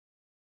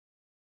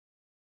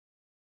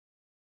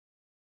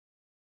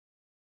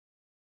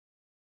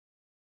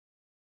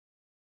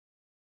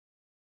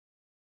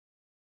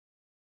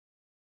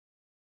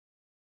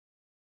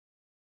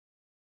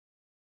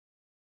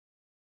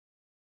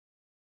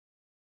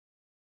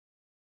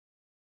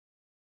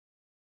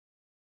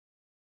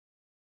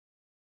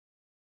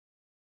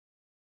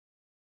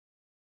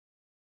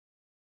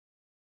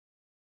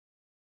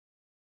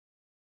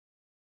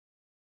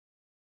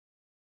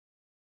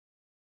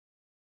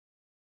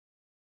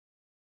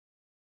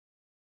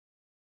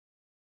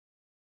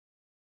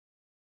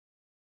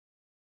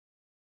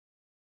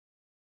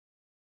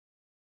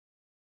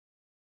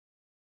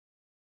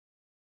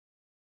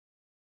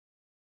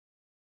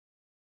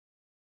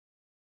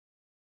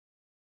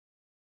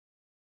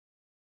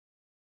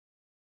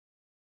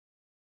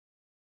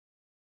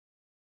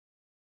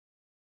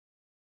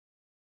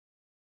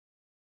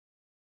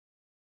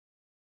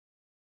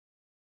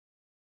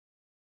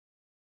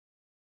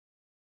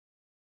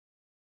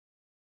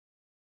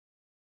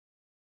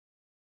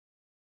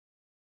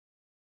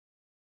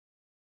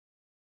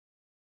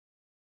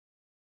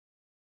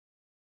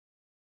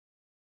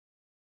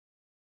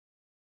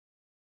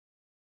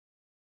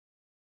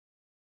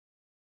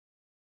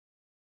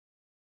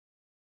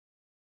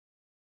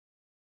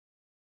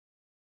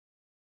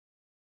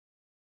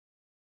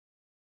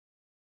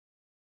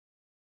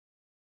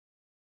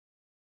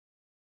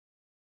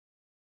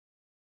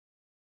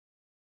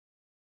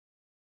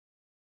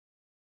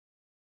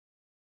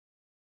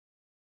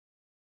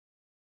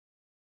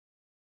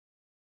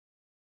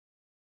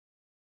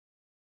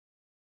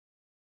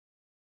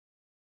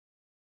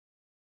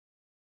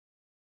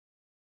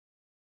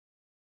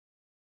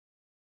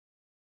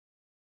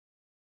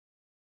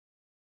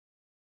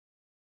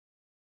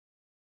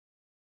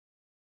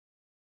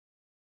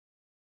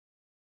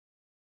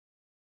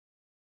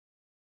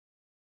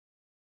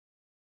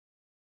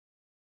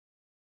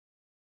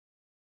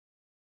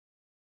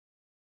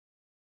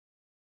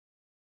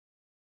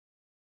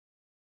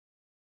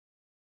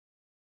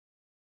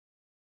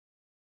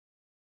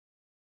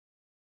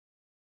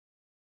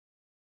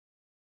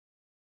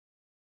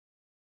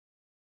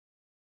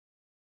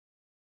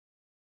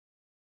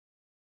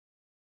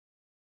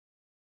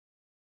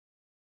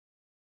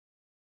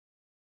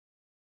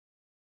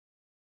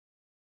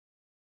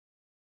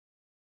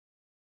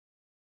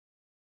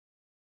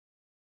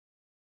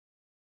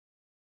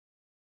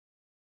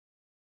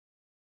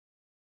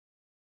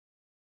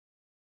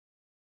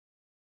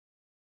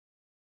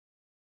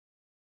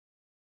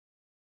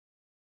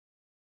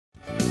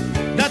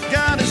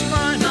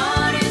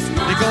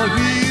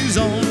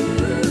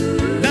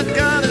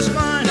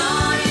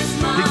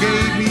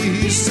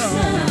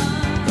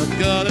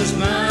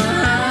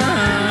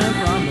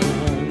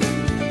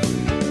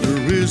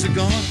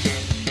God,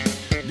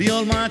 the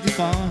Almighty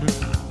Father.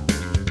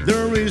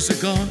 There is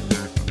a God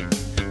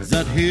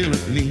that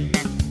healeth me.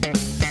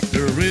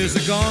 There is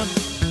a God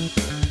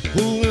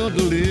who will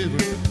deliver.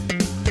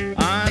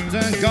 I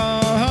thank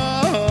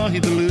God He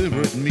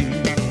delivered me.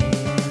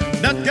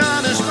 That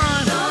God is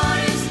mine.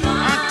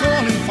 I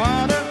call Him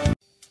Father.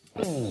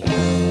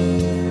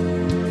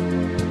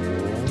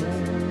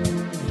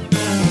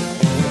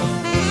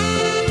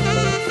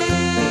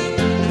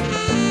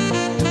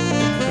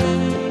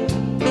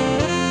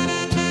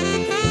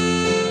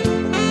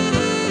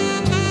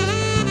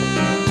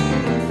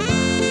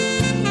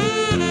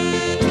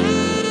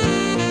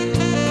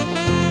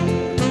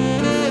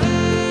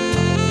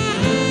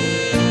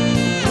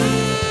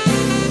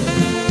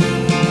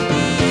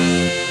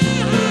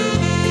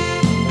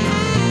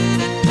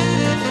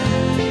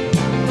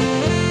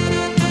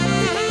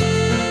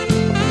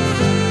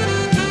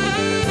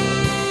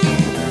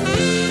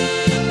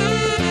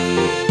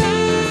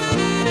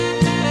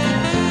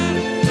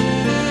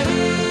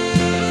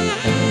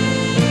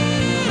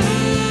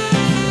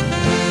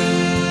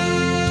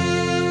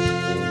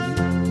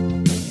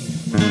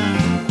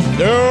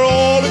 They're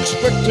all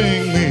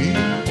expecting me,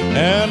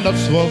 and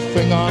that's one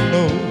thing I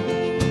know.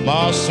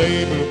 My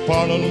Savior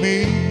pardoned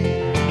me,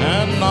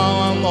 and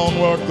now I'm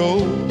onward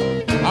go.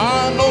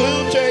 I know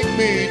He'll take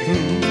me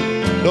through,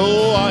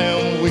 though I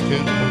am weak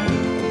and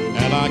poor,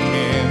 and I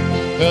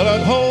can't feel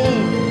at home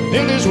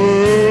in this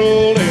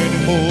world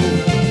anymore.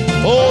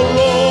 Oh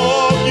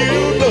Lord, you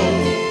know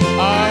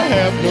I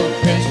have no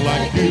friends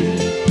like you.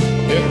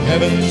 If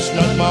heaven's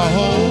not my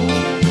home,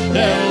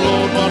 then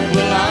Lord, what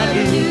will I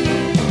do?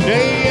 The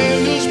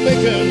angels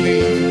beckon me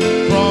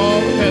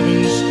from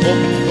heaven's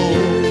open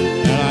door,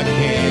 and I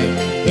can't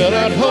feel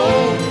at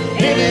home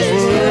in this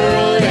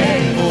world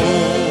anymore.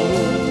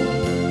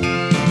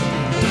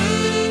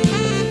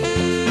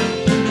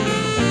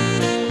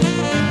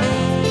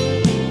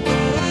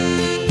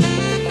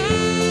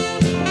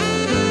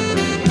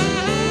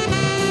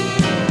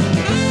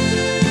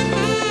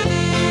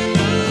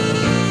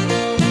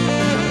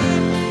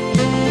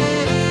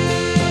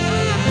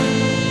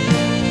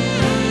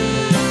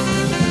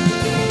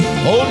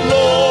 Oh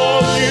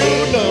Lord,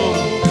 you know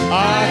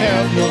I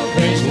have no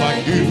friends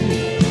like you.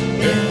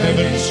 If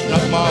heaven's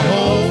not my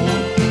home,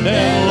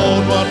 then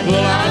Lord, what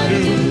will I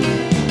do?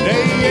 The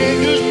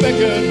angels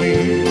beckon me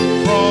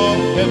from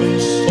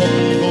heaven's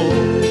open door,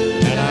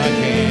 and I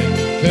can't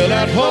feel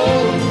at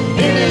home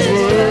in this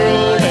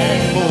world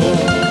anymore.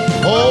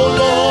 Oh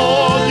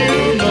Lord, you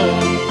know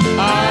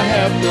I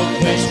have no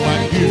place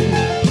like you.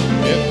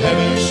 If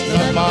heaven's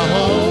not my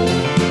home,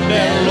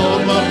 then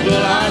Lord, what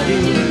will I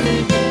do?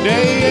 The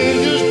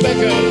angels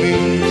beckon me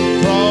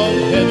from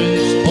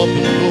heaven's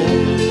open door,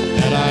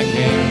 and I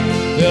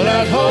can't feel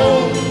at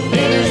home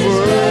in this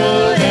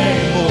world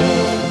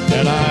anymore.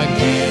 And I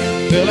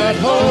can't feel at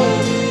home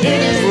in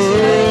this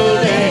world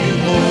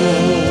anymore.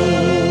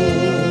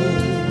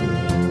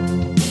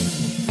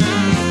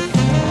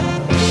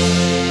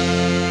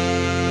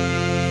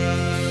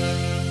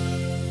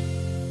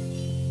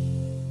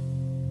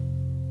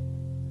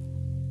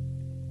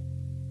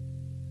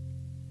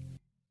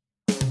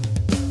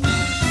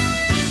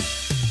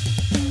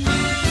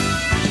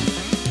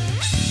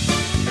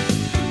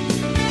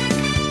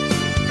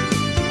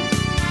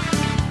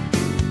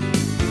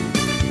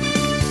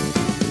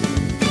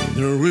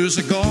 There is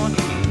a God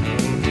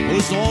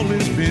who's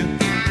always been.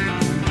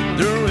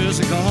 There is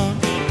a God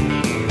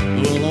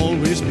who will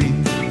always be.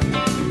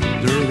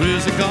 There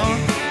is a God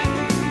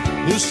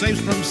who saves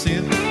from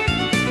sin.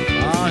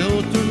 I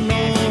ought to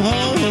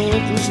know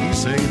because He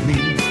saved me.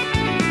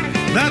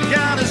 That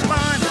God is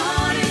mine.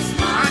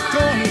 I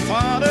call Him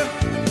Father.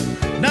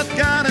 That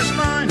God is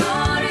mine.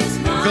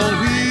 Call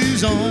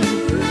His own.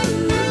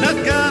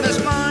 That God is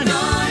mine.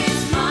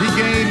 He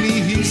gave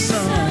me His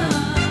Son.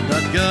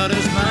 That God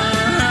is mine.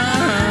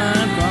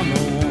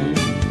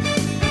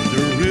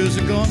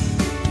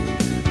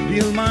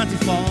 The Almighty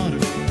Father,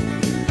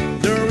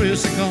 there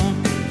is a God,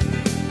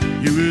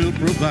 He will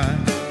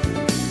provide.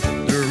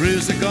 There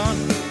is a God,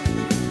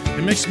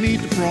 He makes me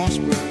to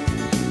prosper.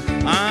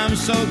 I'm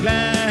so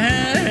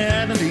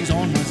glad that He's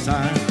on my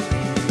side.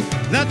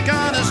 That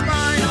God is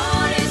mine.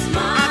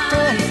 I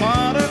call Him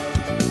Father.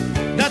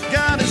 That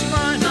God is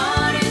mine.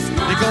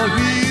 He called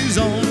me His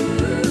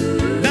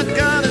own. That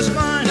God is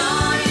mine.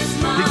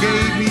 He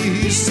gave me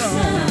His Son.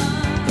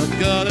 That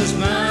God is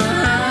mine.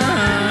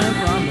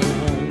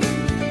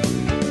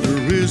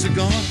 There is a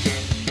God,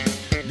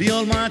 the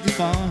Almighty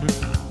Father.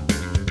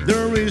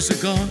 There is a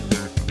God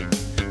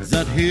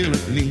that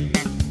healeth me.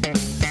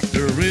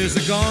 There is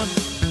a God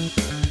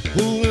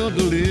who will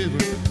deliver.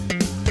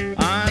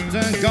 I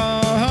thank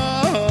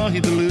God He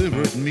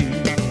delivered me.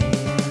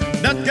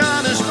 That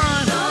God is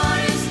mine.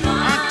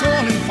 I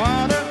call Him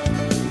Father.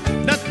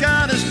 That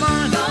God is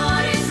mine.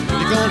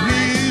 He called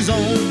me His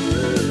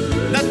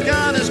own. That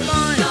God is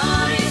mine.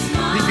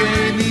 He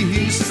gave me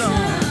His Son.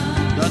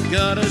 That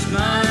God is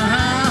mine.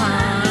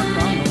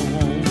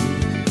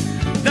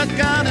 That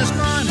God is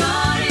mine.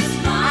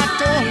 I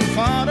call Him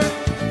Father.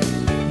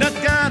 That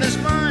God is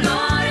mine.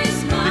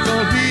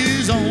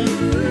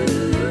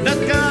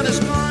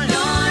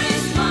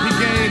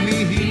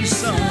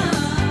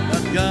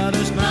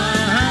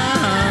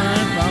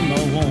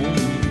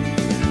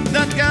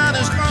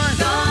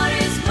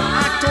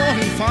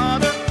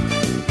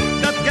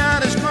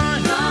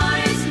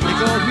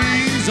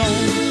 his own.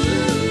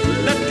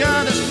 That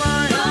God is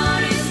mine.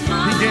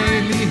 He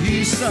gave me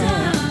his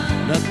son.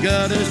 That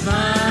God is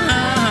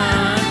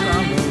mine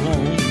from the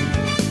womb.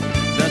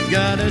 That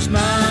God is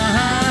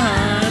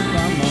mine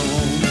from the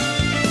womb.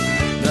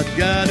 That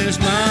God is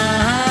mine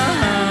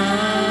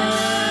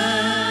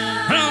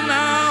from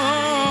now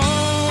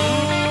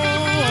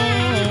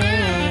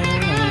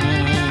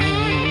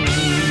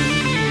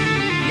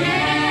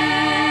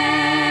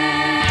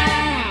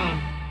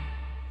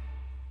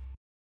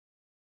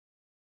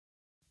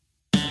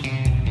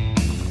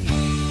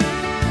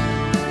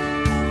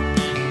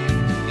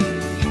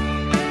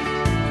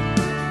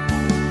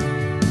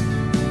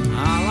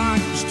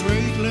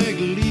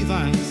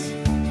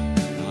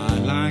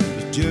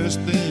just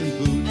thin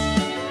boots.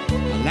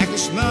 I like the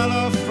smell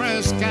of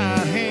fresh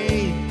cut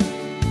hay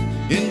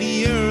in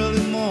the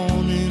early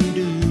morning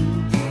dew.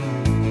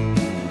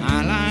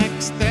 I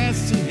like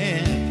Stetson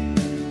hat.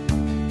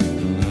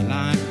 I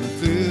like my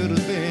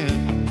fiddle bed.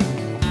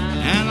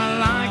 And I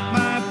like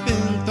my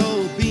pinto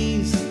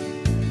beans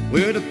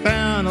with a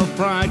pound of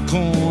fried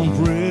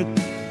cornbread.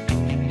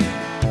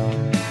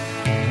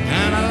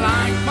 And I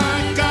like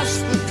my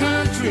gospel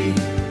country.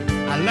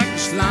 I like the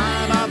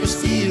slide of a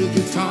steel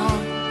guitar.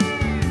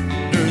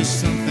 There's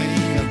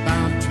something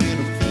about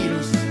twiddle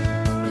feeders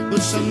that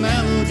puts a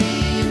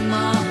melody in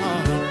my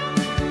heart.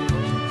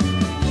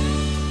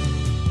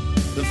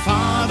 The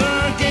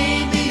Father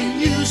gave me a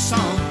new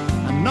song.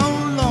 I no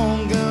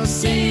longer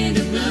sing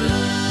the blues.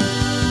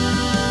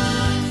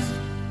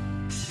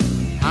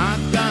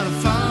 I've got a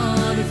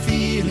funny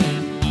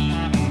feeling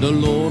the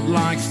Lord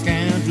likes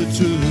country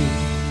too.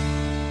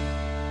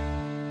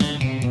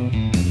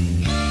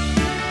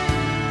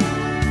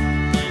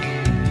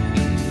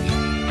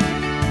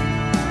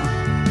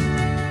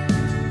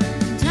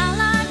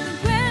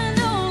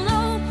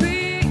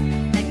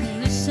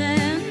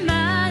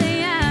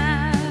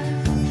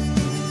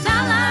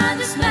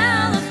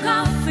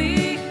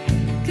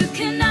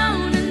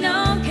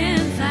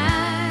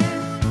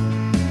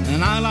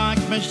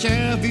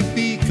 Chevy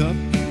pickup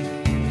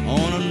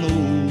on an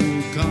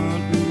old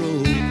country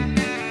road.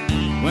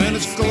 When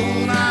it's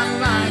cold, I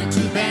like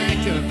to back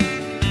up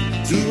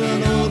to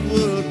an old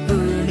wood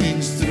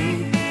burning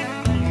stove.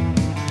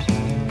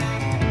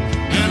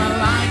 And I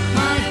like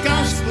my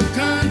gospel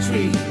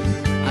country.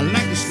 I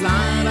like the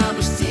slide of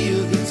a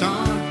steel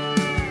guitar.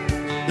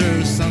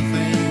 There's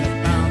something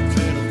about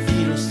twiddle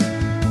feeders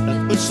that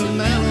puts a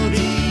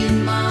melody in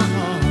my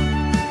heart.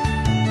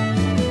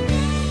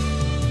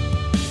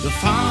 The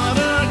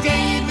Father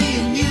gave me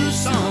a new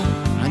song.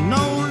 I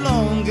no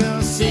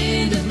longer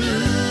sing the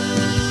blues.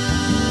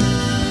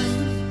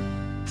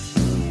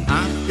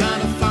 I've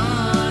got a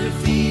funny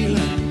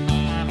feeling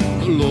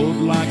the Lord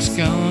likes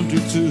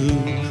country too.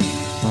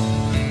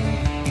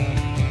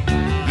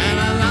 And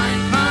I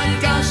like my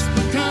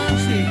gospel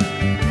country.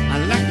 I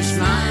like the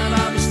slide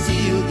of a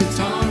steel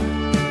guitar.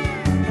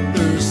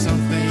 There's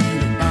something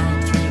about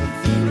twiddle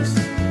feeders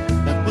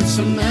that puts a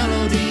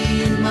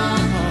melody in my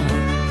heart.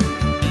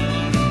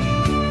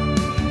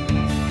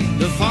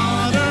 The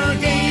Father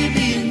gave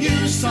me a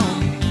new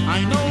song.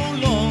 I no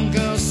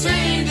longer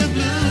sing the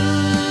blues.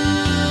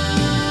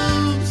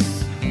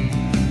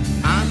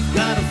 I've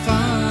got a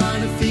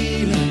funny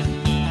feeling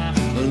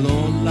the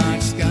Lord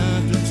likes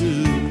country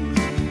too.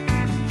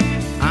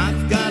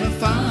 I've got a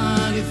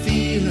funny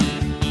feeling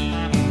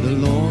the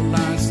Lord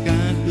likes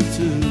country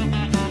too.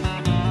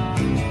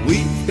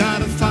 We've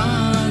got a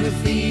funny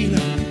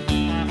feeling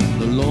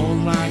the Lord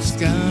likes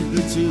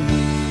country too.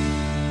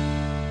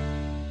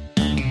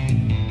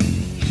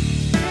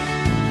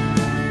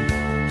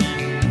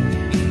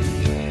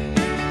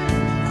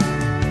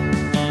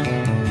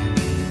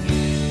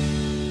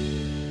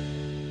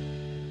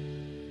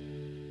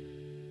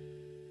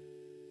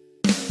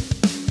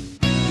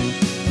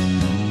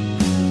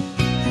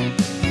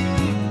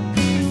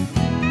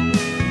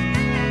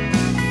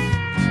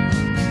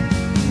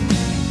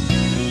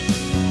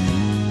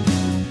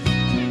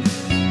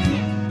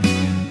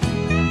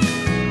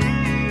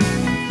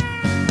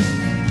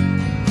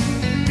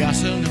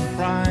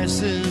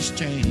 Prices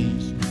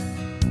change,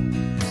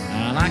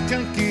 and I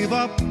can't keep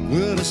up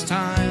with the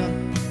style.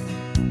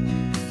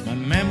 My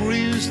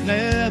memory is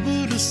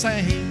never the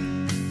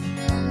same,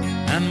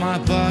 and my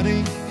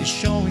body is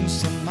showing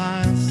some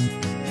miles.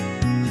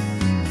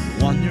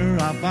 One year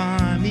I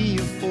buy me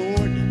a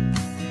Ford,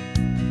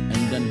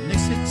 and the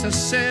next it's a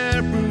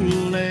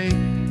Chevrolet.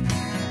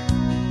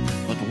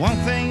 But one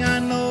thing I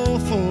know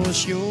for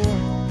sure,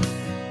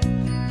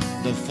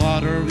 the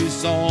Father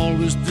is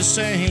always the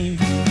same.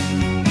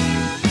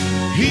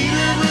 He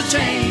never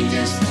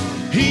changes,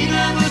 he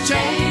never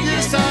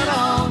changes at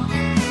all.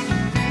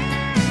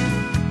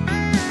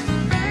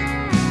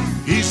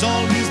 He's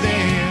always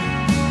there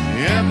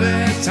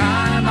every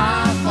time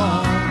I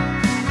fall.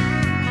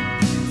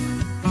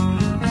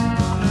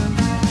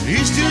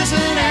 He's just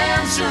an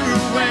answer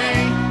away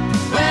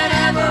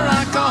whenever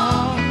I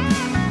call.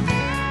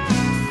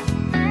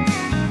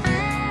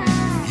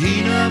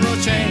 He never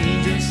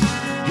changes,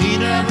 he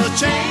never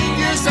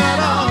changes at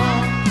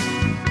all.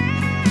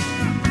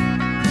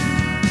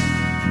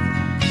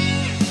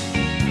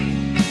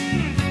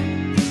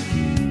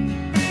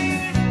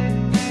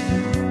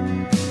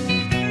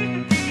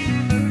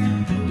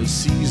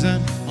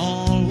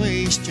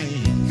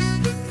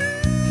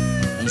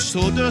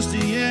 so does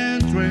the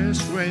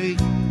interest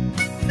rate.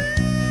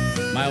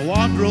 My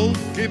wardrobe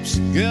keeps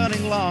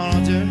getting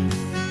larger,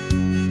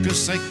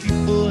 'cause I keep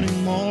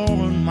putting more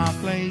on my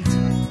plate.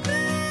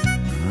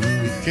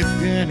 We keep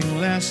getting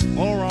less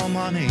for our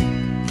money,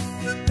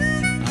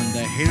 and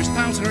the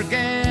hairstyles are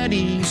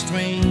getting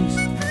strange.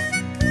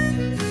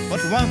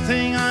 But one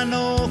thing I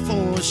know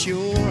for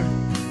sure,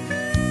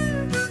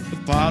 the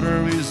Father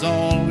is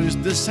always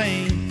the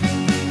same.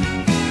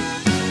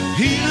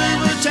 He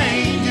never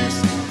changes,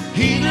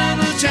 He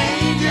never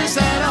changes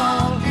at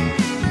all.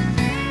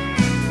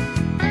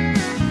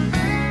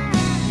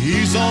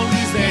 He's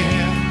always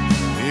there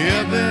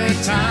every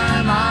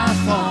time I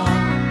fall.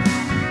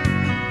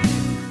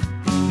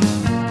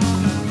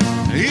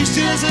 He's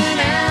just an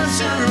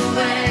answer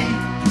away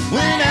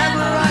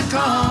whenever I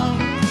call.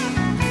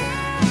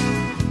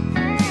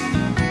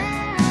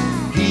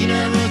 He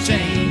never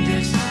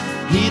changes,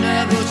 He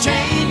never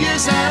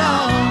changes at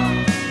all.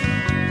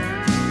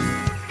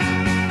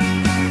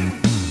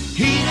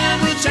 He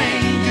never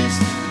changes,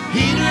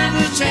 He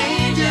never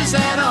changes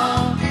at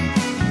all.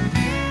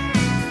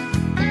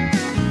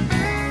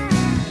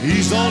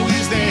 He's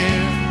always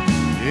there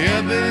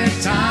every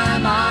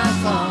time I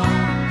fall.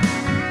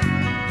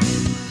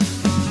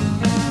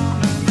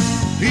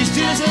 He's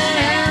just an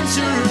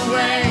answer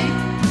away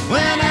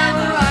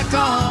whenever I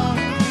call.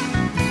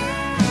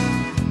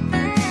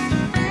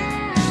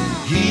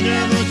 He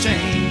never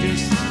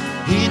changes,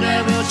 He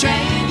never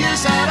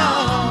changes at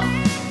all.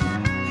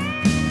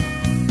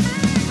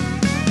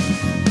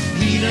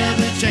 He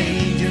never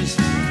changes,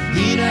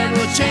 He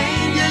never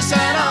changes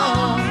at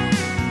all.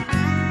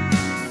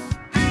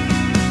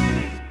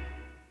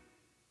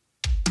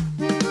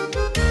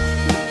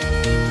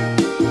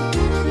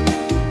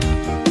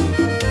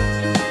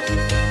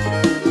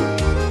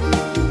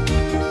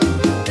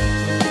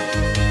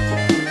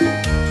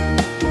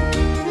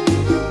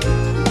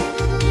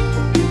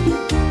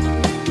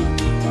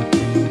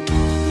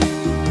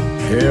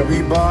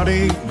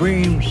 Everybody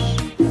dreams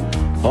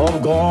of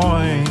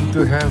going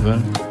to heaven.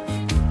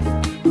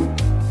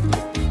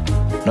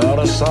 Not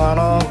a son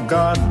of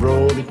God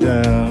brought it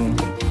down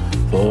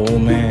for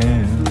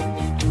man.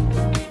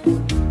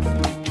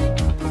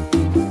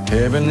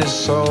 Heaven is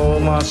so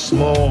much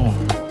more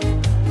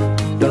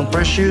than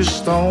precious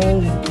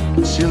stone,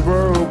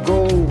 silver or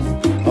gold,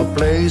 a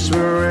place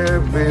where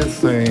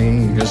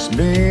everything has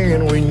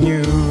been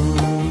renewed.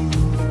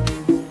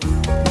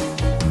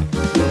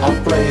 A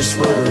place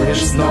where there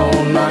is no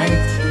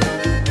night,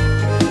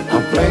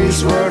 a place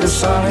where the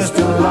sun is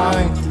the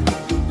light,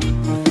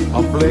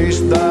 a place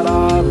that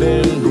I've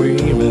been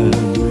dreaming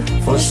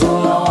for so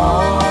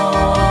long.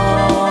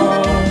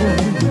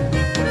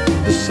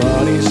 The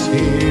sun is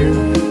here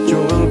to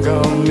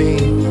welcome me,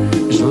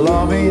 His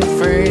loving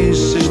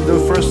face is the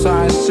first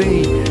I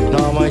see.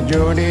 Now my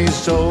journey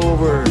is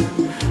over,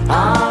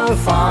 I'm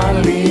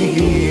finally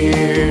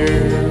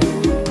here.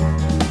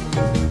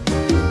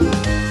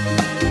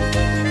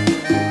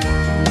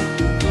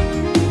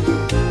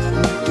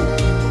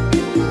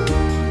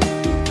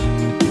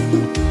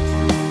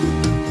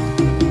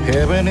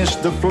 Heaven is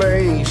the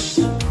place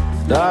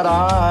that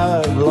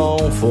I've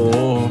longed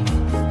for,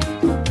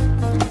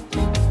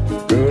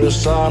 where the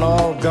Son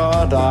of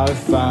God I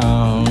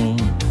found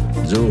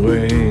the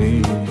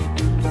way.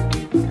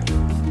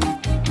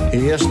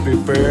 He has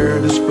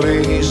prepared this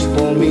place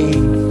for me,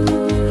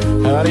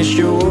 and He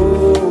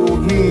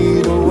showed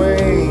me the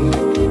way.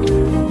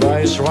 By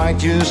His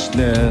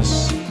righteousness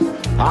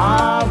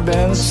I've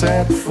been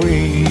set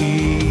free.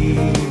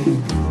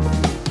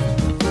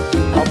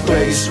 A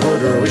place where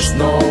there is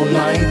no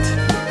night,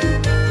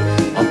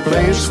 a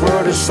place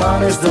where the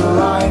sun is the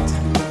light,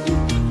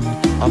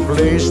 a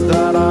place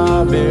that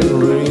I've been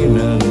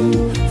dreaming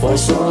for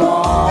so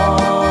long.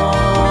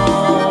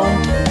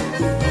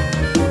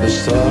 The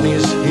sun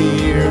is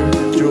here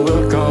to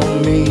welcome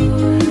me,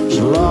 His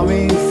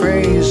loving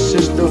face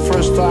is the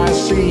first I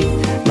see.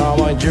 Now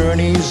my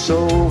journey's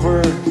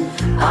over,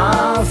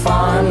 I'm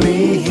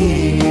finally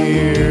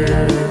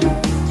here.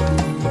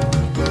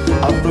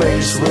 A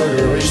place where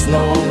there is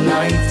no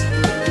night,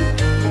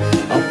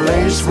 a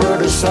place where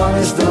the sun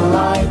is the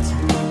light,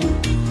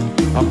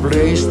 a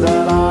place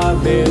that I've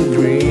been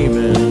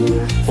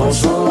dreaming for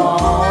so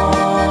long.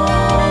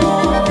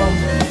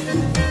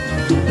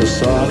 The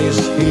sun is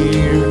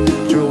here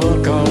to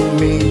welcome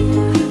me,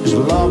 His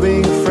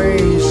loving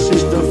face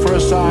is the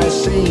first I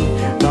see.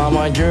 Now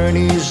my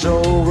journey's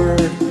over,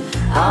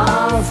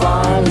 I'm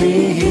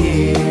finally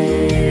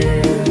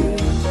here.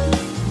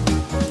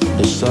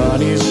 The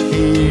sun is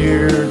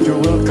here to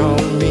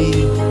welcome me,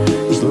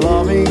 His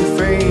loving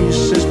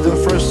face is the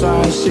first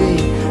I see.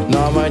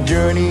 Now my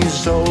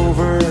journey's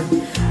over,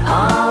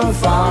 I'm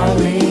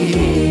finally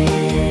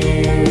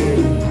here.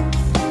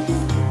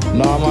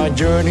 Now my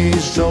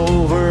journey's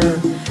over,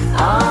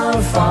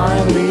 I'm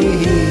finally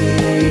here.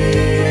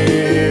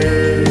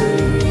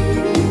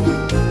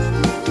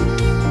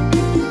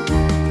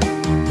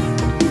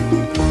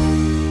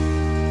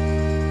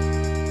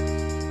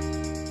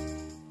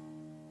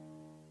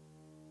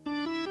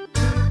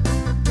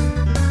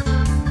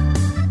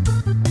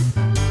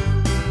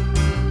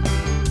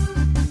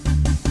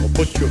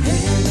 Put your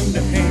hand in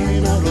the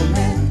hand of the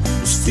man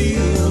who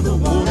steals the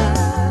water.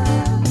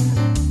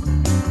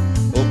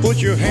 Oh, put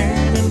your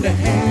hand in the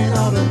hand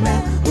of the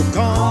man who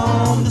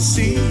calm the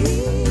sea.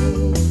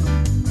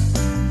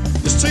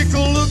 Just take a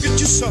look at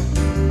yourself,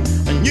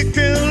 and you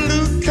can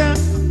look at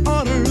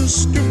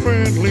others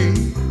differently.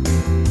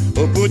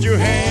 Oh, put your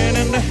hand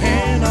in the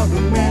hand of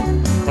the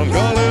man from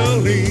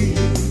Galilee.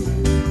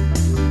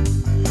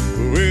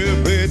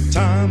 Every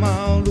time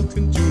I look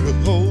into the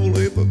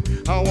holy book,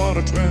 I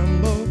wanna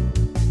tremble.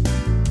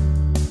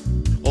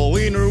 Oh,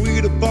 in a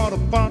read about a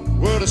part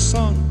where the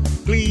sun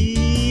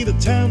clean the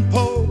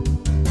temple,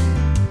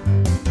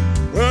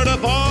 where the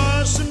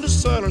boys and the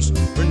sailors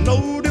were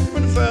no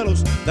different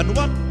fellows than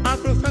what I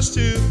profess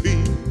to be.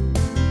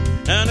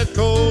 And it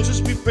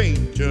causes me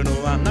pain to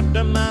know I'm not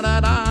the man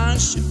that I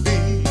should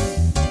be.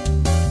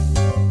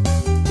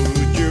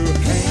 Put your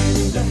hand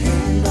in the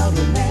hand of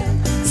the man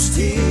who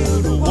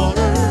steals the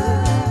water.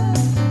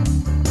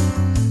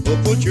 Oh,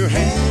 put your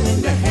hand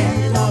in the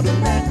hand of the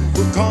man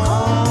who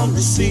calm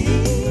the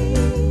sea.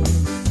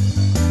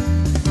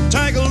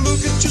 Take a look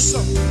at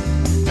yourself,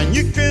 and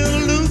you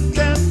can look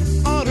at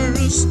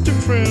others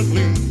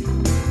differently.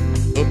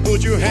 Oh,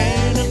 put your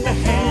hand in the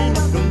hand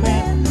of the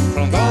man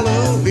from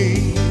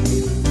Galilee.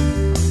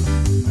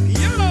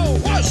 You know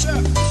what's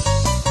up?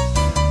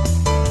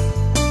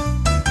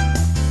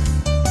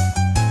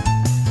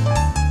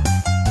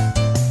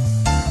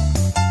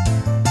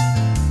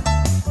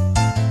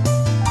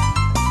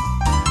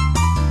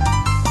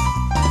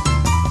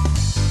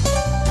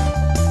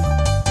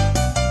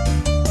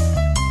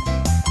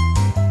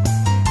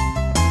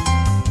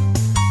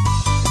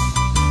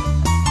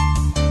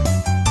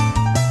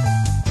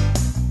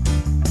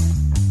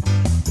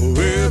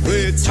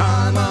 Every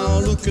time I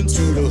look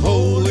into the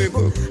holy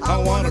book, I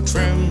wanna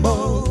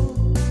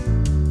tremble.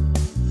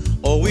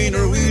 Oh, when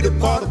I read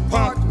about the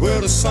part where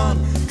the sun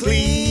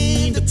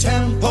cleaned the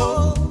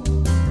temple,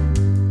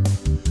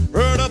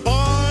 where the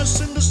boys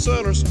and the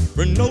sailors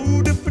were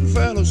no different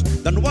fellows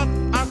than what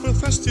I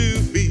profess to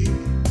be.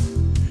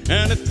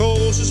 And it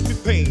causes me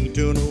pain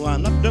to know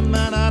I'm not the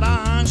man that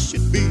I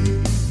should be.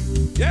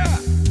 Yeah.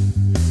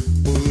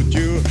 Put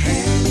your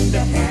hand in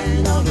the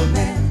hand of the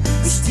man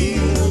who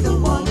steals the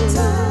water.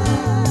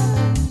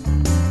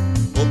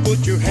 Oh,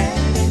 put your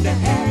hand in the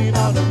hand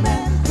of the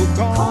man who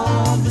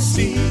calm the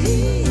sea.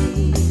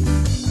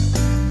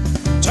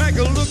 Take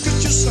a look at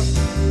yourself,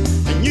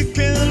 and you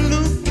can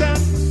look at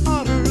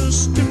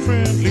others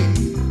differently.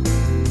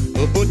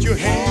 Oh, put your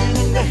hand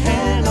in the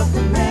hand of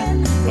the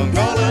man from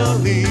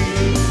Galilee.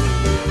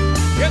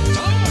 Get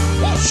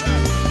on, watch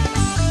out!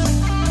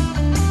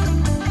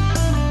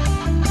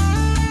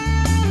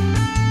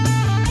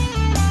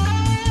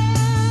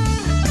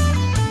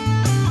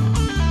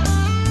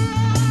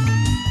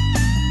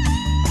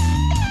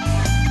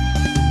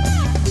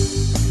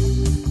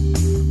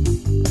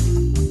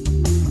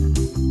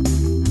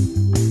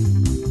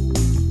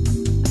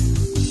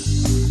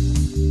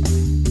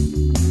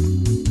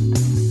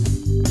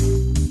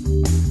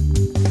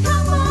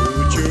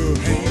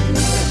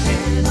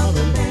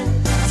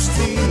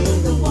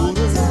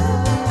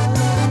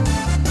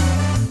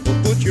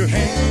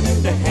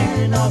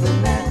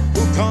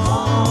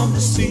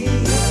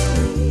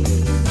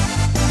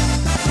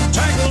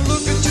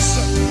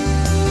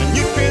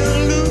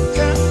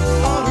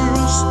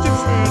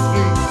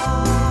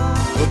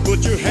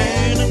 Put your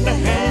hand in the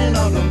hand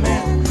of the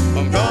man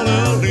from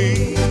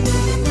Galilee.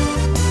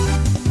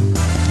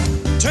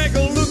 Take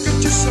a look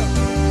at yourself,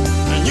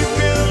 and you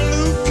can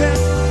look at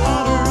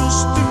others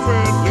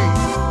differently.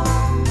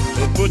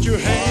 So put your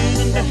hand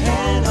in the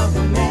hand of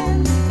the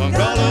man from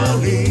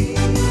Galilee.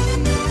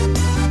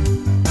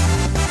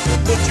 So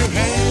put your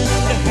hand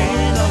in the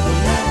hand of the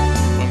man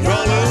from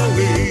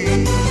Galilee.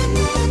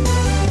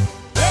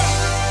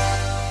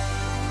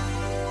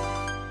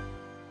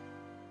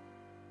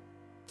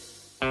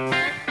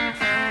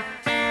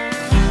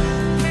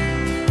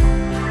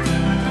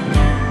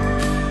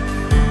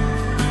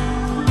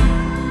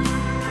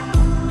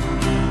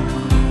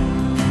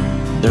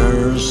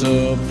 There's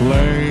a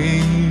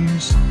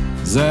place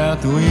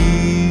that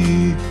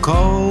we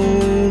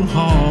call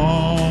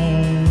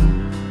home,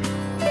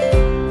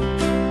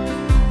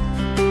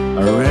 a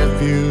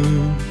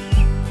refuge,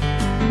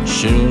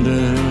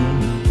 shelter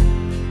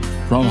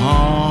from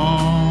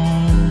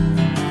harm.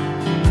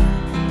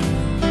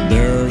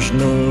 There's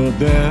no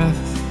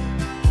death,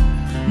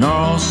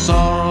 no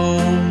sorrow.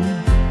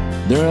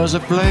 There's a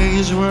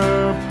place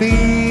where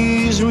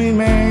peace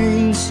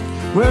remains,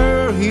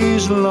 where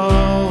His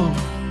love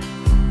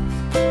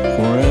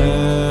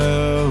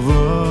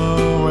forever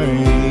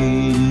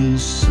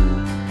reigns.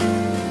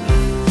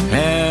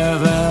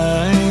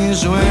 Heaven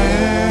is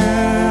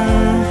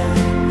where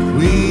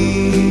we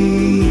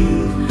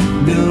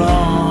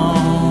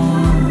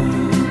belong.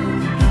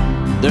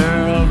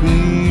 There'll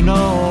be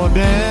no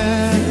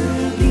death,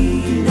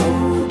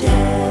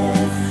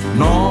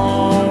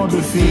 no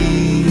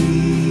defeat.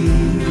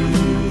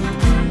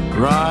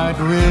 Right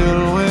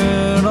will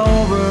win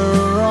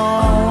over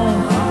all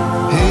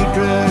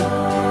hatred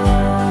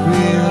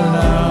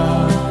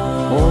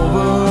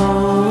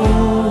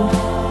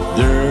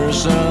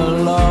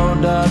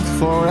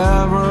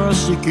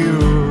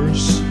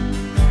secures.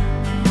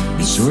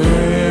 It's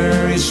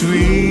where His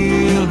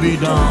will be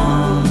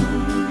done,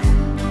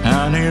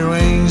 and He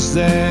reigns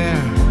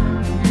there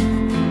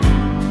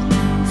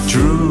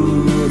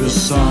through the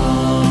sun.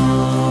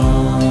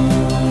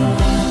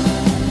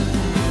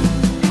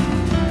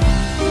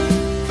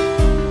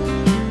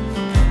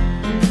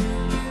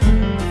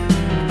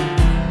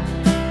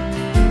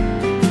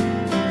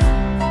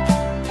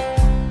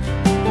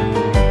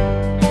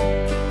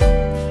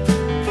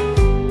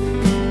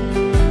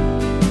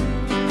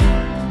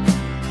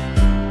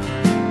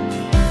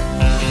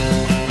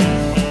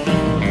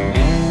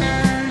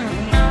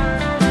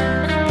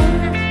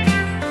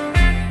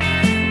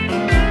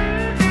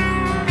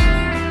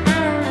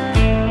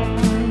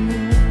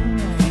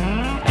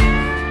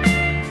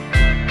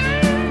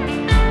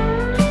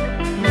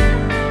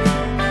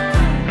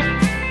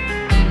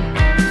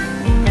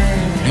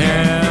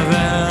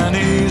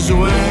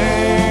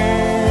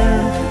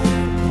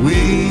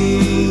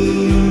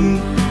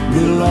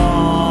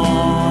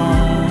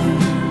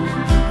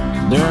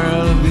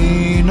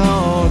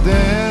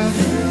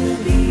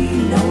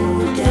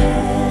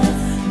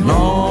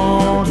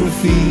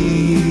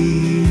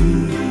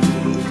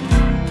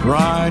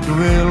 Right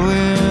will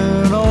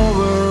win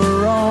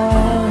over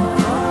all.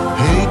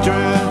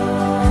 Hatred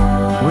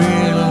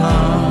will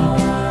not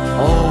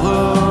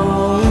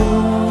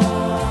overrule.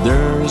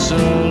 There's a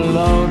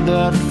love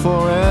that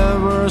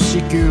forever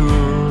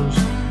secures.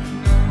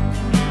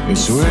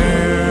 It's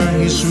where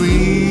His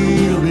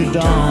will be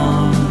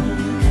done,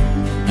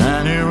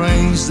 and He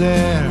reigns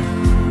there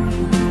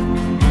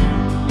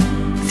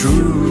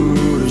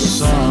through the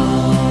sun.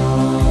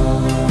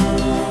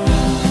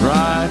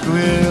 Right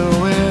will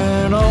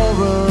win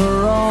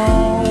over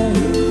all.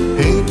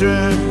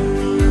 Hatred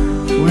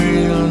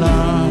will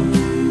not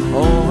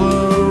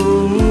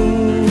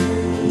overrule.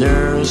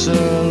 There's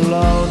a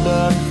love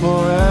that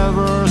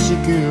forever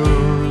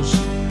secures.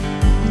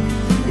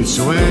 It's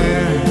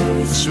where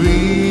His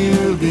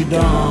will be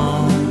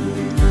done,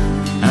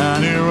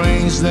 and He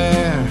reigns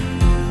there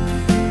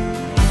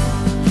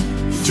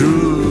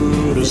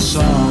through the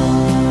sun.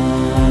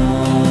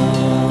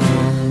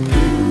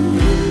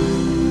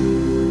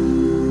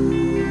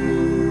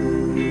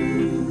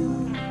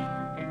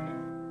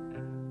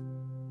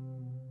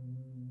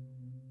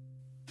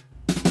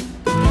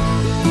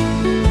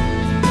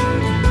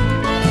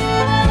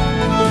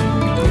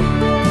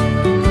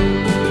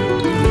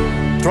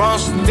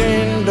 Trust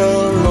in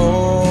the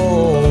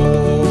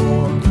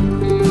Lord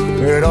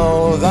with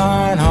all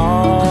thine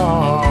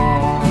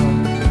heart,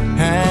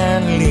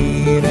 and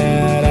lean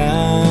it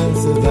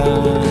unto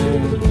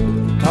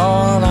thine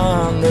own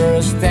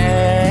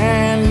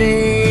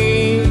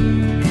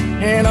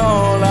understanding. In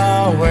all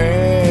our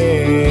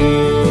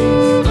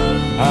ways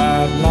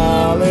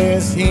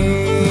acknowledge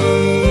Him,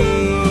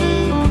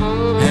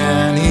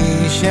 and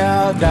He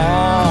shall direct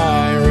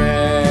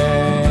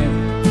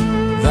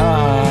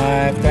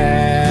thy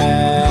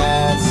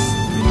path.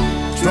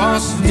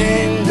 Trust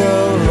in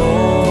the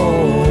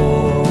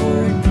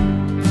Lord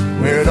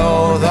with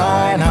all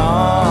thine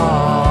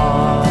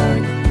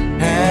heart,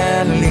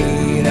 and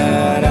lean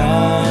not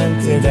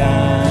unto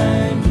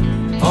thine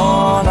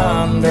own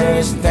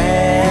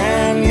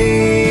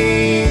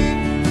understanding.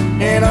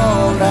 In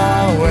all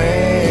thy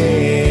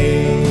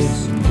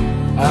ways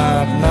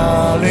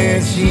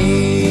acknowledge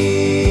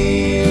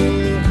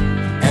Him,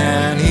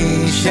 and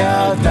He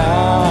shall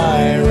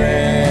direct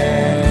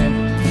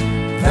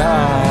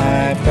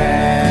thy path.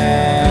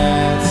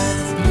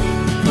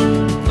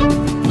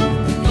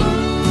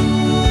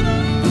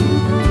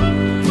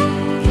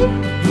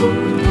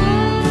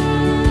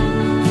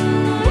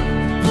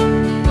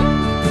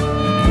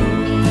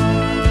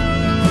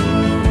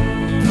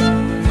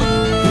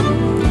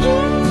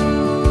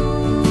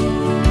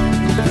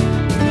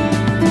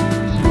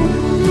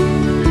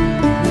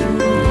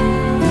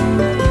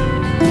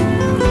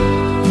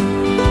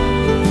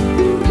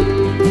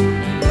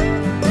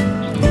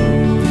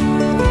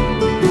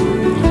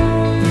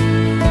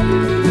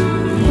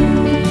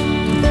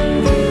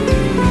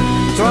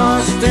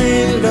 Trust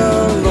in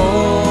the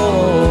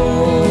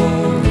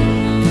Lord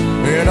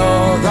with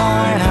all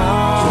thine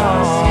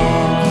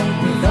heart,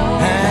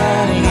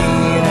 and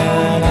lean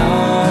not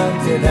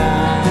unto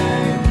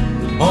thine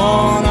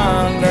own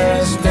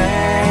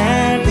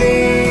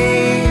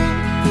understanding.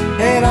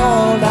 In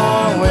all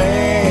thy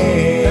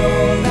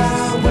ways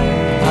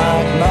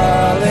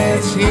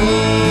acknowledge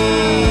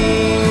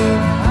Him,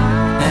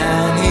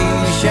 and He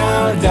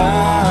shall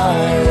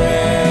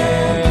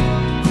direct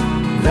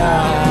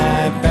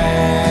thy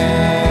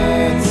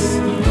path.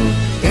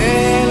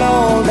 In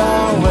all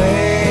thy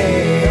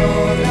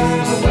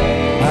ways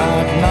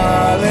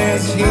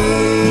acknowledge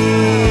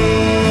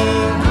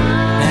Him,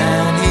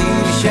 and He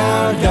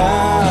shall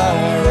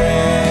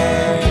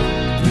direct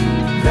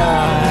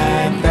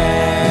thy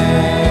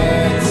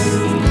path.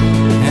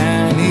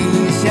 And He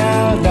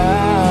shall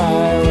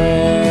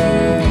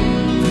direct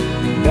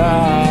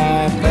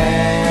thy path.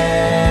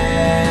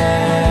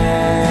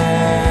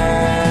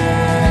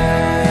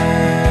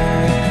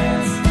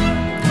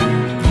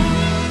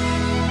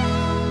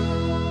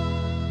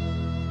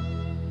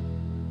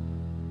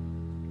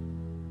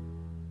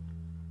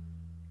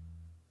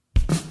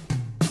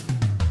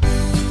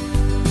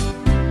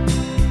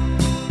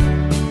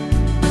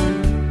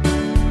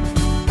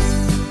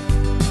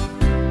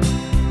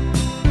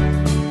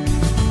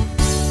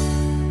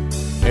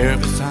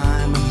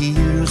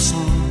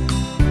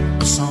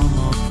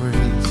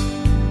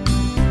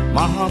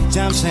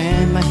 times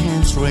and my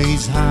hands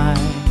raised high.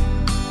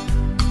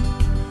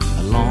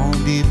 I long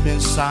deep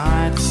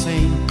inside to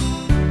sing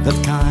that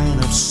kind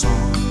of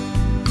song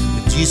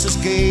that Jesus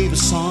gave a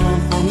song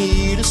for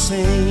me to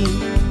sing.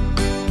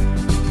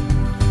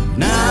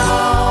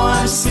 Now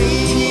I'm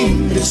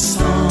singing this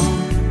song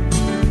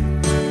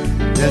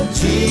that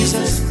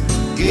Jesus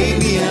gave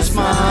me as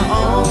my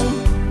own.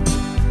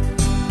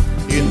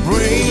 It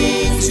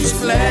brings His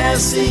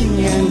blessing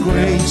and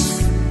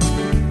grace.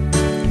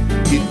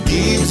 It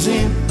gives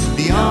Him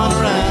the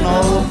honor and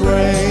all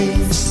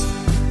praise.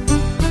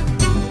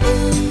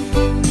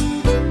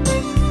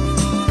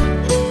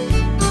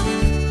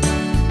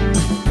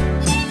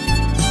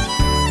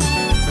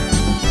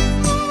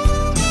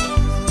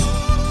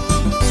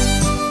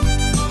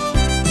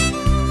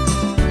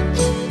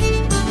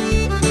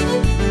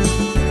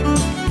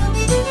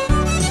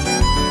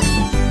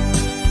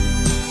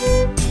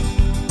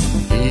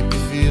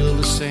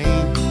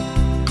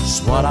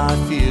 What I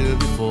feel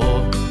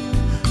before,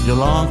 you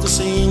long to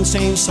sing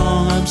same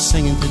song I'm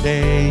singing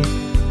today.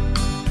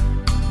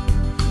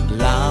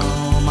 Allow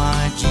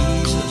my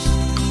Jesus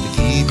to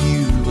give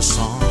you a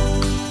song,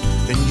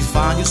 then you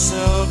find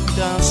yourself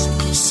just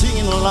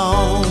singing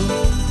along.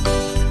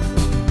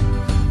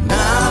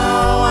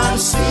 Now I'm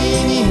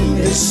singing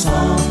this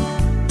song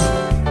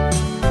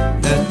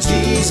that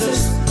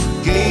Jesus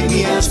gave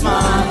me as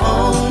my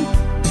own.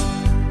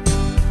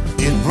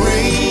 It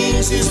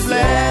brings His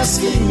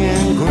blessing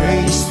and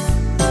grace.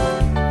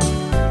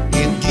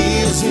 It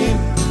gives Him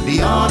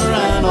the honor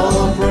and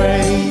all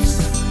praise.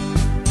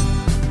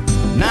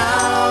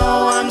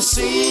 Now I'm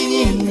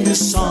singing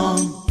this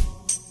song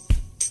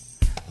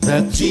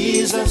that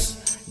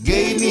Jesus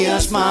gave me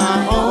as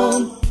my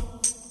own.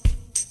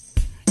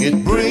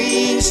 It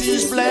brings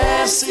His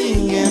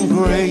blessing and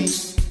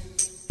grace.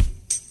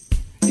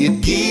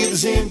 It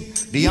gives Him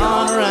the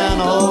honor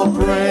and all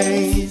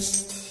praise.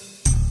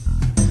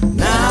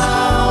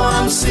 Now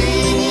I'm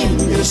singing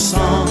this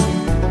song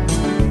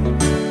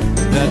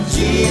that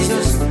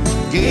Jesus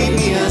gave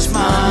me as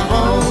my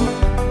own.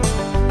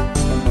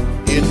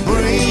 It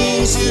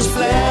brings His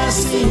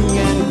blessing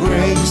and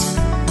grace.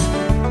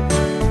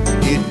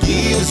 It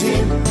gives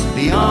Him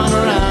the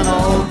honor and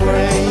all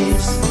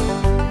praise.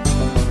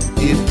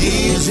 It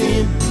gives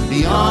Him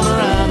the honor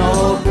and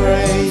all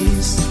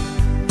praise.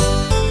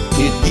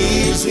 It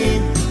gives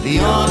Him the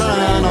honor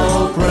and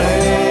all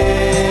praise.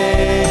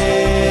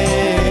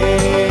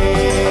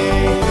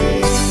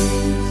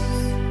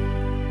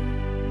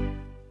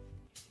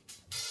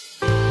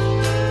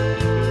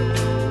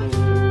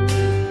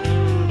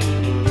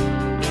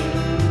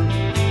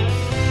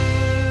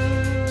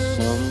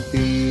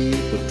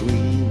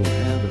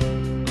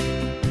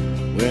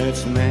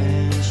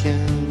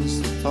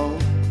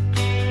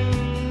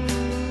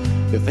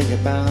 You think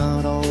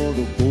about all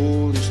the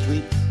golden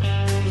streets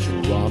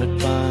surrounded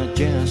by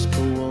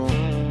jasper wall.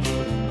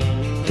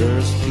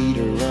 There's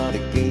Peter at the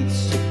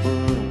gates of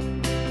pearl.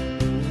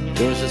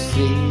 There's a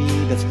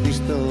sea that's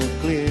crystal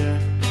clear.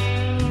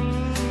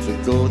 To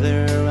go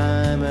there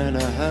I'm in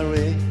a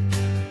hurry,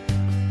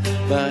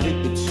 but it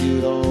would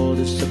suit all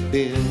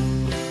disappear.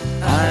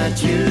 I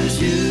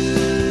choose you,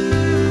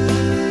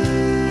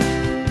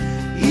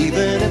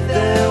 even if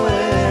there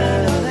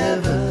were no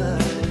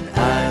heaven.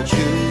 I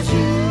choose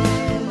you.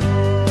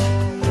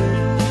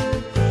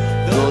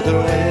 There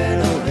were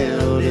no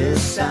hell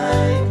this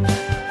side,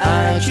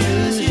 I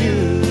choose you.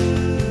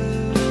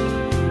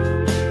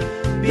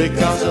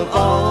 Because of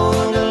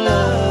all the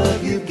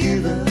love you've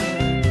given,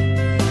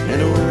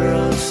 in a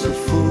world so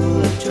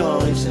full of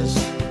choices,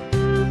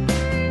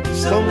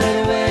 so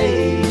many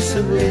ways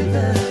of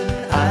living,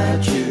 I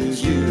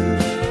choose you.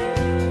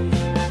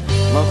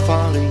 My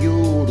Father,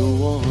 you're the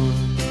one.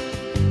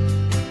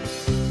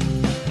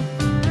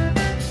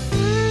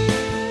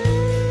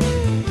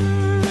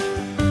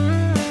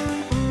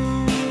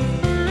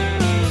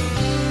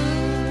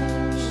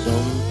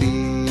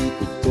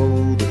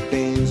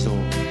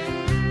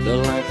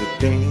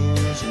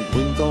 Dance and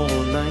drink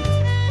all night.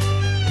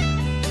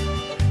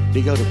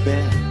 They go to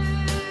bed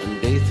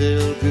and they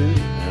feel good,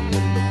 and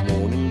in the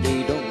morning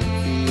they don't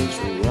feel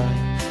so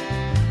right.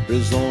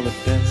 There's all the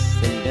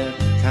death and that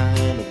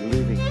kind of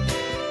living,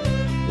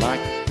 like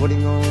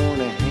putting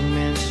on a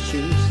hangman's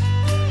shoes.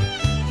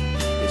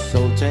 It's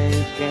all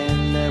take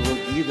and never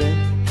give it,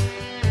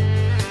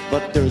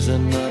 but there's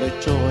another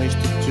choice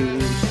to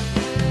choose.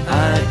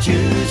 I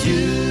choose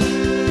you.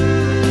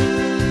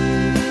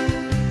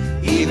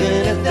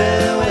 Even if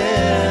there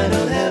were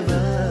no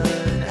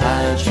heaven,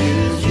 I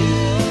choose you.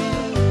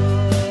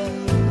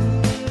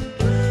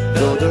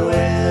 Though there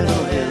were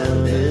no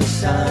hell this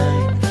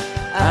side,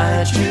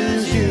 I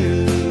choose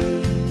you.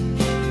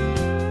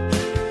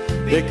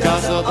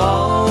 Because of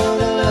all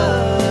the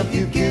love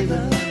you've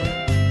given,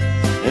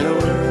 in a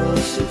world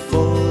so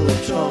full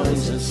of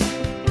choices,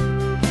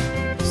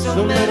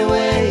 so many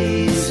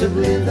ways of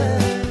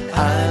living,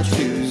 I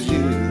choose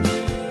you.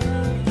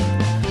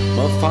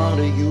 My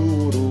Father,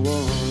 you're the one.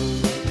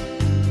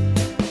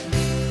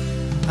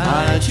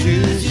 I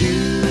choose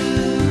you,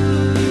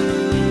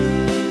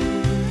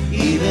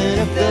 even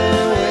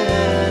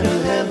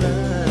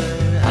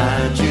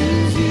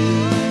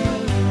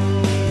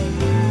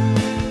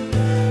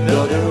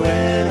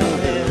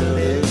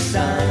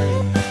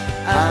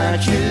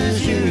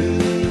choose you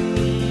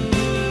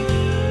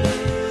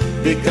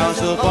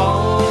because of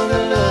all the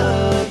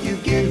love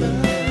you've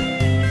given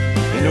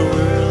in a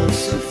world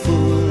so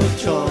full of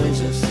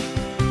choices,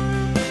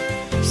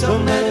 so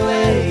many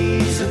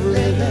ways of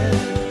living.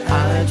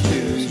 I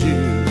choose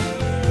you,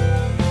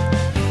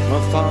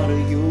 my Father,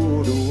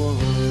 you're the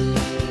one.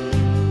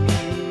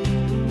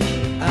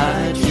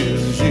 I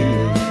choose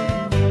you,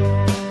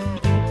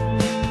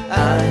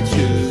 I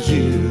choose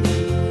you.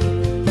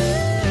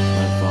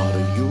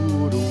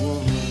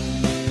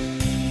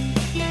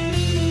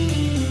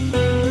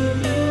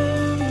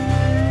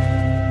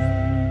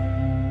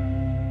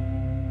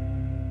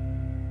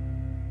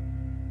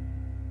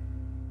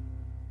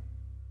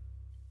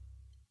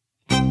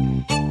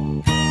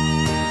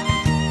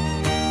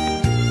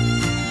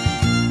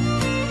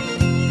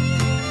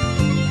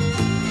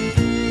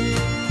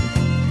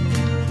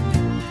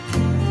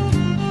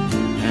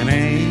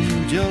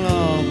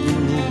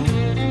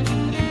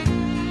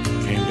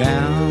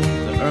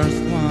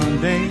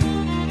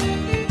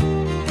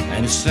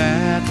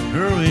 Sat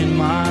her in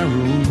my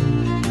room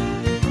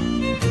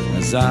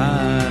as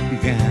I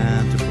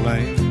began to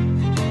play.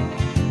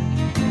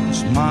 A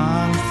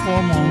smile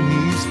formed on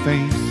his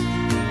face,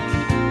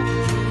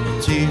 a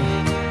tear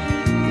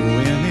grew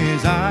in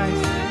his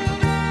eyes.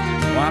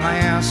 When I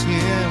asked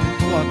him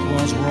what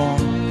was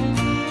wrong,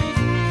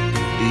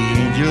 the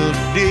angel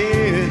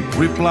did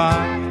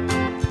reply,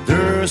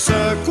 there's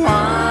a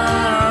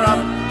choir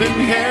up in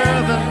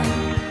heaven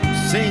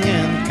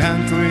singing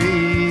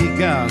country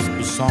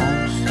gospel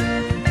songs,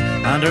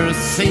 and they're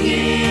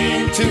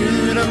singing to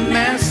the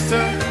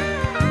Master,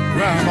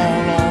 Grandma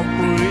all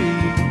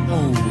free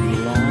all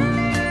along.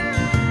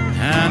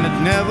 And it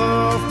never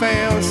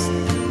fails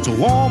to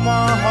warm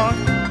my heart,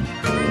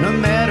 no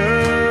matter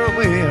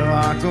where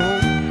I go,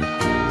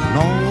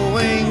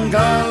 knowing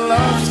God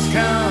loves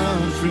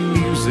country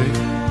music,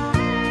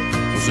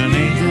 'cause an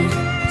angel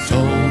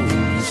told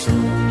me so.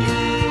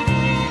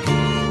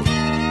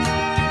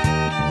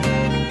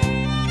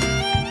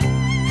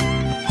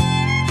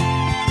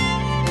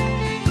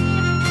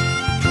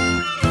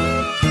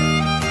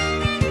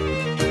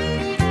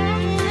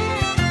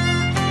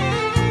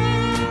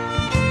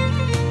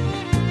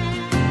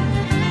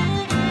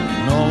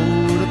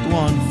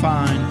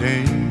 Fine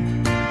day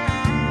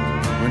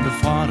when the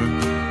Father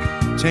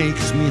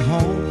takes me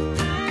home,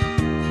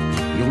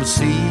 you'll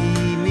see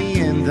me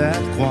in that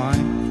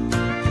choir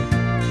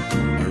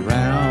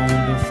around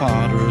the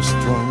Father's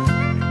throne.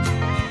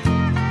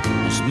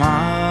 A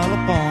smile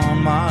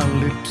upon my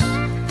lips,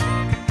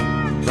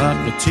 but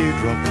a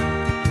teardrop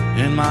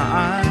in my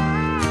eye,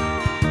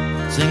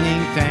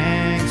 singing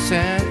thanks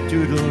to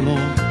the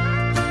Lord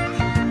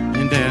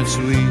in that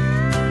sweet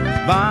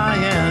by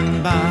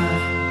and by.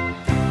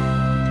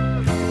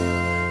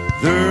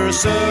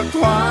 There's a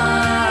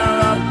choir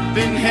up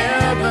in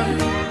heaven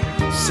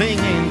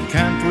singing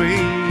country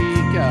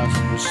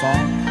gospel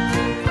song,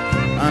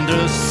 and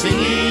they're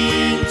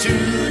singing to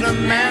the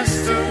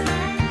Master,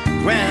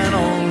 Grand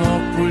Ole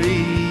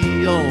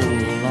Opry all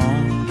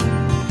along.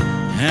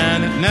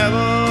 And it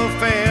never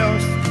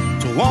fails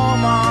to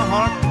warm my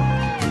heart,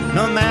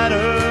 no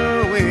matter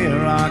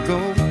where I go,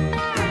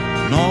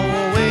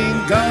 knowing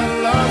God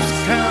loves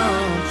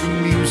country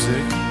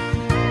music,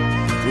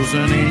 'cause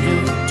an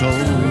angel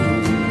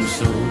told me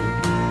so.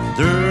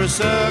 There's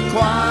a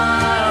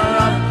choir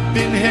up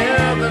in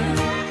heaven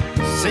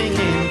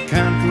singing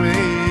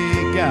country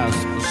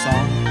gospel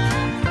song,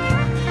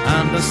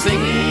 and they're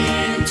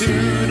singing to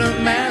the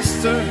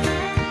Master,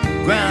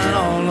 Grand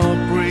Ole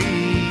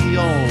Opry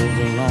all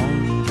along.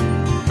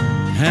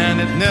 And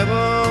it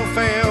never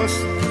fails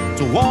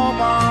to warm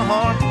my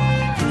heart,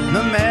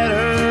 no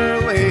matter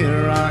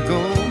where I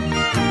go,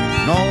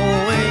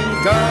 knowing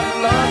God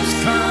loves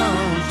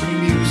country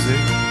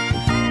music,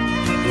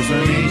 'cause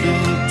an angel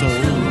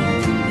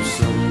told me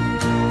so.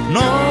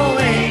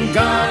 Knowing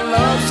God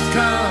loves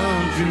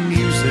country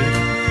music,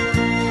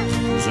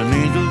 'cause an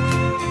angel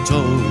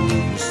told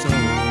me so.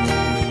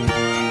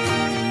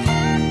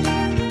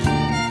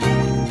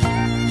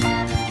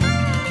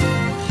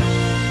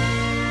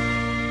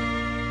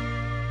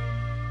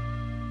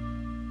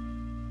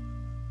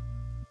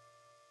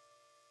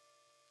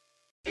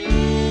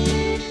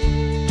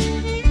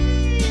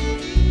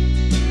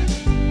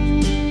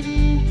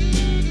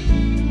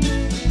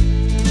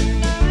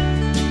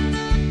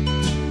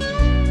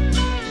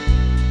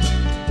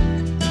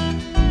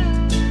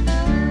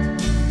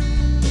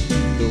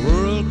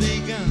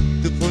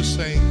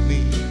 Forsake me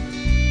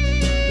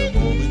the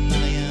moment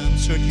I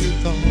answered your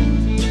call,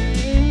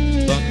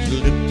 but you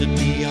lifted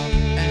me up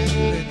and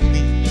led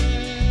me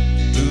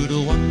to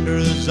the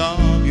wonders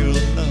of your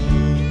love.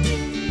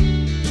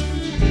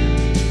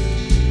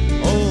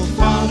 Oh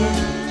Father,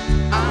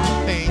 I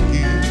thank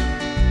you,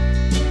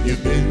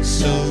 you've been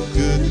so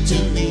good to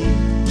me.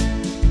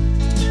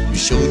 You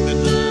showed me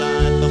the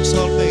light of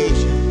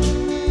salvation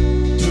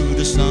through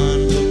the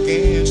Son who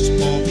cares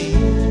for me.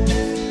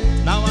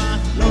 Now I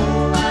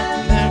know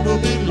I'll never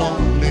be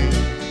lonely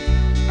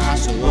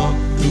as I walk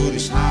through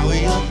this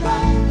highway of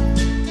life.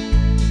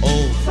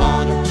 Oh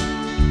Father,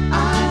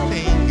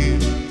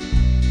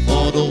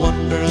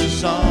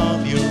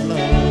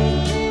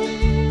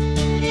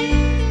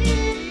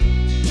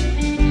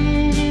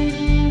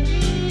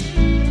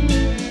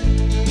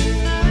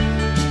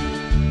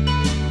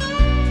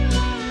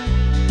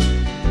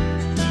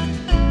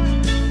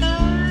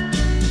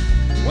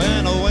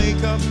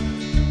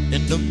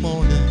 the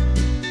morning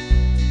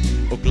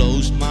or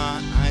close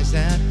my eyes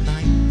at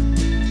night,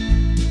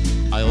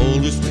 I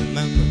always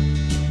remember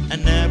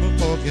and never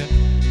forget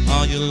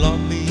how you love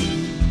me.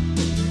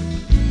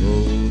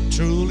 Oh,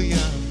 truly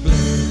I'm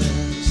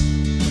blessed.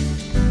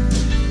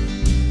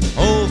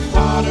 Oh,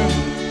 Father,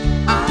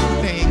 I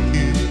thank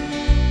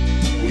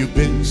you. You've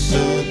been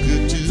so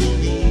good to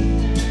me.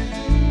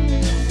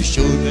 You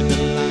showed me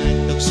the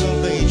light of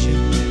salvation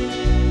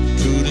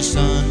through the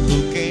Son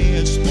who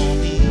cares for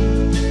me.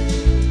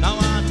 Now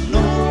I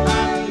know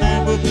I'll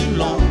never be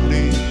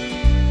lonely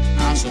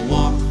as I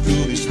walk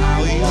through this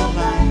highway of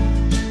life.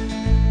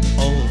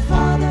 Oh,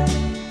 Father,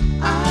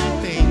 I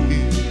thank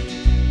you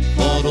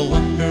for the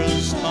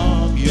wonders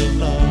of your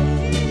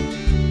love.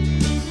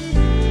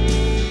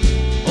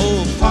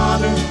 Oh,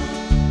 Father,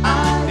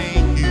 I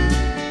thank you.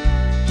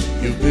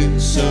 You've been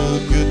so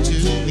good to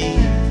me.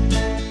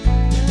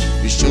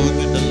 You showed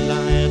me the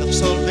light of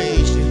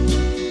salvation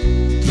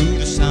through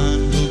the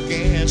Son who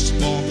cares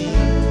for me.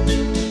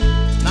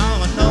 Now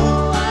I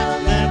know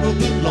I'll never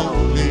be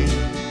lonely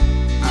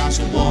as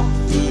I walk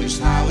through this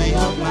highway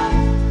of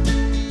life.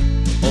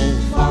 Oh,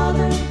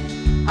 Father,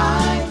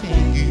 I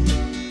thank you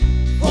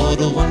for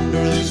the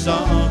wonders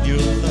of your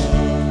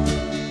love.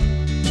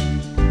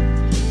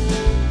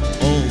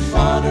 Oh,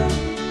 Father,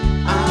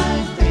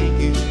 I thank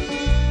you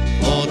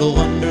for the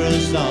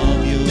wonders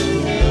of your love.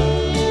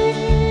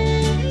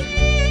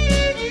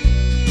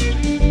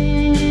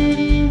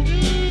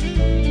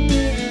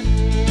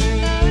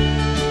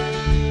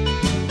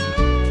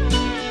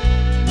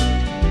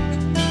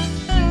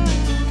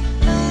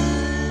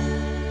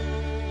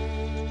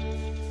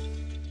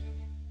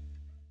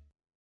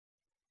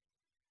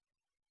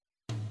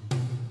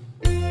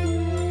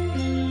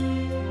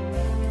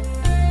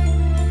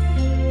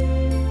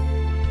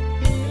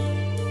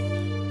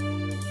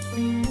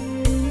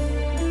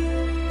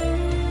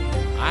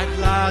 I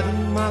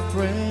gladden my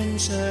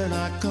friends and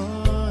I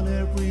con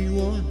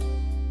everyone,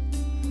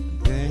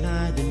 and then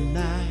I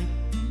deny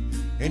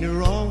any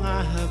wrong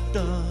I have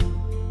done.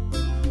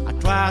 I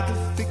try to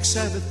fix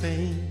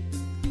everything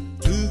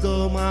to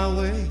go my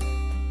way,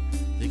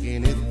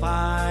 thinking if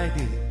I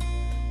did,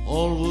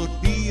 all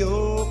would be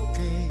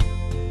okay.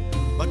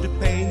 But the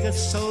pain got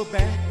so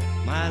bad,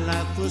 my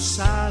life was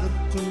out of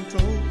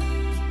control.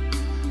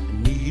 I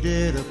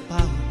needed a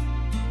power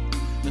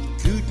that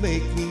could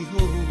make me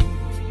whole.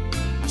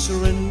 I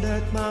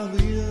surrendered my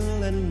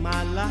will and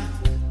my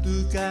life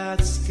to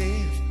God's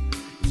care.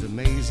 It's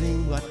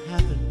amazing what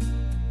happened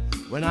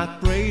when I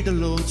prayed the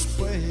Lord's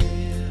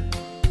Prayer.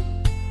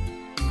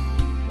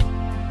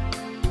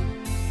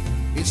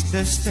 It's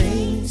the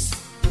stains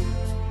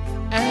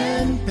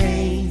and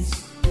pains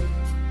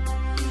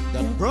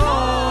that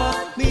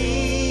brought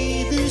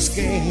me this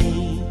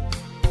gain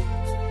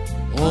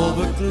of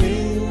a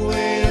clean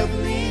way of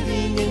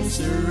living in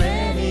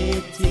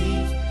serenity.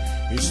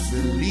 It's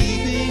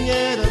believing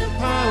in a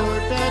power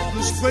that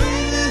was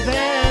greater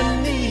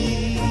than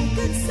me,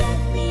 could set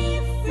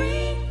me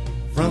free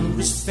from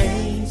the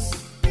stains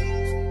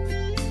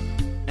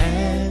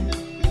and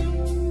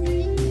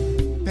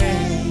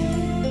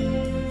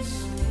pains.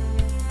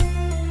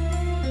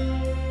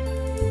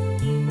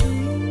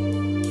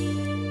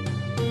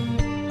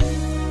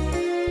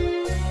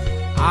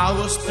 I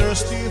was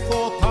thirsty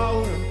for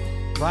power,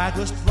 pride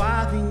was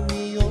driving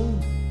me on.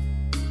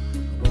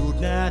 I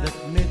would not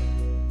admit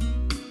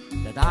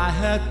that I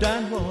had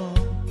done wrong.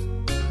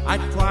 I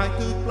tried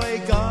to play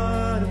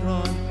God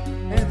on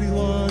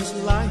everyone's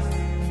life.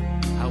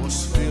 I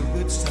was filled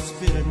with such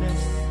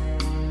bitterness,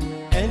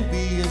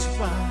 envy and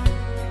strife.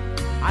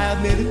 I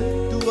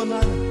admitted to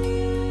another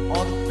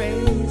all the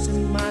pains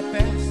in my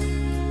past.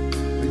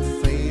 With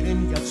faith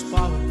in God's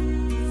power,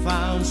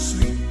 found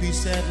sweet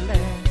peace at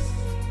last.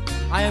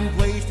 I am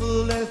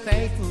grateful and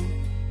thankful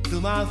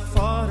to my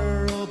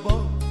Father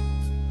above,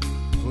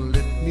 who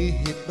let me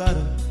hit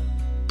bottom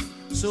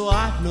so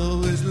I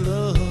know His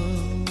love.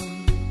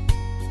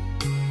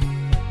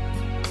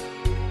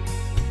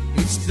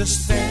 It's the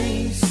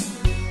stains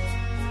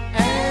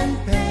and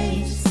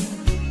pains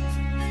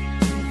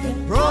that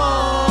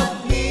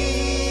brought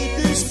me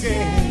this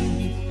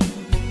gain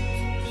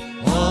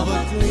of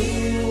a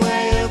clean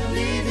way of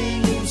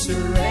living in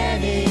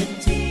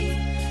serenity.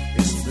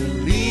 It's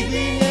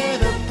believing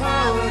in a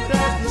power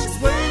that was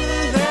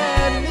greater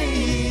than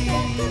me,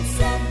 that could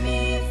set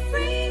me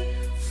free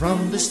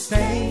from the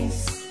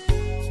stains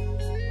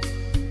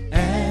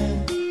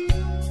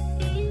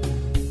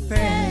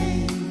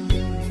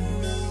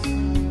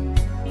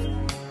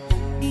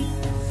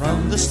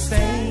from the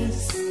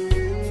stains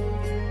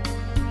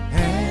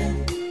and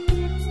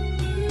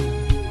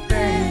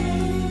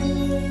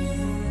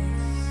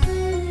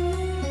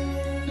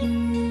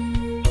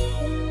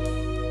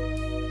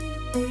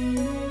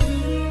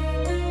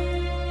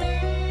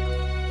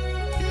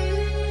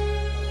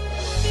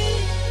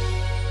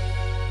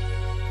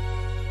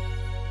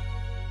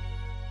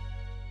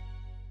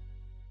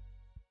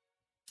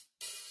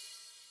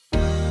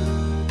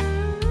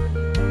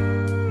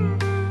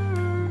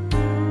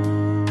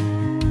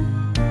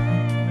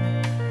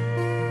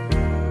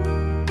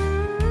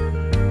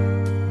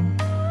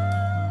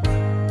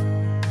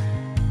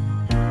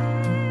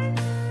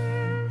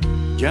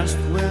Just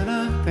when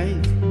I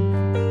think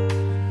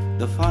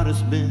the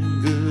Father's been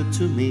good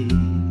to me,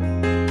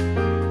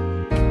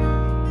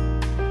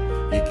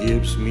 He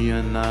gives me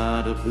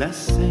another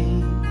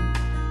blessing.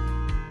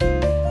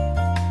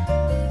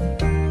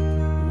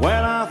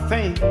 When I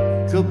think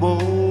of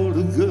all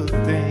the good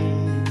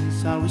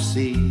things I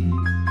receive,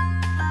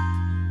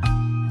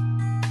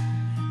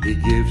 He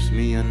gives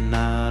me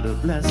another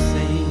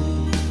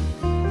blessing.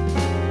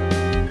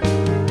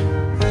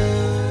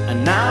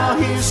 And now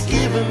He's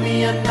given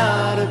me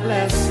another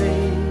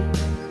blessing.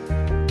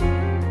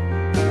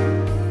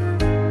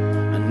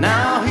 And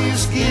now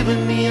He's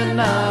given me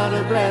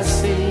another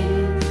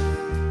blessing.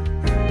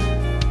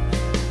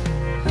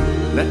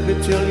 Let me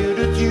tell you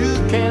that you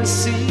can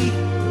see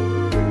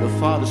the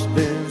Father's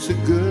been so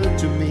good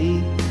to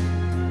me.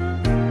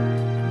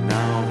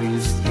 Now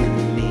He's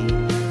giving me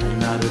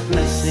another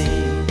blessing.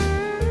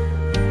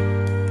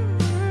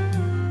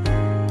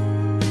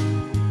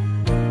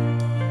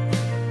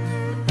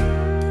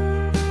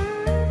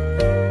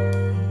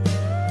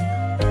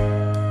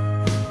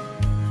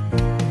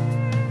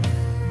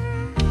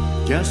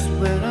 Just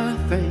when I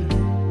think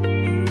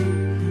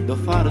the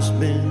Father's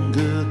been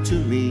good to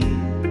me,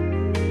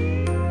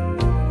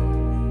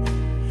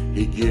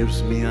 He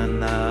gives me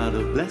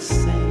another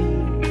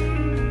blessing.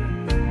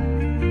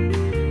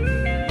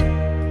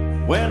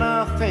 When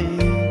I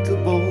think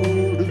of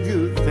all the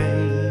good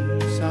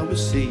things I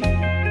receive,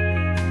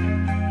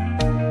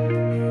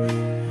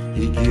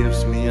 He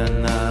gives me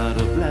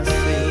another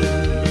blessing.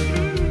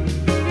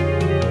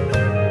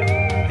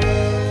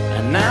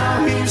 And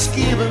now He's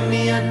given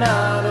me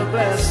another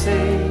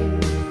blessing.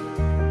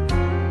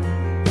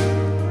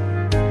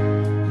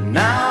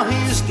 Now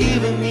He's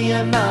given me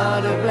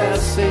another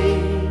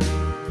blessing.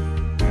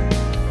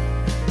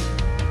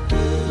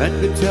 Let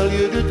me tell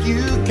you that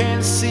you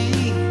can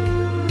see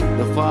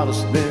the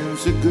Father's been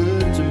so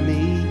good to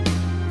me.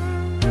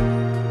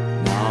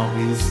 Now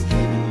He's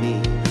giving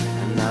me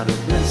another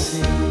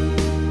blessing.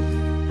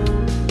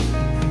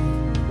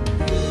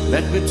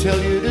 Let me tell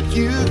you that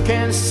you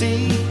can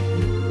see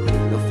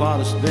the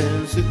Father's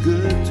been so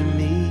good to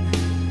me.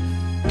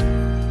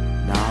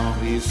 Now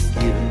He's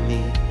giving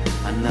me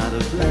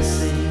another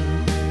blessing.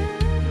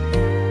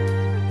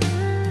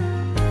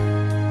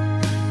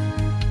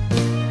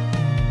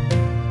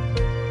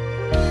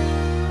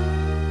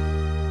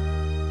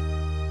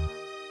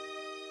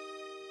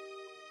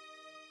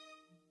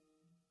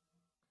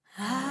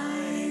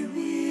 I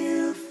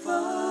will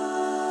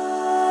follow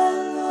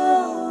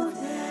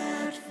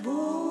that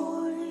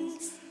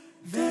voice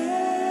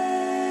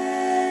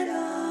that I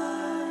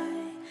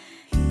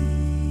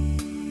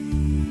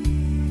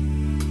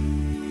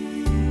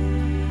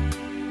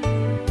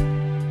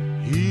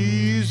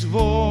His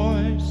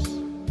voice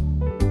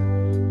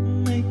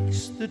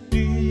makes the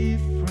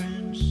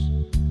difference.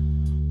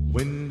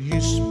 When He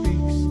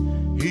speaks,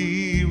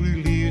 He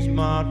relieves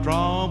my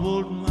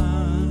troubled mind.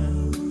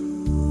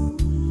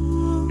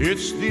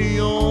 It's the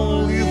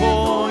only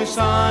voice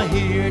I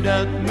hear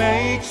that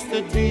makes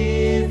the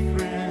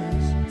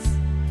difference.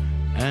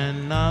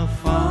 And I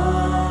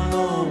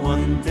follow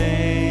one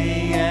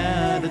day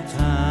at a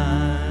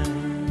time.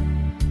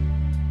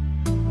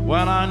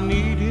 When I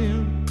need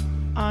Him,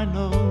 I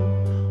know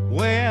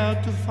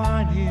where to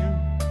find Him.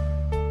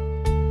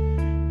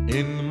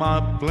 In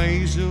my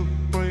place of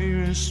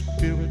prayer, His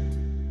Spirit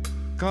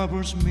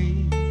covers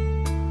me.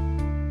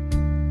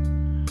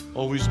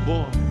 Oh, His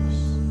voice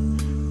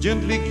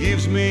gently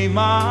gives me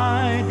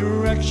my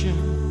direction,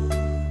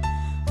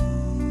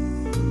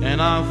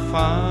 and I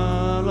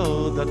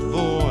follow that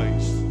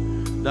voice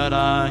that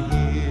I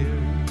hear.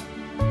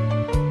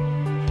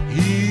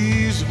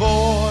 His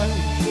voice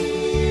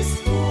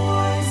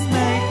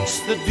makes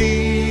the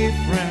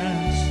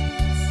difference.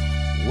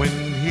 When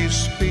He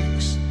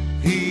speaks,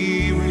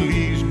 He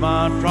relieves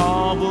my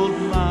troubled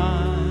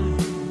mind.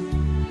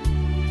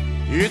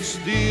 It's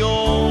the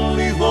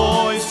only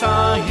voice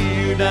I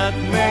hear that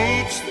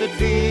makes the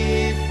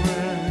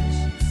difference.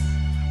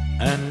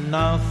 And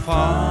I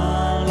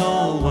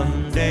follow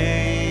one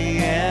day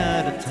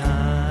at a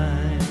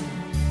time.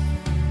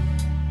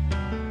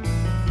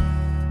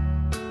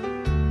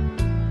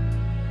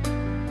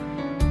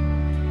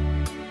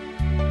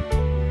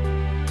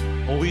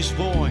 Oh, His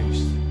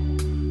voice,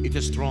 it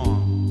is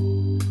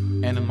strong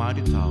and a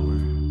mighty tower,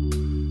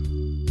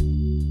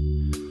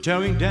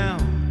 tearing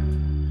down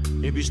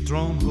every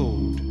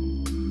stronghold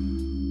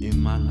in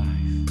my life.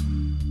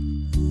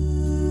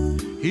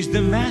 He's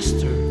the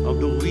master of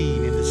the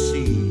wind and the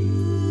sea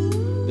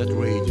that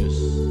rages.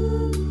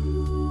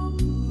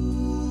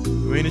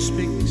 When He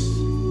speaks,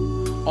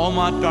 all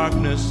my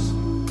darkness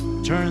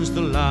turns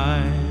to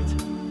light.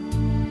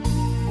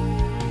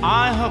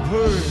 I have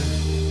heard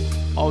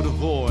of the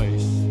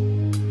voice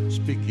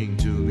speaking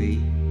to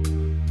me,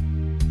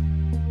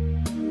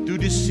 to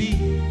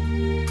deceive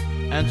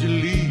and to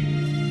lead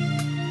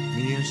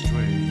me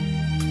astray.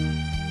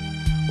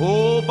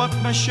 Oh, but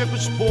my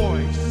shepherd's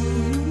voice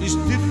is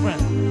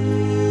different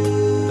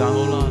than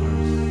all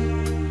others,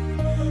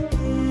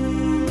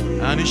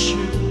 and His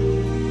sheep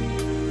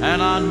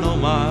and I know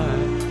my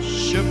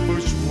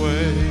shepherd's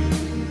way.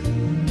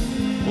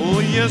 Oh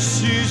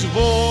yes, his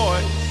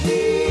voice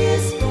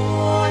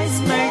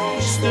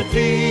makes the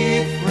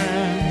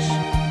difference.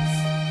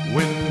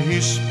 When he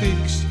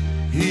speaks,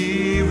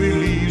 he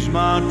relieves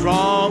my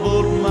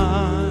troubled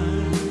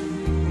mind.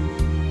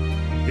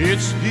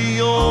 It's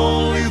the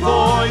only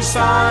voice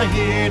I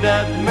hear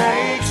that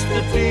makes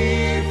the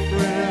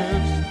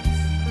difference,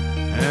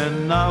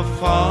 and I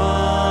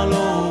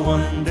follow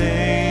one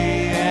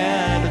day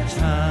at a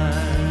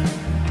time.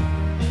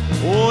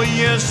 Oh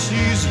yes,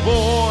 his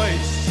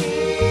voice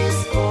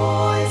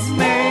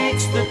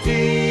makes the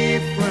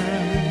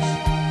difference.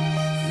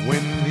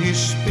 When he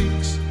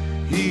speaks,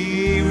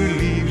 he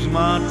relieves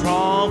my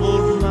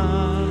troubled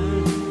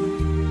mind.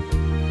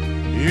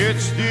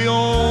 It's the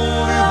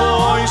only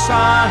voice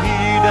I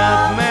hear that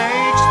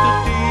makes the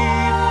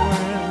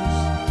difference,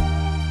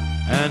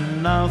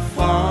 and I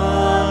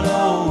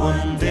follow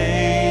one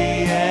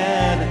day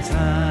at a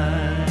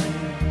time,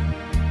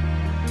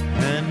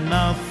 and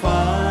I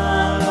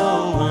follow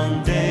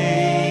one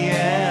day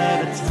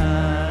at a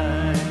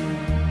time.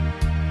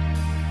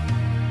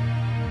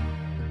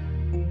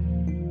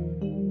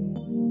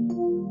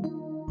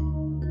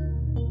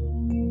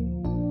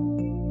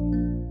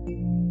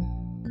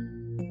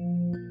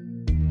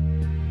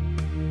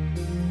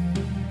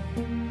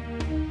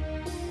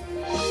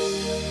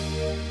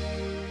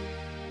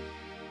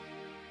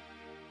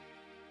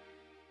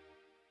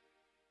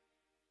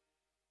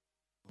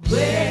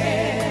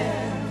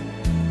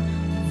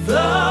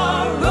 The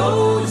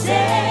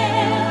roses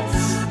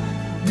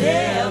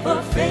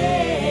never fade.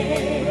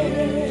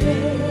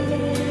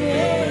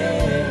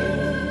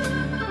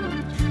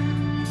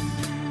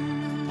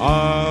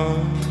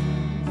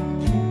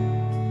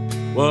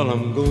 Well,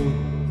 I'm going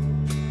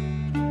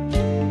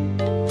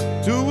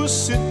to a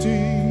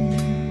city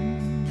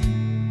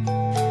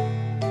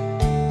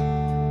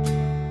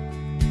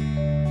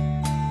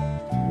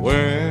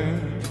where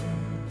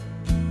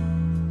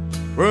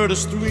the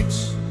streets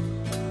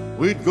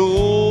with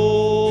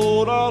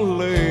gold are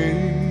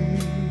laid,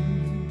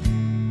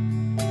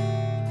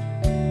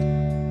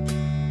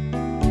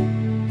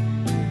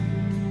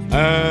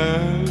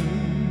 and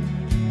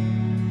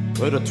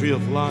where the tree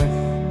of life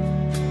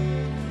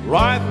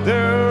right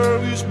there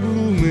is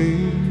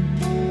blooming,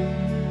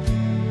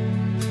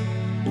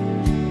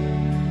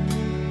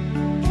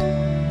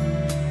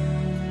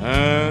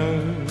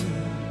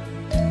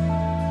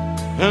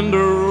 and the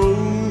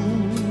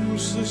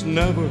roses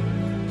never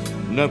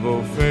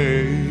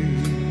fade.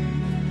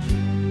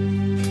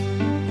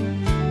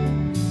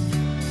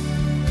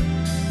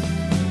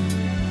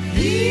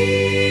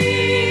 Here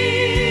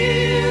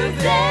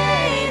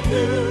they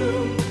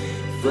bloom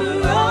for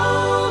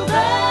all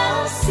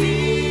the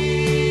seasons,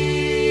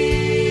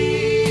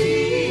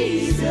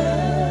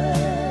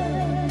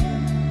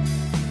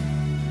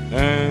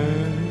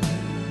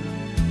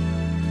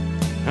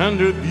 and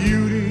their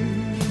beauty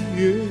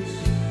is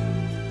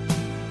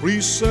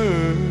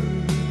preserved.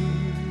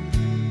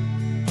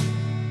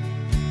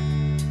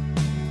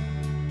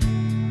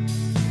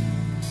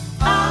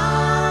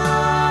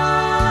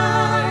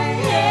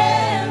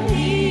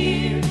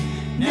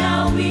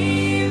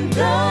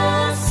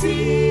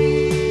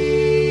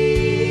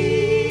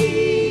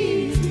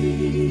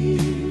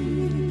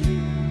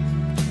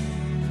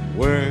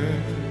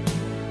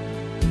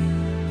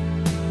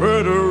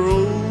 Where the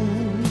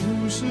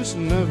roses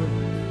never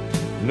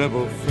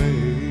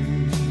fade.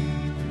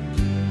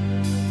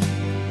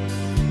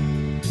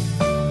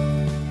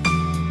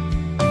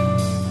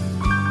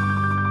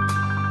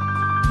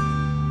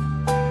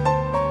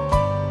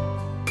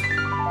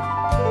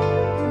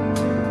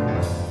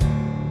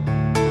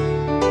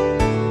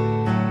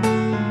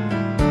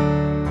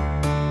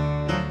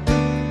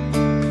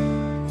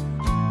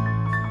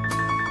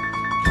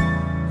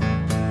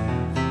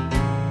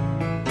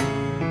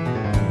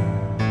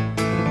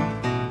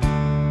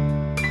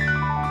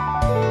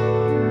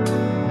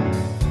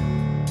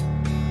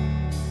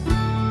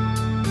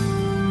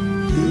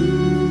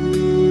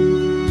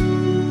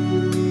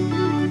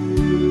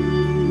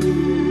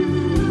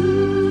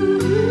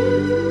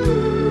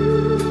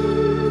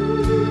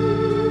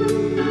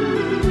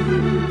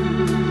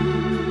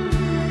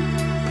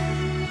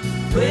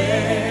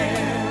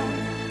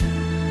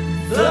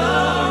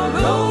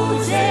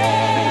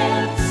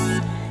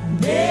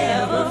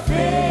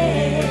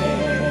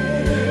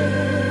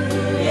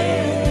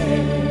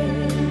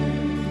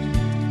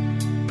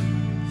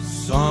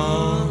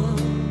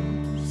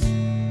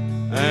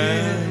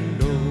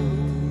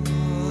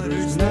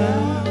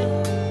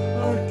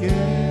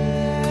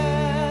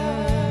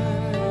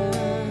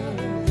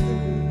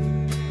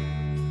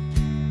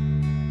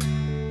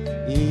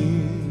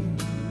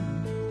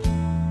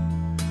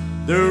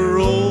 The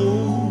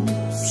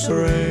ropes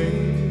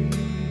ring,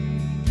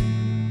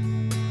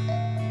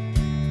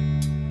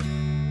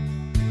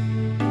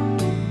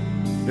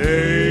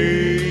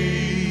 they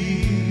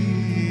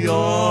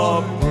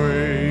are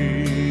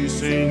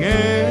praising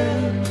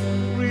and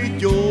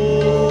rejoicing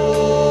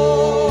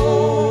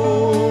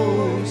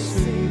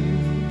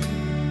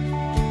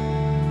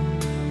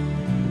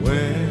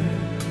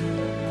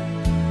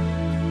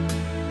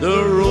the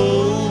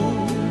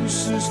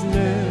roses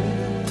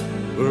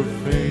never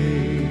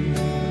fade.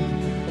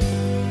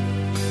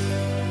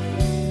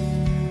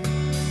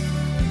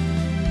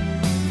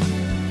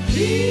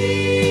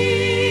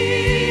 Here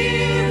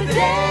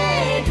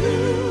they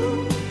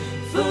bloom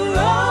for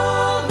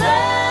all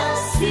the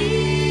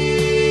seasons.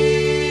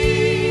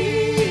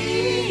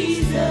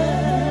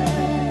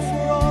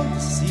 For all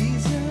the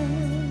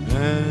seasons.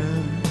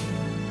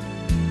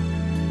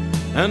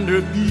 And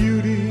their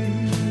beauty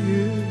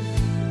is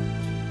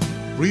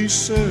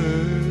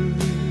preserved.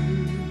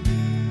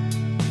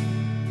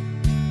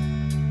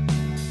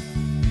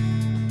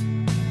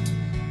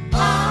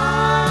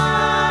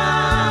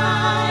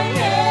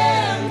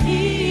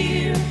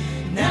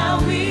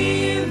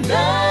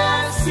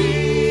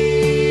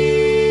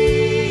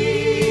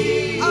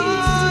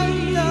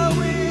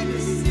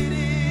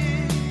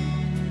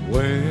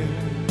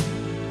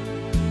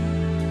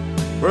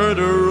 Where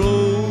the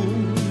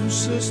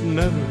roses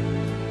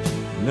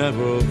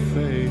never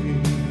fade.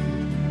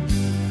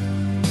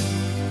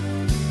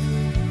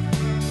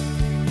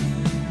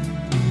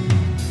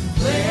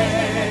 Where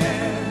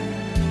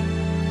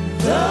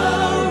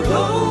the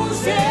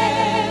roses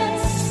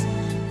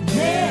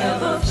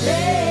never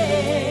fade.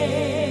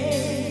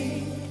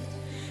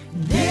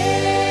 Never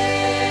fade.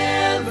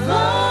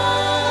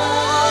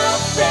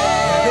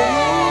 The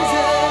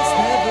roses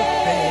never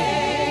fade.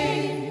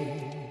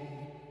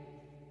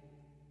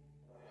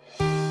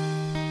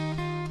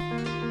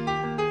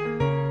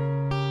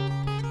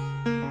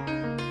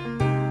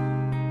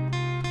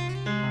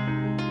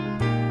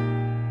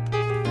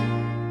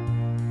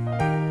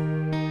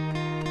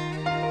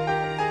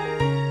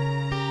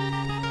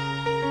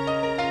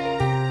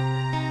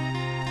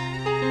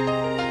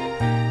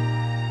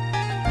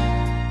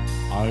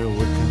 I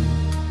awakened,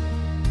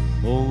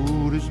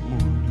 this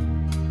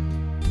morning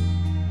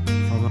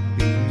from a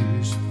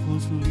peaceful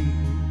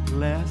sleep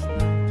last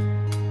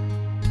night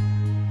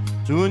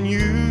to a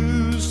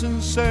new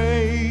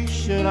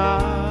sensation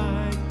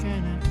I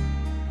cannot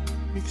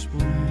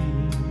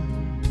explain.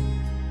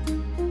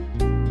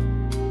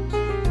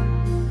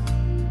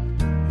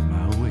 In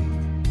my wake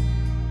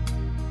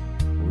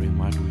or in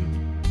my dream,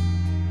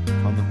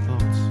 on the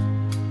thoughts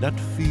that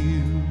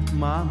fill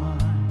my mind.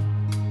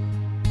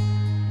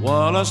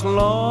 While I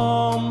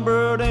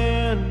slumbered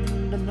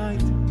in the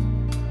night,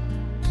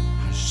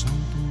 has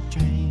something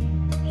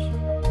changed?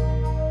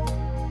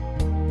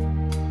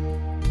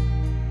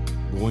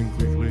 Going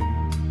quickly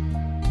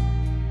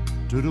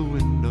to the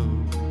window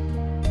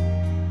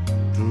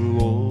to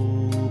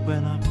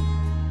open up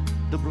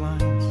the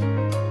blinds,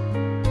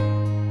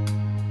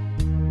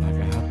 like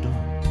I have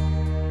done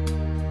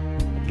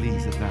at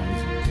least 1,000 times.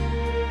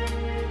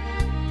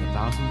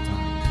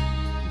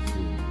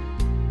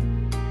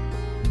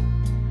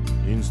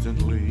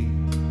 Instantly,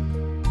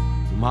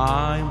 to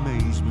my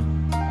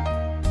amazement,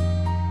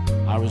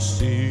 I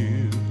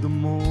received the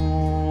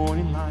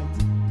morning light.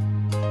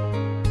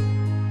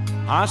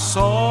 I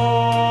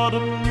saw the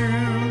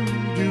new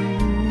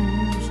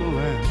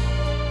Jerusalem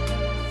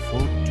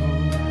photo.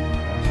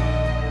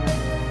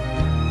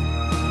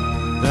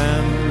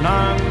 Then I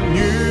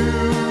knew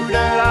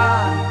that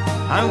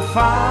I'm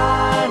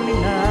finally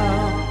now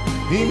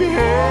in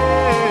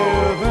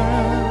heaven.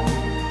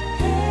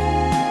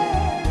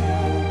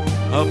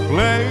 A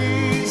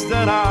place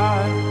that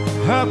I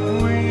have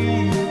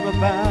dreamed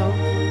about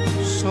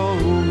so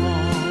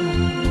long.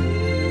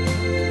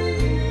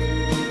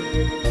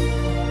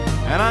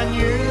 And I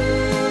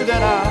knew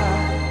that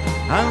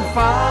I'm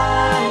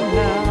fine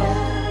now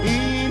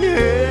in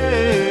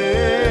heaven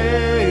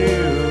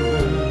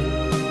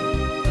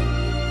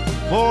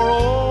for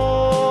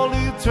all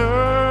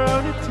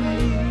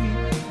eternity.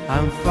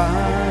 I'm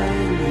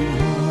finally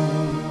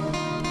home.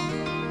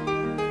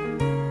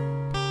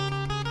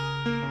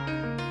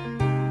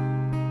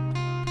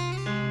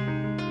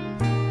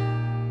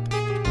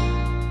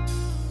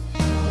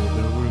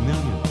 There were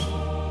millions,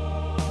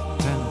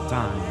 10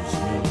 times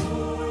million.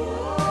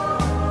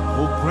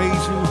 Oh,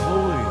 praising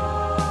holy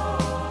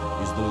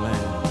is the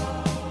Lamb.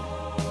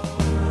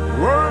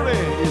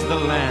 Worthy is the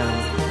Lamb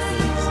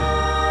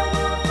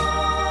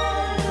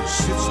who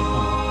sits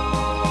upon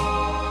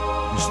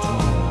his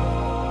throne.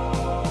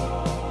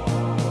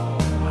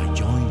 I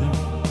join them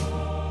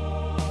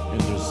in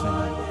their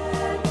singing.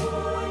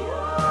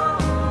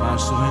 And I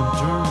saw him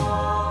turn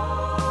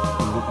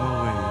and look my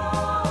way.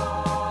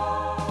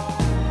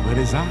 With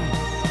his eyes,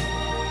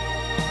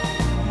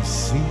 he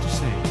seemed to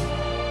say,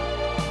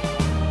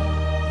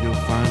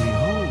 "You'll find me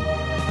home."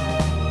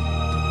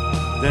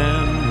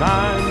 Then I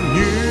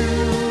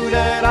knew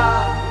that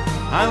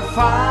I'm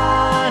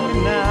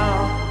finally now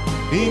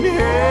in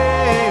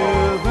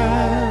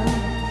heaven,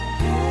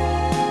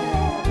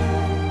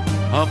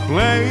 a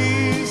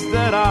place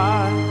that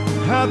I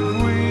have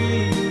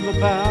dreamed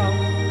about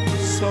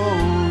so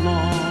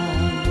long.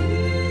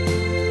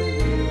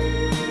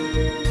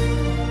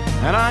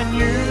 And I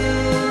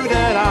knew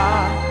that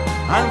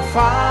I'm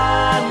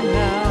finally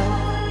now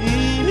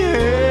in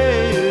heaven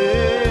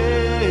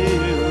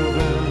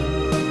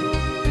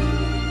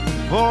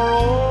For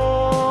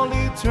all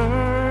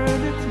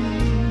eternity,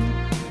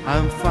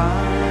 I'm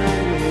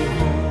finally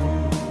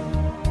home.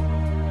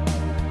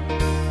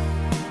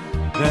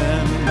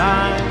 Then I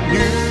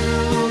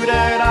knew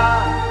that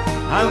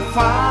I'm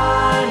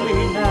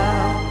finally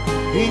now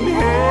in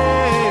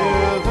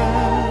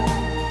heaven,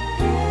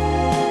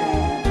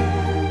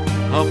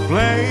 a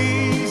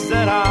place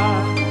that I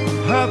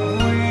have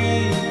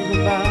dreamed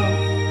about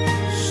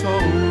so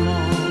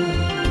long.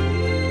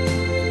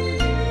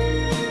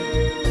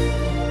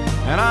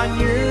 And I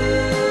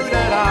knew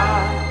that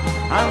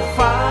I'm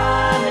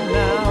finally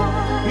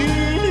now in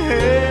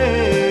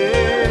heaven.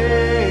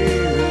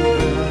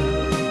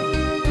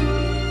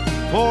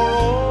 For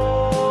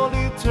all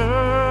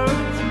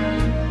eternity,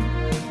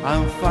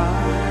 I'm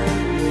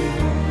finally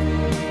home.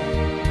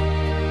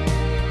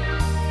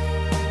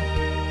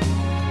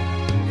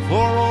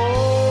 For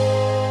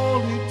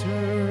all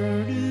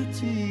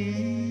eternity,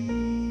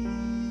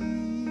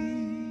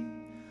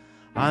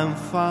 I'm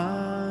finally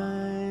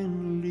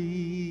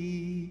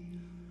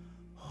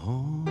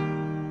home.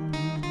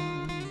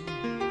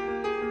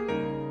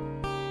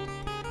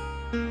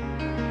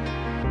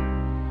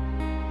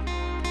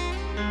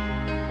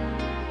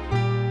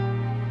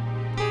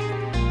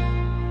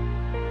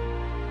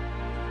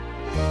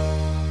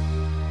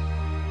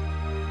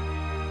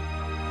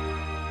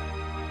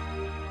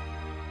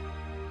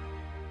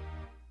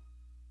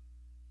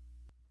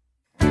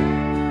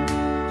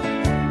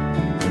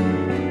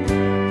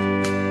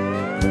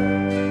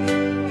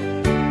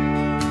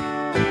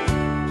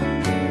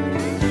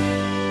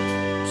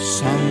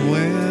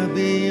 Somewhere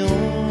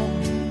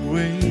beyond the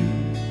grave,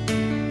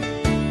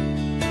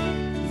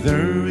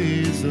 there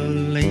is a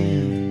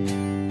land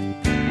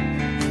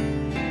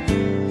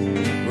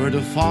where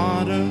the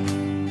Father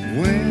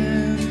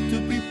went to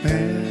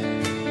prepare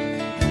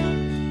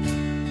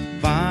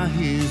by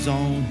His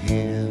own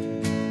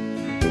hand.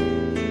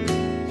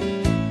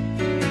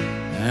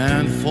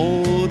 And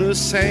for the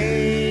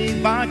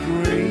saved by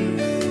grace,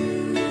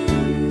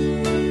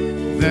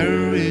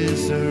 there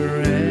is a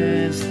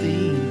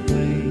resting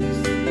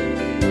place.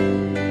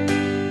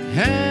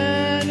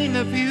 And in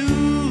a few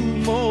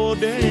more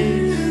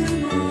days,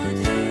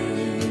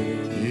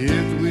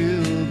 it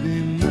will be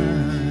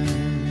mine.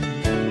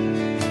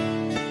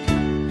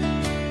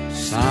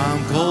 Some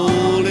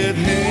call it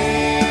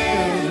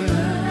heaven,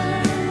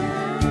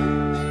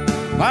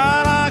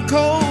 but I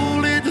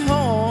call it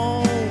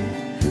home.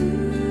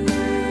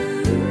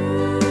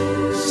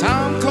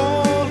 Some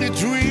call it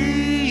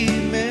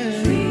dreaming.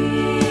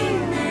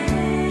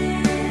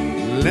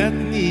 Let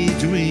me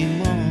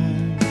dream on.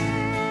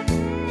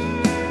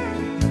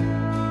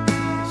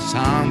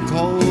 Some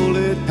call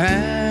it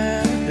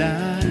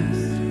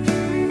paradise,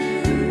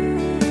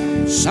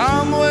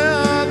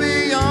 somewhere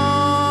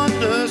beyond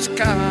the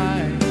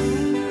skies.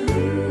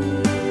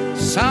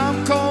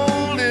 Some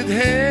call it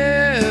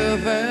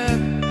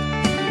heaven,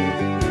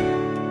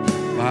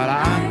 but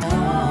I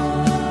know.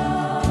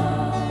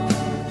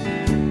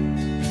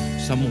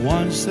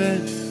 Someone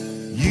said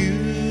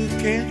you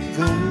can't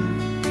go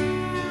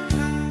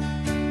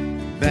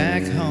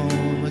back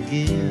home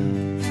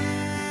again,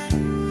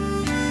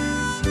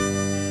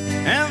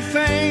 and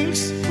things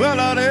will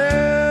not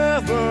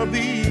ever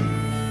be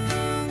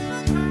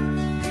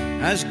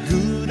as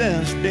good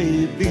as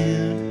they've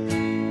been.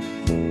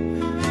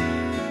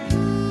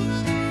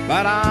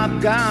 But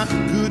I've got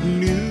good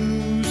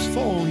news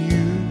for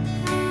you.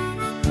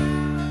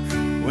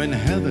 When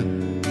heaven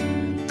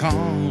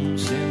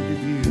comes into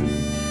view,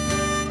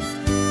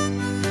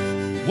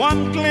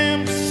 one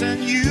glimpse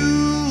and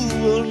you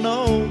will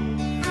know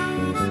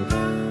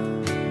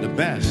the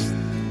best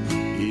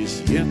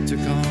is yet to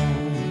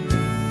come.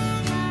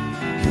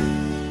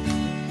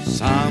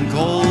 Some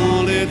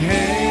call it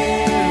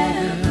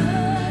heaven,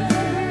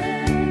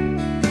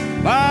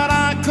 but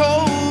I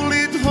call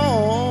it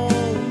home.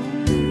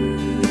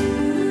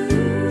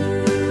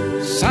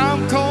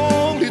 Some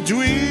call it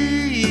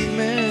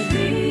dreaming.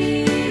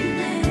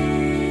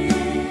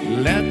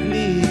 Let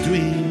me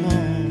dream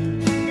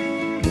on.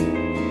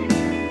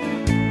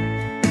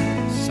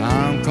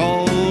 Some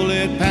call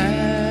it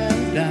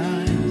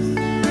paradise,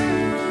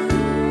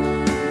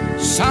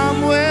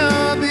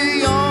 somewhere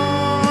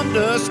beyond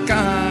the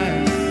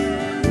sky.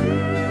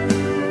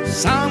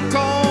 Some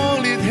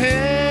call it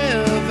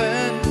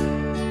heaven,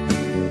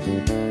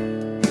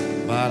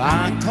 but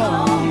I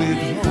call it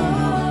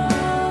home.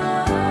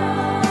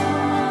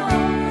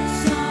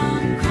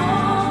 Some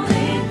call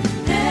it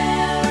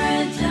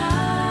paradise,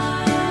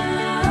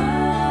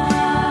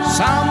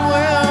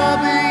 Somewhere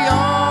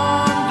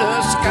beyond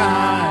the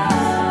sky.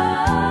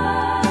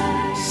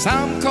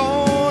 Some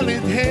call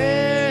it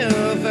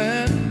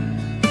heaven,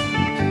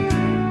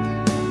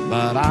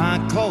 but I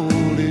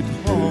call it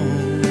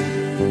home.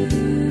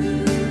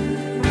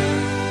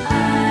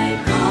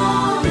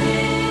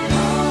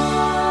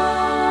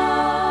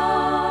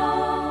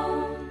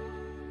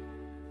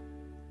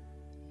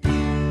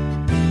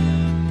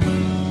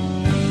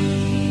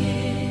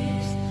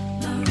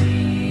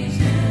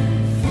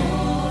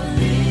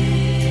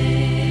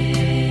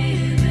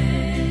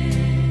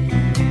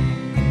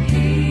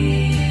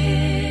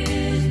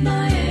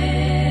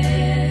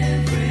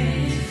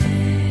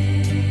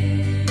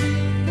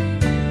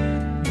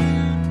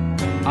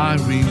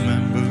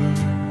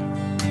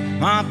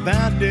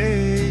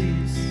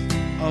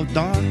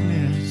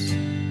 darkness,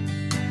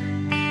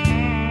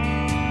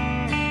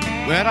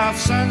 without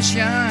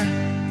sunshine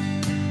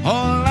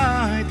or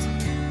light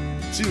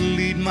to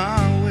lead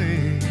my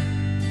way.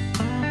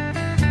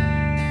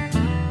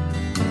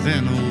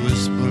 Then a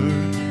whisper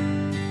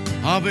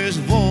of his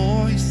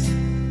voice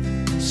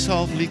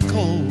softly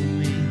called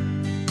me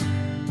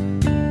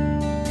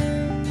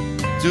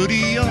to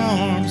the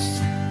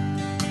arms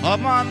of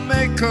my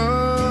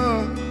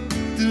Maker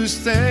to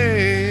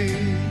stay.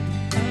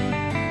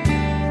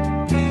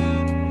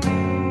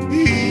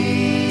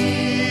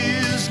 He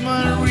is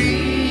my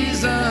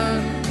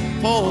reason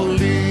for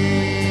living.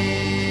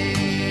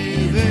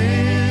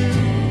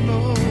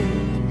 Oh,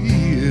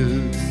 he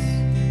is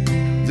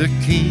the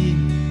King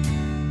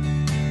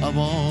of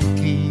all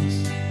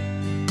kings.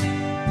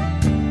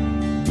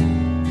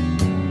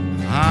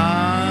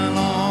 I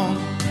long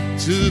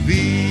to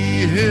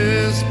be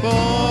his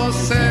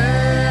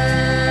possession.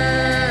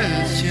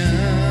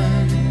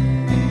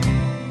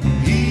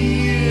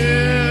 He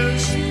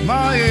is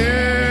my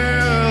everything.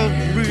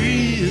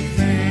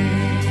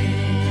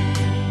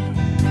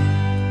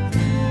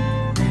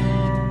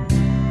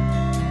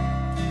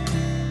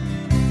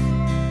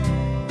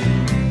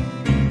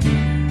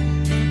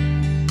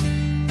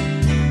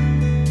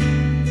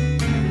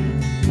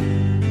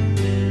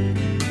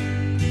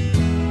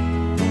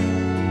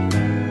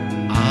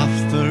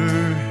 After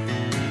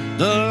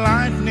the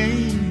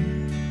lightning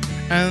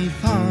and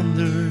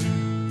thunder,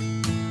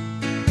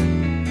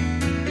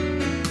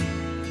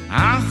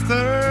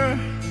 after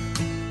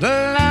the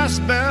last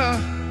bell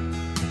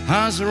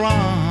has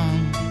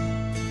rung,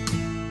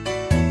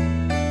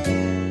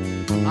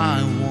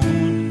 I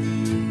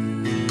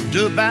want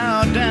to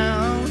bow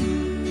down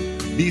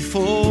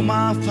before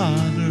my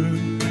Father,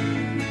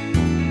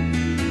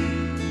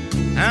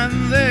 and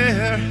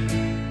there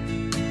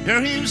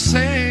hear him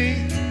say,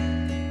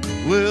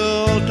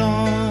 well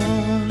done.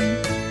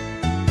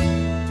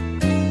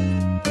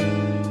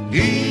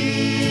 He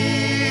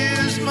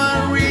is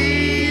my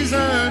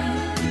reason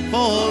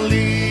for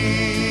living.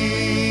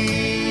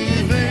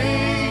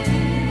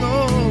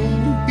 Oh,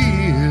 he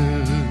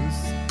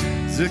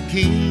is the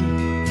King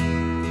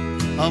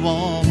of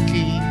all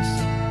kings.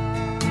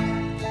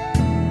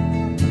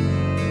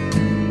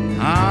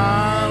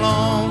 I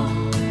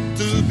long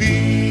to be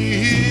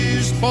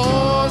his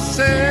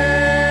possession.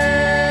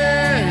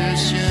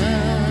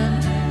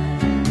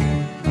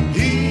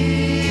 He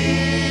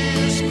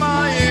is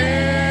my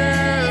everything.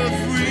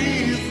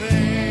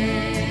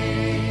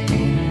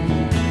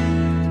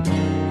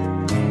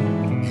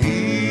 He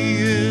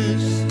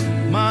is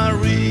my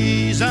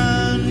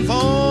reason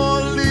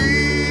for living.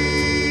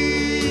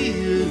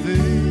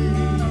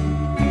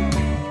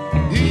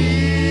 He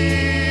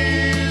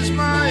is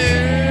my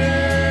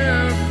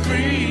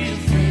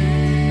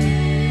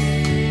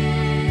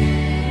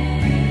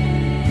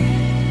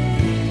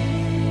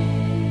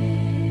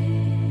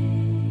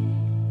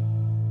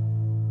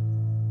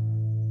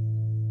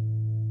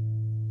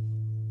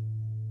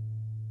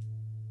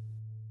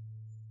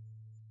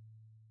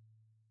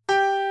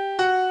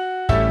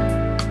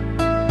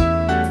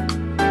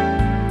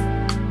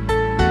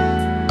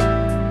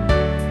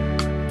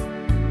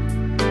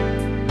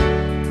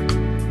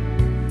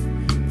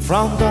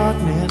From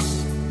darkness,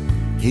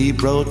 he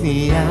brought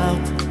me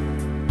out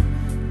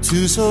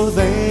to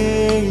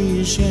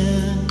salvation.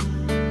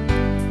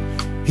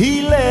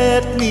 He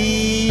let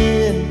me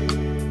in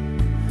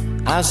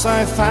as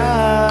I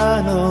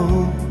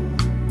follow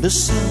the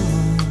sun.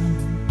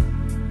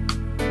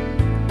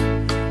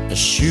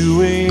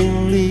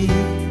 Assuredly,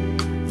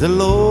 the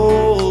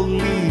Lord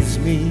leads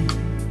me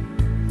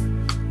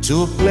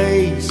to a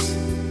place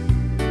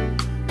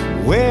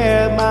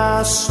where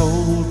my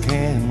soul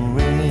can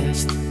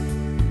rest.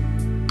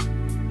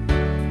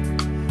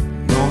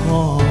 No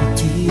more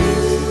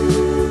tears,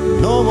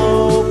 no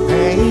more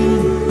pain,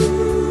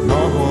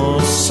 no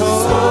more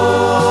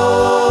sorrow.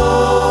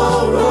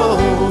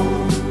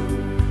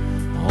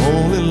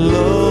 Only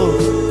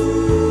love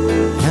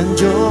and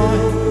joy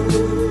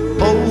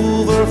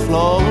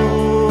overflow.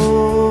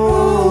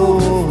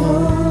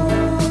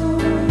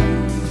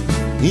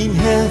 In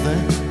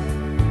heaven,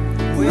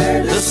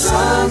 where the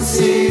sun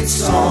sits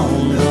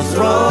on the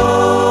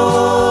throne.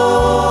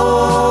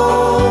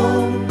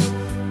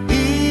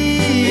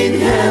 In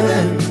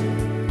heaven,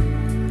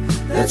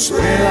 that's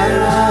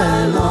where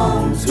I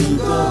long to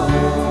go.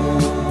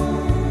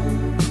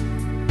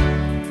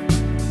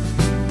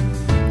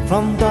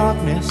 From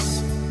darkness,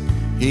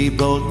 he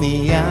brought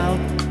me out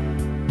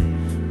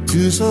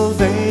to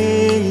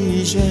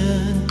salvation.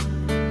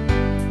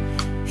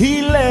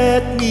 He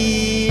let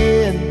me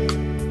in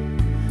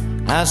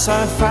as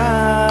I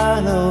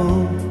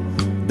follow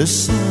the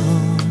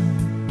sun.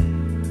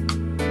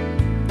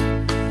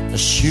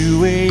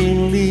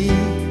 Assuredly,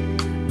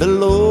 the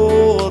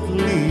Lord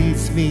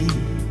leads me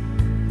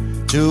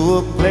to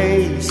a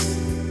place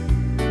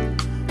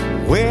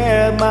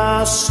where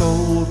my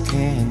soul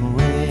can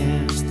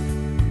rest.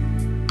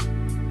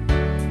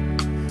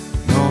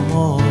 No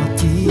more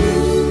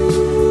tears,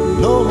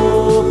 no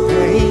more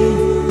pain,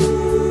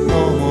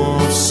 no more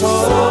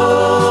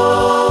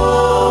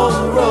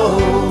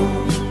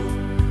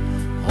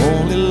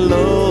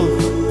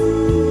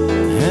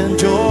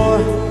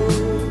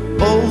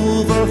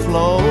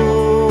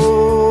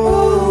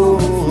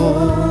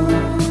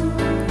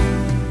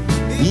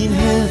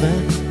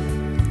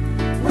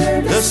heaven,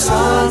 where the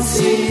sun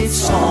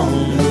sits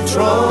on the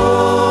throne.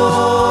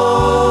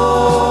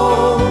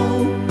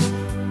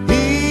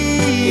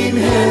 In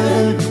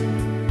heaven,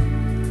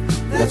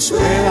 that's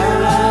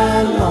where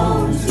I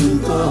long to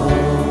go.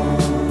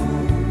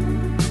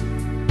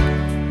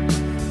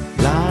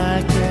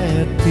 Like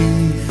that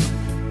thief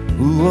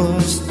who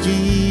was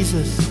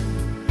Jesus,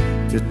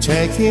 to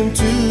take him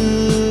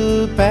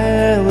to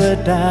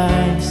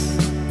paradise.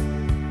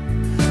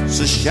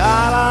 So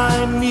shall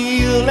I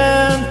kneel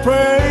and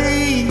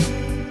pray?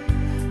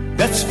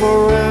 That's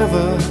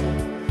forever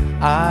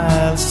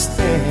I'll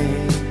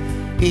stay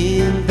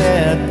in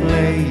that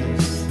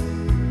place,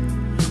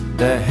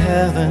 the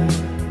heaven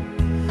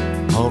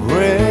of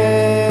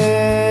rest.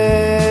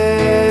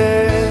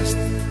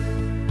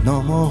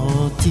 No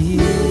more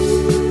tears,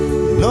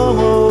 no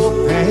more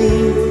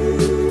pain,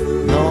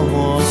 no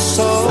more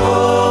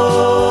sorrow,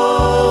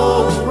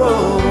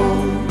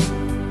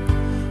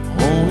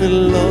 only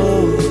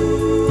love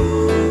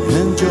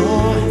and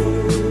joy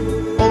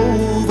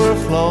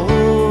overflow.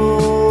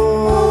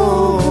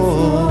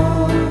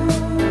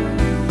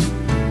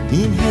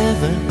 In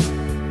heaven,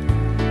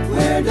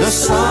 where the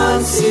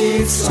sun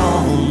sits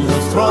on the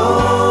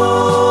throne.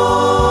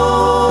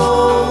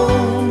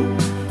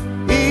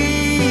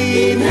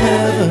 In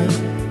heaven,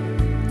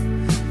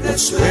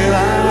 that's where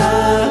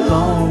I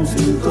long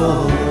to go.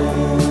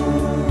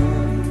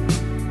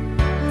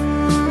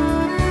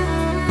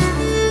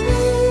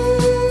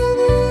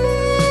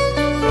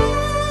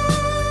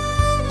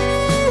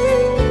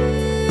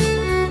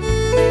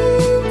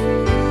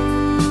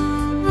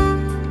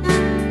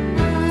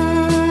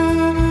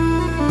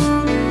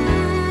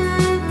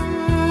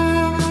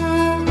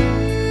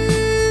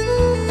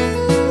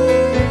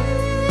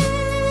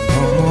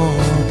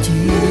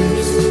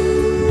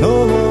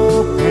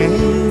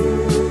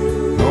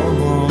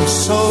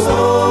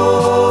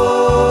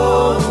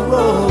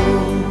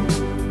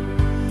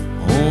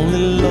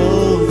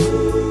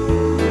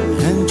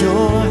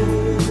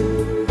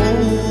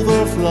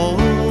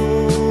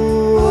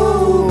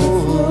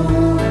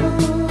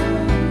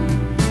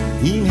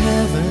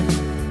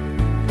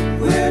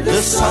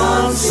 The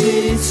sun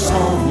sits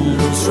on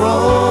the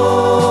throne.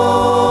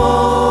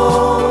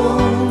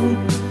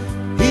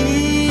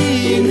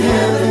 In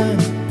heaven,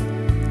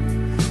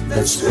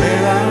 that's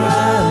where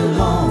I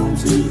long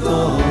to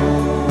go.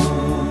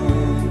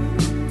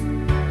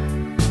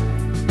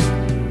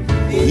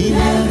 In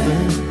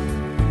heaven,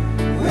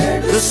 where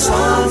the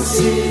sun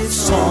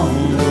sits on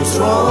the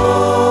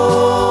throne.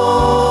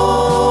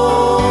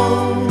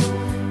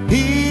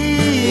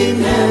 In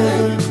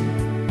heaven,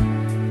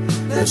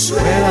 that's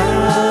where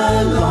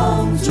I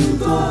long to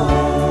go.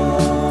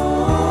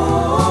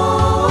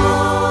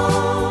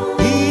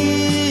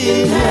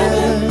 In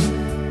heaven,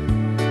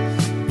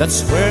 that's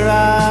where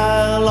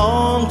I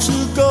long to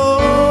go.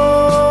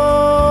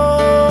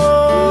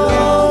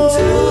 Long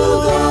to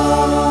go.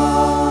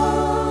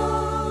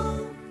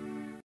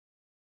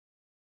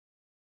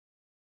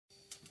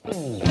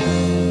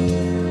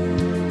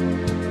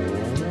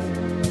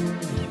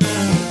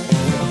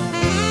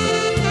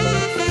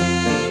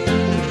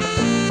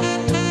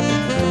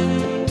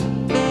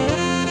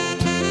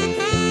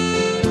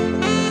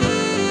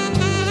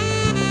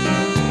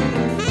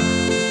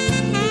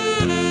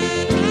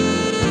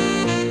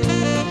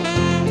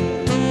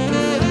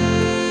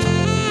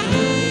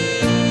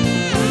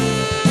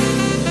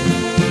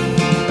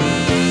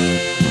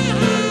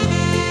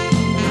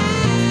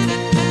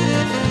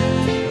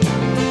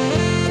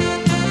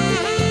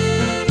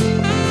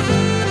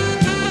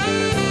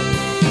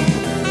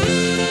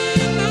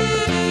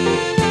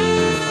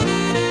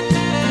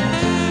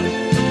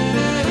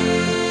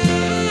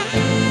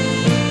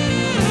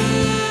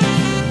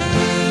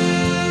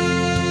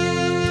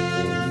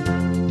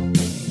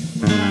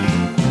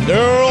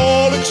 They're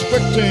all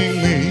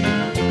expecting me,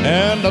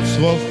 and that's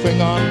one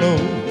thing I know.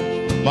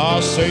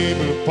 My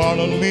Savior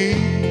pardoned me,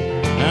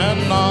 and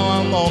now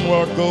I'm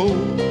onward go.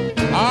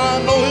 I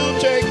know He'll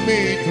take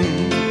me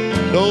through,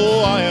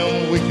 though I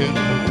am weak and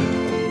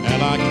old,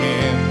 and I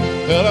can't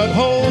feel at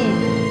home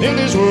in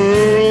this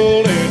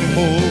world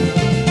anymore.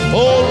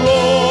 Oh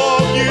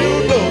Lord, you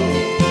know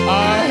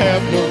I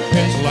have no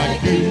friends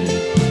like you.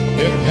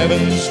 If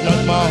heaven's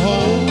not my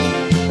home,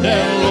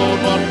 then Lord,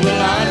 what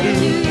will I do?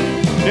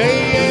 They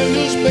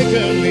angels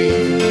beckon me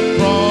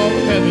from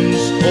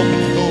heaven's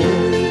open door,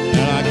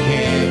 and I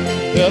can't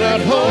feel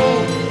at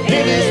home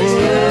in this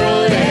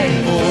world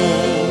anymore.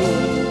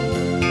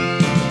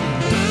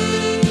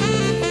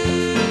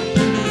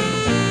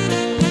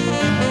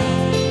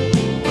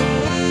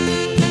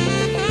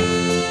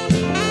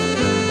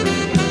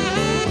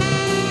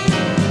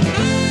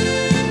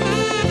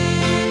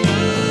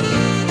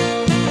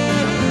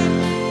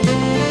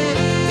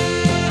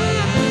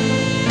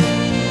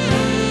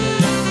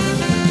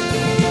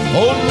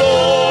 Oh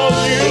Lord,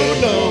 you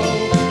know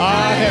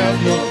I have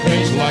no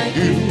friends like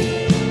you.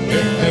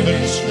 If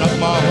heaven's not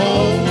my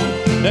home,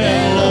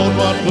 then Lord,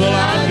 what will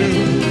I do?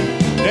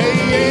 The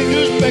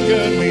angels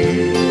beckon me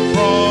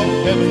from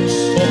heaven's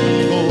open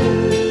door,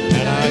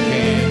 and I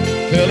can't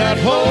fill that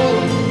hole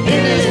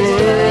in this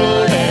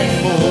world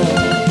anymore.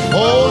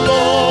 Oh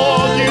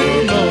Lord,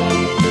 you know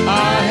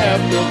I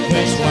have no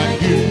place like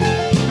you.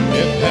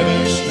 If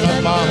heaven's not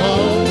my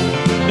home,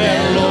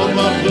 then Lord,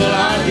 what will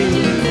I do?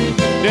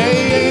 The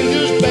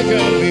angels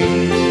beckon me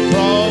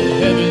from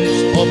heaven's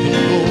open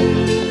door,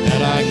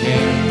 and I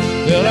can't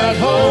fill that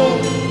hole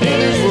in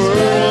this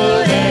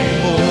world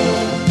anymore.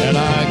 And I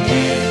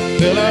can't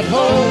fill that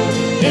hole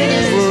in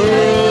this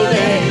world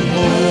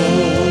anymore.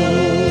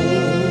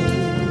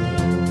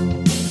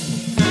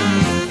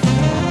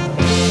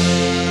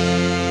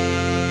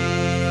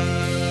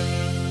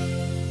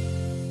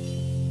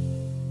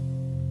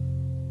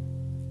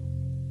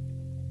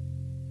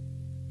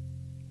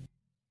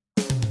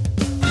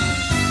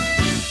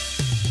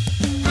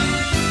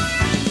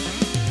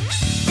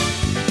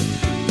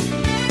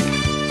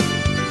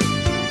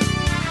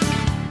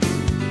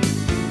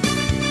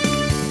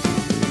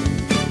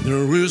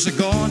 There is a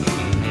God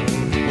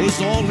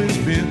who's always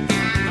been.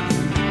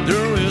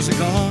 There is a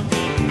God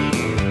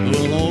who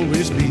will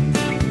always be.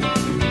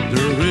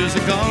 There is a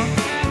God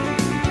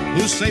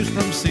who saves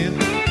from sin.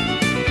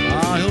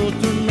 I ought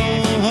to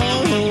know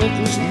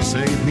because He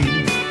saved me.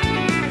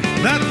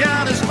 That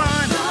God is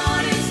mine.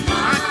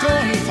 I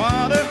call Him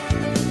Father.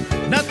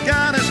 That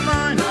God is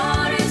mine.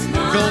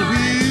 Call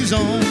me His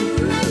own.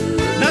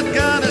 That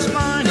God is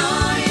mine.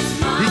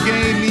 He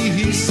gave me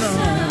His Son.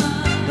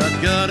 That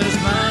God is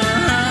mine.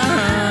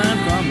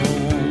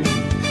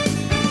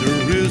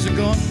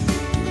 God,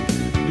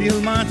 the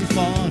Almighty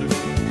Father,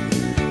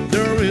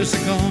 there is a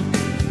God,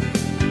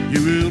 He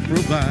will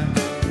provide.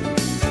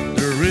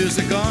 There is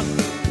a God,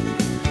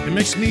 He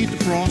makes me to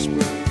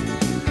prosper.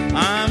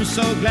 I'm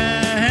so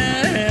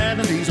glad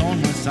that He's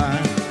on my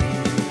side.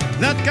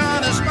 That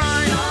God is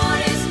mine,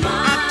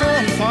 I call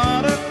Him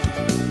Father.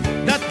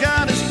 That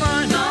God is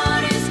mine,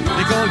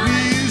 He called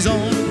me His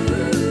own.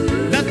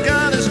 That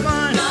God is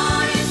mine,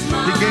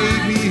 He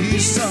gave me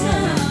His Son.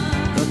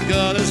 That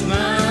God is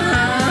mine.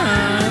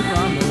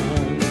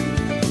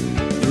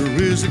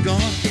 There is a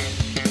God,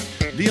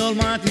 the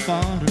Almighty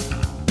Father.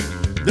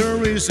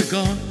 There is a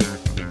God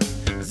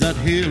that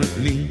healeth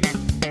me.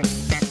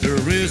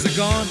 There is a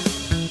God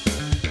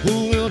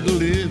who will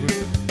deliver.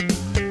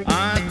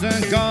 I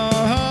thank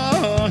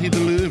God He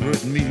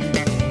delivered me.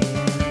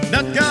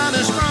 That God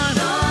is mine.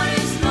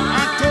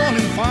 I call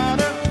Him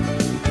Father.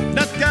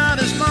 That God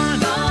is mine.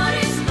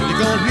 He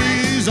called me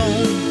His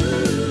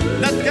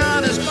own. That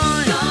God is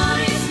mine.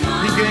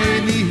 He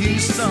gave me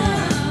His Son.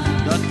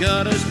 That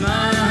God is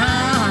mine.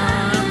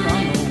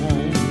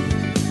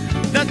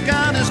 That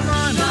God is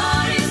mine.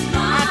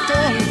 I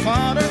call Him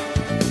Father.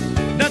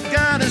 That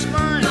God is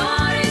mine.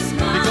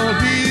 He called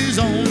me His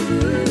own.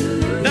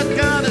 That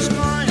God is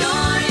mine.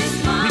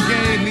 He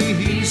gave me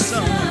His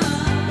Son.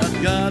 That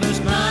God is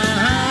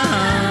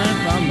mine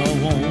from the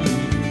womb.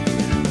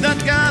 That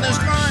God is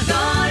mine.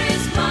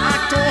 I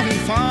call Him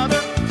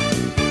Father.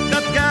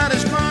 That God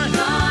is mine.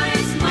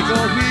 He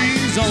called me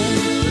His own.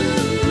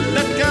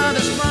 That God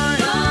is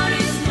mine.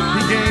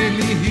 He gave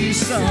me His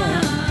Son.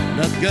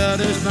 That God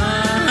is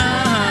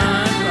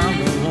mine from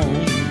the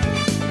womb.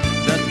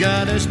 That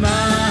God is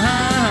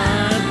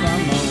mine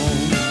from the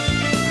womb.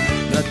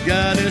 That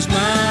God is mine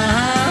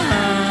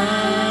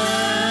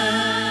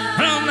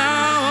from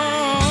now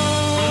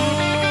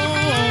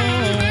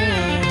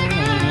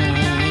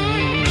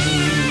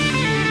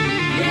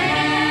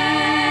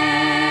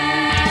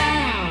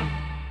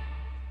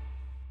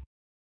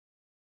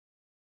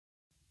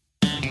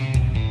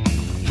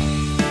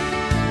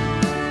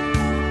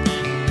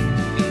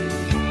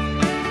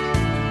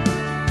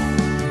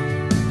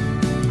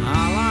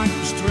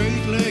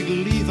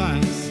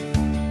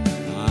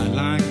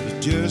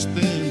just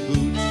thin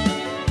boots.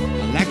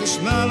 I like the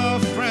smell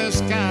of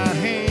fresh cut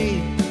hay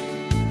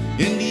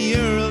in the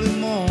early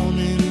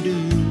morning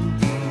dew.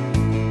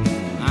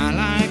 I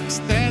like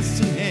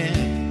Stetson hat.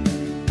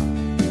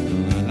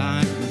 I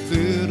like the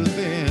theater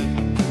bed.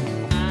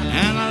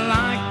 And I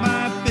like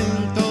my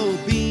pinto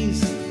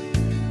beans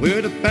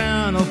with a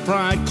pound of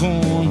fried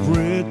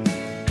cornbread.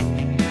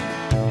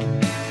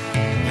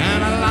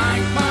 And I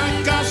like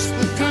my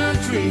gospel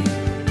country.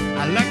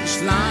 I like the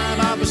slide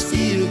of a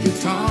steel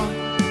guitar.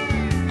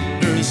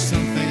 There's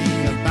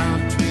something about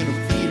Twitter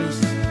feeders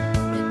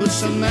that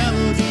puts a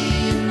melody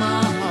in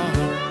my heart.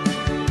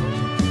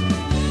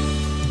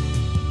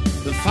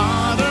 The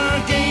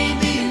Father gave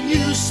me a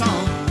new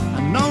song. I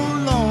no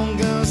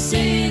longer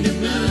sing the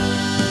blues.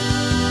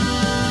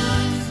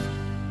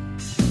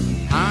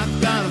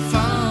 I've got a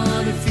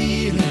funny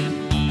feeling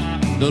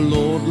the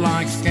Lord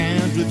likes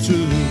country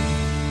too.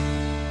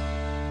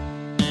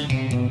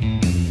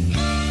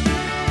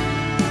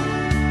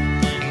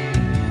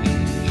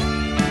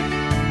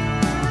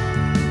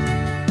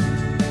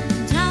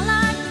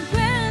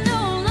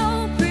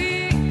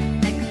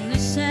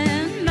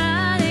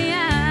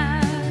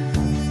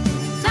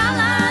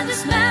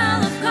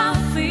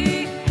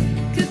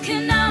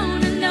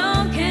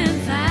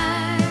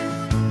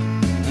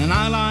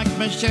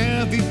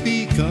 Chevy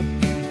pickup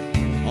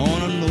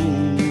on an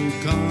old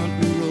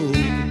country road.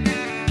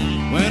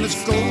 When it's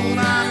cold alone,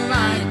 I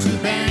like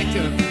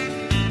tobacco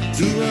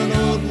to an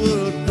old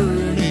wood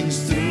burning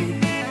stove.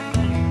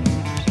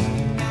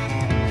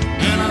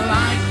 And I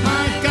like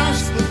my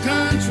gospel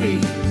country,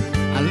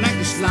 I like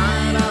the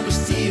slide of a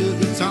steel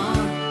guitar.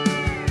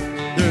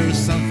 There's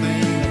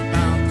something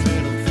about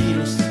little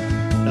feels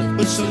that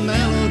puts a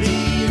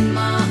melody in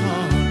my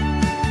heart.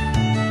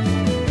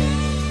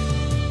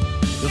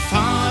 The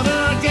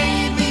Father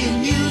gave me a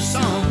new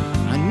song,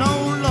 I no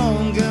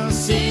longer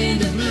sing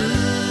the blues.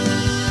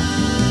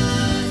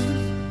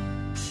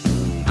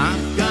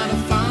 I've got a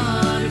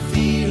funny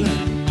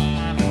feeling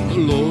the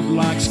Lord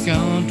likes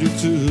country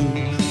too.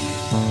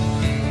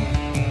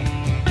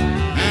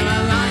 And I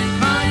like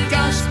my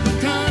gospel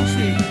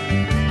country,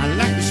 I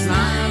like the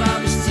slide of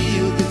a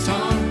steel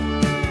guitar.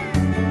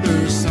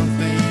 There's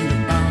something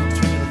about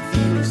little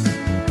feels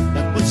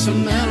that puts a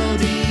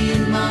melody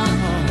in my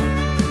heart.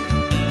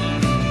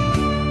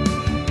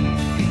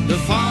 The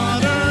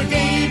Father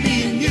gave me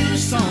a new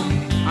song,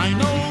 I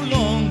no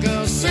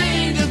longer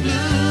sing the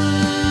blues.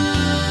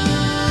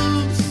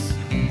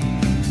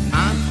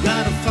 I've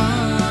got a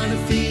funny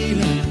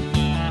feeling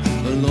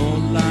the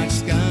Lord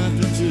likes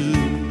country too.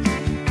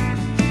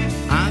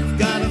 I've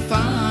got a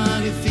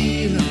funny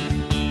feeling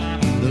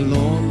the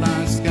Lord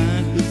likes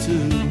country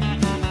too.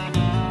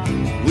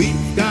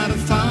 We've got a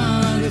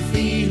funny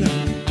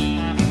feeling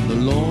the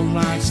Lord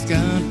likes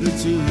country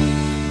too.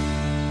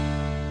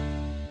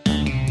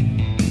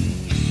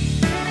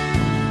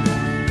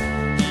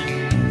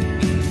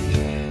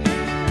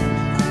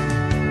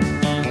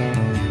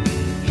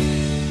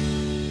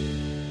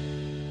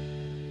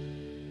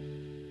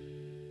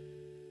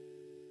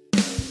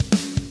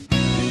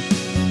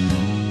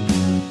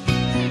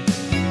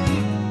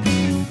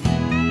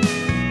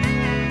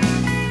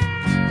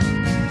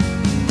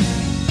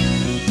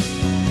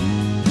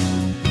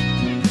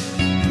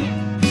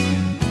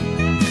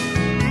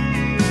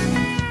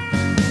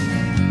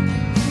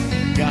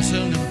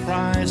 Gasoline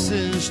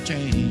prices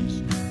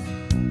change,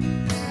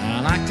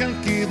 and I can't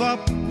keep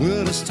up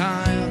with the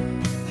style.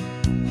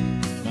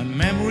 My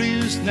memory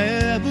is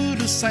never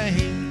the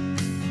same,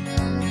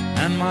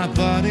 and my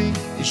body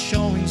is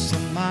showing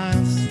some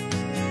miles.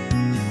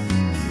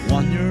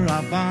 One year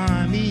I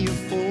buy me a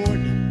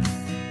Ford,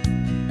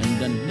 and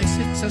the next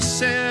it's a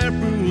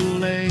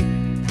Chevrolet.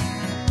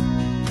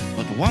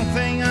 But one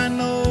thing I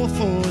know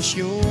for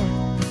sure,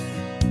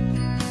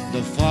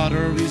 the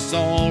Father is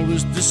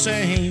always the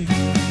same.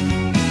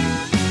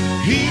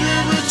 He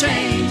never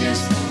changes,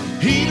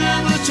 He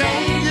never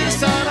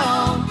changes at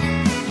all.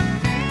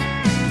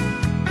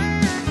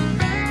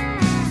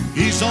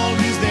 He's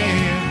always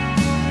there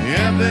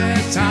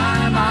every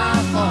time I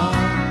fall.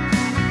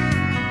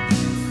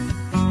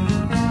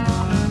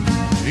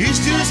 He's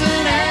just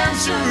an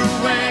answer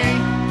away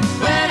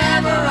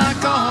whenever I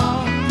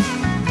call.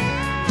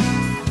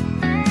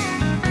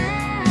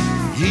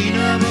 He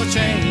never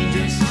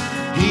changes,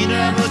 He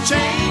never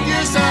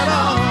changes at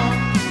all.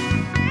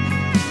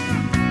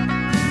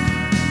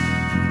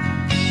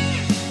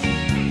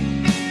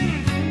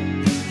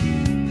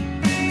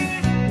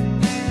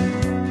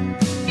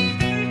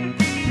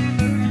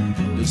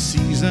 The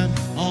season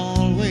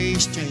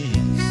always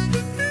changes,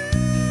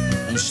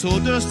 and so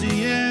does the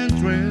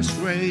interest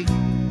rate.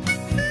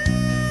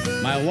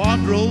 My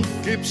wardrobe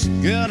keeps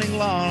getting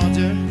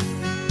larger,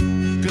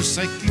 'cause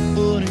I keep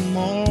putting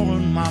more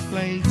on my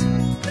plate.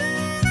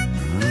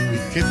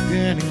 Keep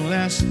getting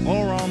less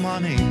for our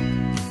money,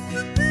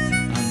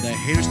 and the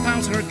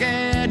hairstyles are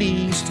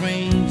getting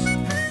strange.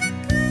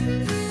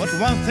 But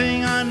one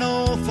thing I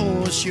know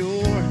for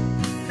sure,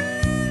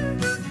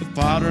 the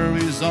Father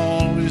is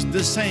always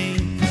the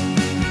same.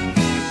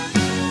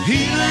 He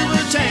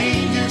never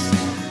changes,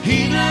 He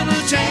never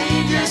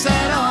changes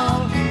at all.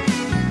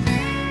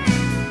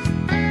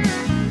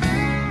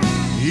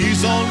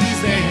 He's always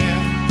there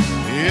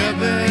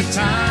every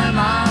time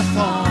I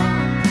fall.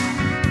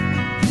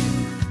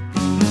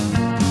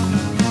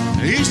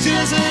 He's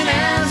just an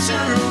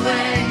answer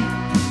away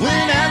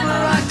whenever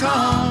I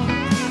call.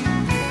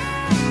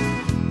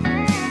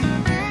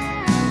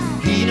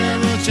 He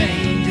never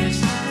changes,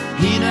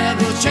 He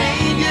never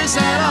changes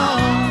at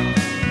all.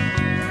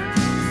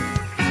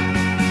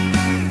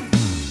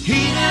 He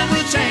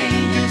never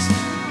changes,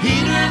 He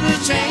never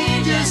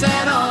changes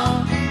at all.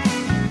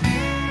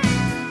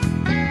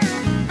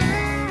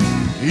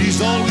 He's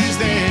always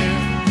there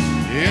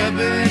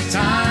every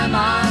time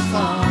I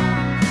fall.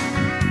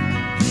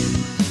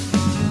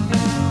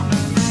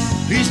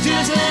 He's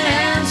just an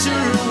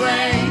answer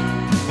away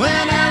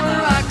whenever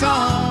I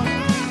call.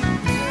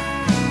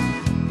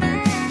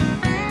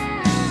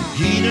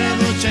 He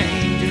never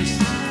changes,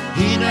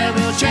 He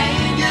never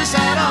changes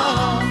at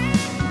all.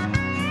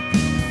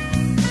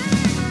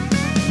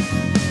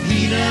 He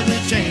never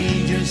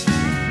changes,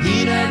 He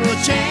never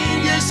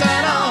changes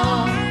at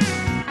all.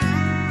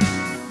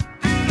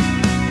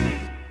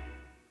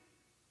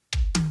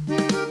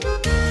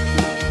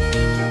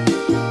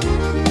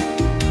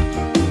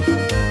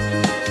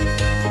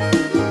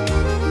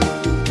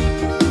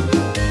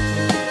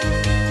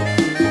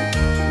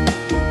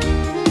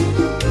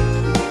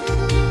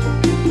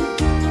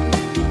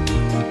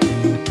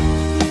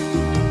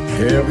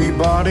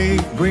 Everybody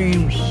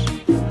dreams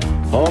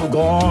of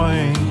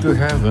going to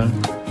heaven.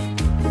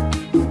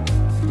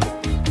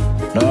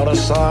 Now the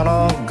Son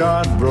of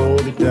God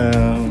brought it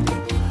down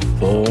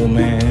for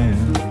man.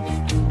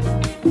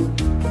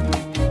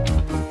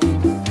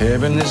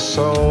 Heaven is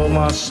so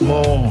much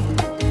more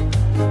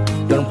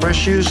than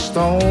precious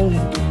stone,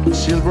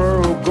 silver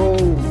or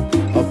gold,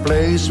 a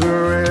place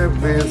where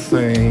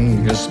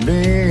everything has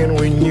been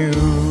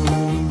renewed.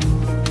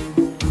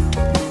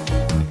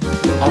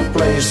 A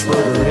place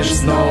where there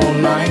is no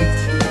night,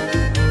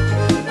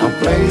 a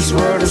place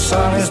where the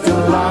sun is the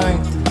light,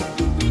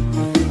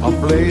 a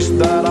place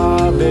that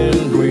I've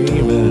been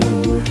dreaming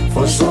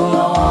for so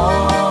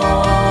long.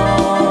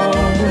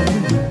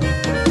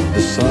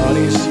 The sun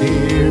is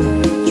here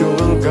to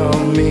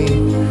welcome me,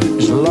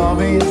 his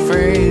loving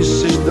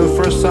face is the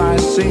first I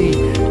see.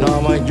 Now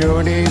my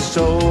journey's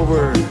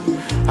over,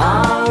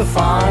 I'm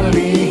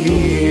finally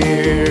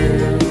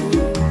here.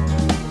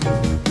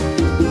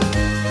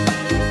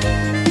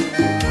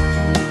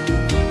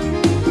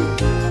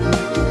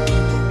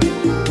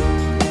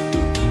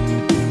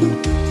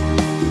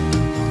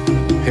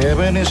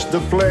 Heaven is the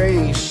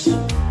place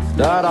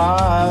that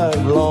I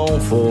long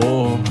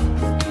for.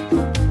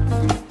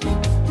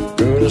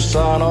 Through the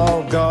Son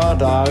of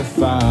God I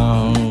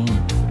found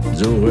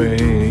the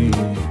way.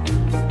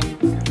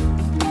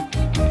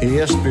 He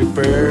has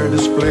prepared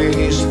this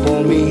place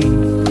for me,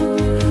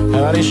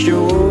 and He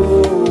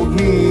showed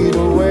me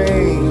the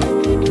way.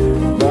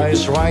 By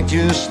His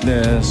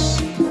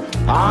righteousness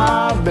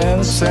I've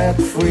been set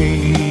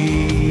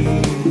free.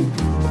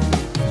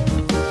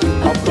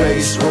 A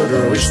place where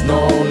there is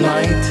no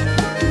night,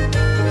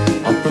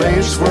 a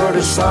place where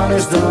the sun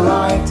is the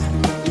light,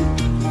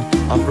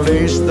 a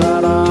place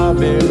that I've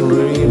been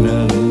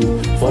dreaming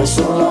for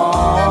so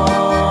long.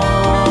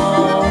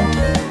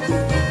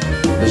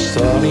 The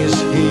sun is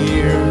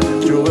here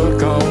to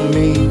welcome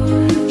me,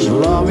 his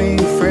loving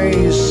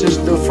face is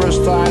the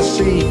first I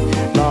see.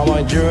 Now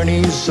my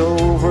journey's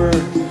over,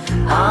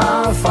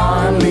 I'm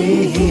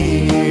finally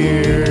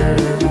here.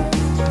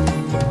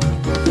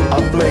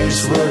 A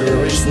place where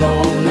there is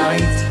no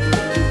night,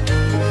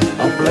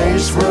 a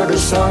place where the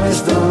sun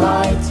is the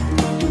light,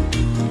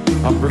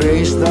 a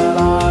place that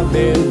I've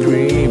been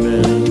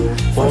dreaming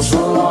for so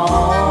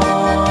long.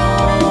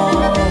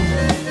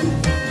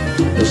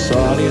 The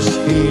sun is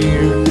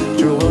here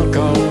to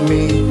welcome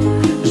me,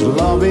 his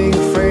loving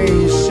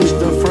face is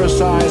the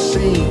first I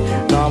see.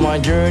 Now my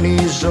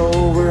journey's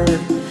over,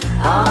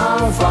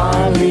 I'm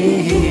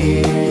finally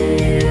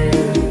here.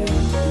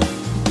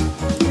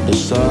 The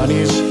sun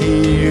is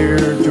here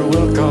to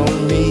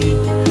welcome me,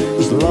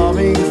 his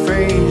loving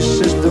face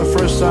is the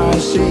first I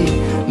see.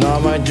 Now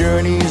my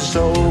journey's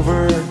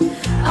over,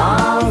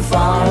 I'm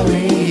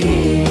finally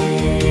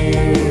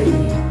here.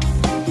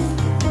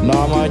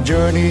 Now my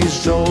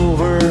journey's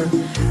over,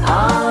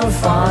 I'm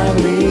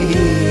finally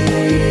here.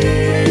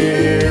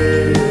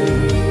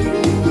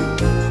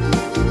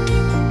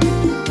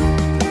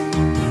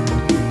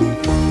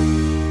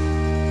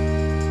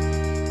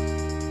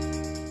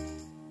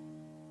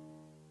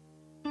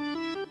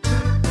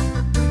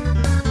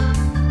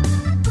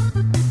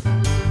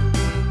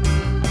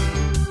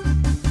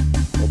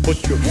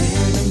 Put your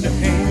hand in the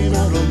hand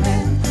of the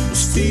man who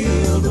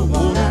steal the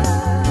water.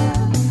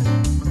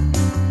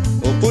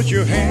 Or put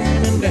your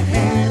hand in the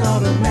hand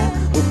of the man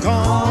who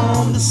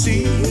calm the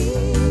sea.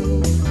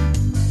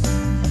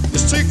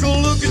 Just take a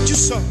look at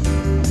yourself,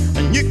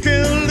 and you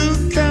can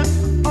look at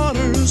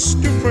others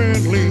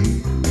differently.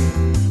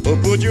 Or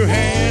put your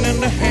hand in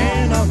the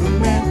hand of the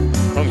man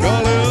from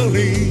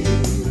Galilee.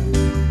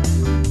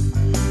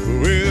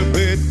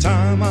 Every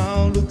time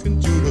I look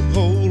into the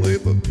holy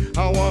book,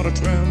 I want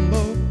to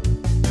tremble.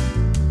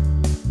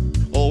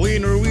 Oh,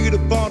 when I read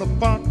about the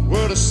part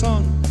where the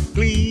sun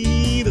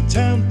cleaned the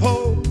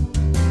temple,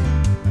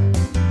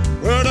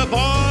 where the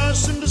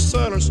boys and the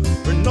sailors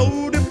were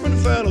no different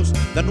fellows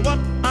than what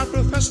I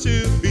profess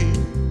to be,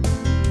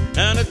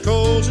 and the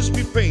causes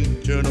be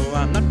paid to know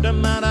I'm not the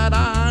man that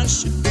I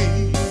should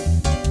be.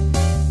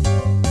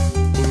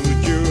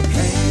 Put your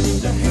hand in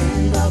the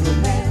hand of the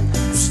man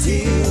who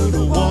steal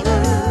the water.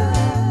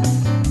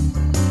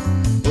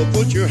 Or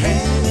put your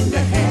hand in the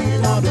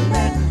hand of the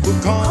man who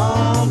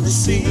calmed the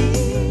sea.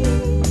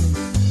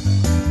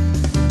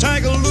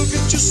 Take a look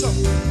at yourself,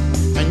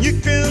 and you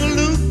can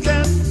look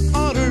at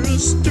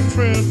others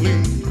differently.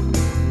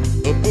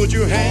 Or put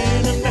your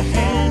hand in the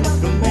hand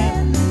of the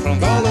man from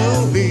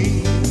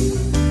Galilee.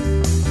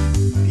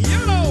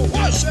 You know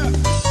what's up?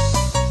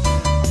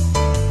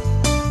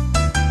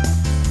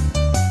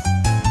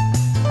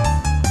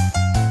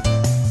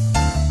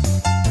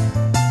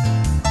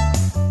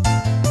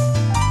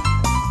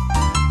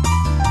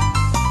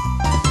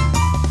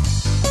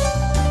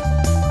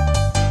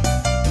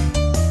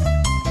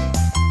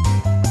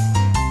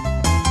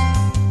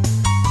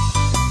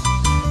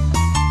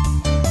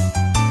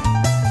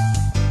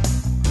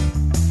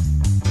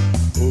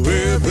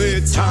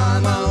 Every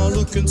time I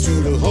look into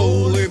the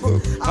holy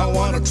book, I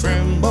want to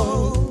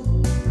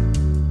tremble.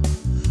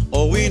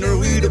 Oh, winter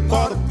we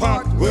depart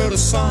apart where the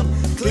sun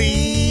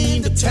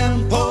cleaned the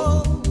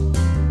temple.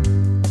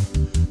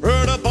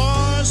 Where the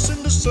boys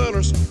in the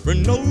cellars were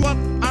know what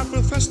I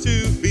profess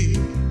to be,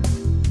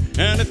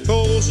 and it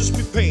causes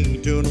me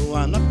pain to know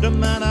I'm not the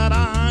man that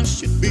I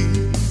should be.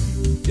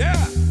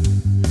 Yeah.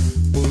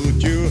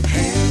 Put your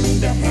hand in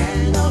the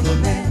hand of the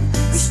man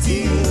who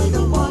steal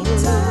the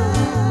water.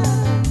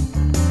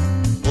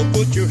 Or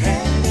put your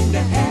hand in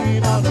the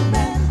hand of the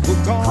man who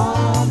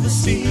calmed the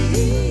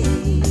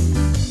sea.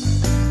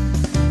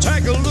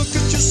 Take a look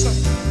at yourself,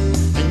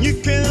 and you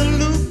can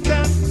look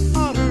at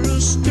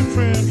others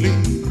differently.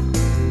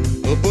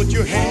 Or put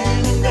your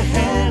hand in the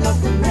hand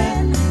of the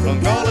man from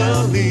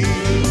Galilee.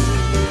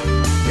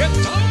 Get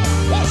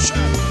down, wash it.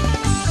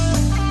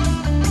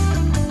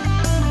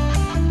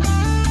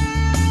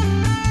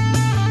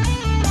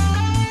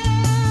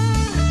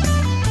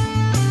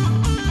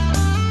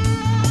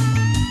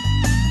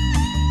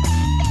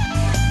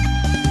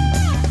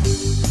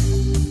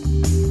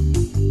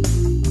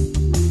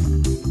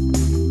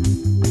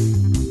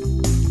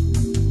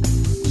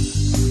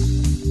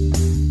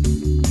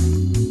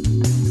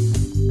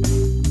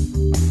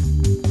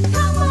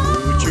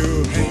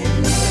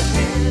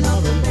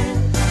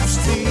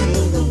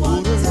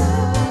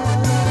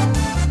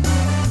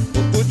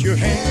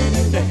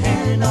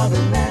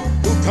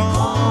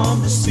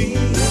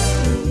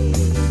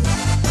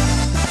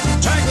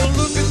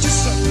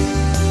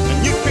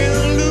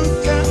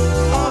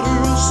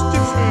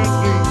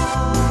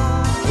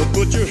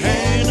 Put your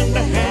hand in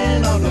the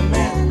hand of the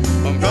man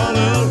from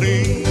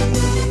Galilee.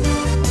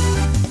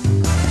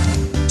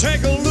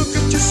 Take a look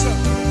at yourself,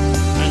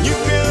 and you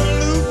can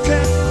look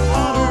at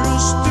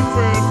others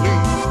differently.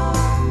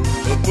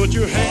 So put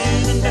your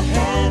hand in the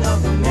hand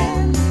of the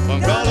man from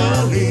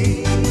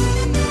Galilee.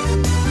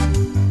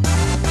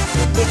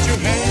 So put your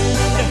hand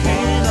in the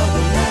hand of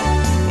the man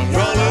from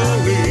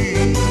Galilee.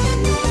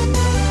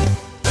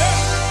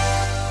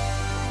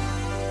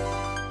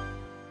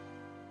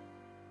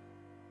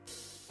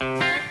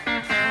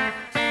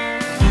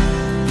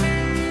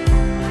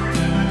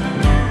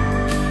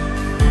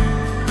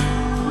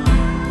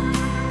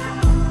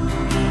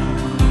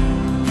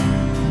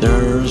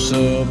 There's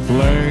a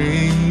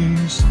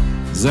place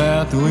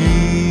that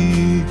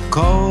we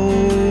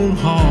call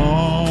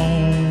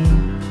home,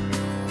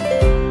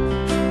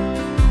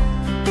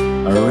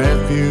 a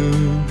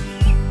refuge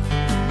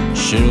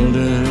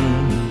shielded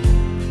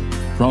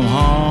from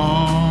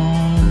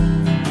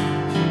harm.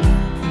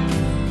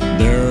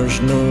 There's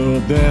no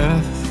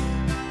death,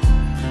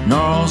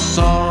 no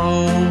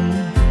sorrow.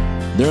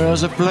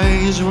 There's a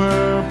place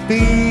where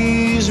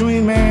peace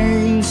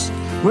remains,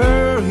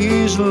 where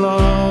His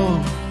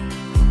love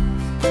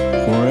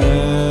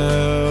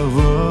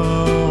forever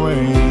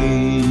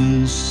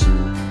reigns.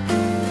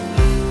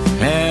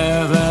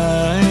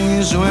 Heaven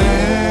is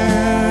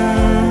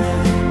where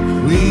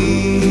we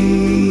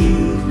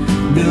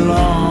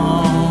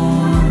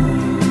belong.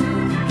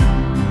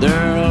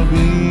 There'll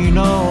be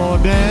no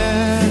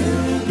death,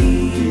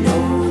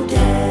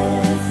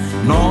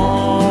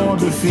 no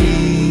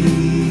defeat.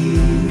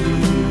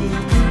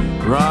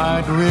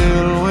 Right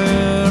will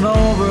win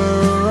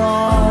over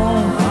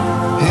all.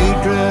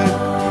 Hatred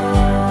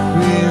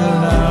will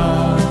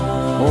not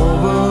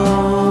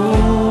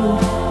overrule.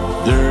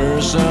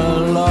 There's a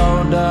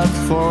love that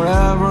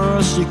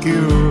forever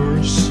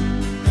secures.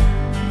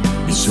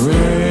 It's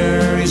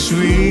where His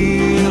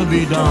will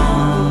be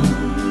done,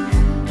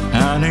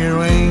 and He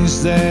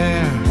reigns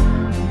there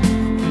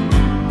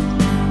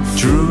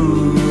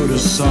through the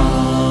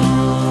sun.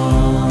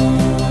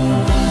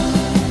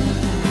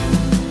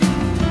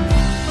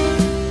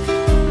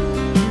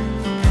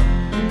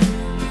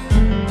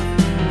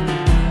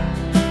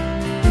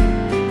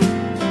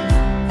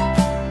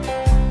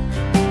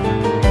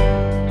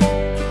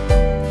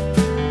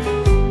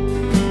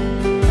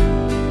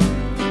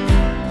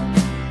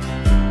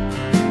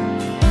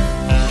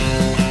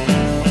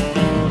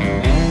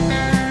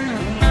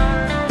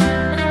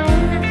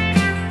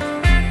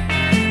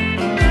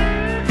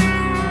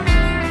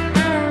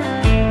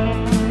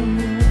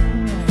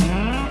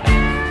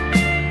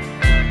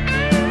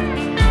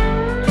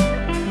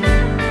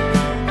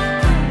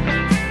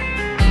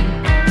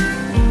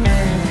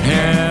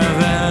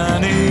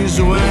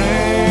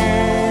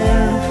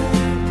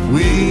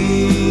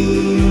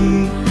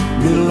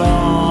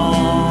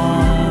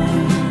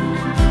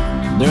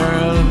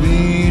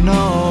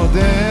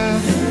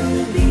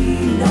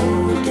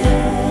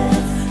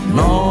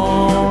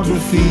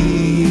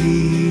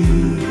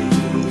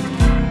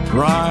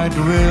 Right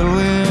will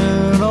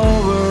win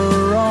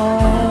over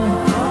all.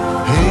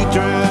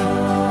 Hatred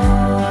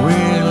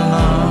will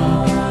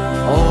not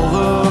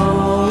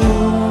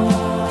overrule.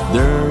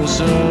 There's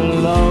a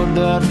love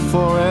that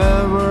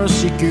forever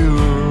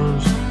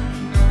secures.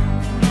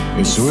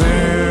 It's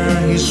where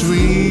His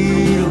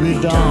will be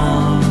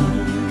done,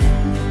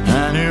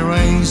 and He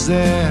reigns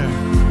there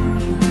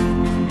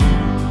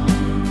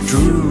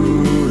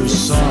through the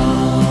sun.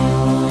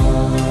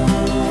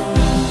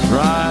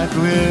 Right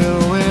will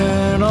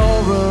win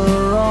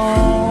over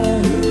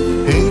all.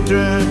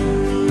 Hatred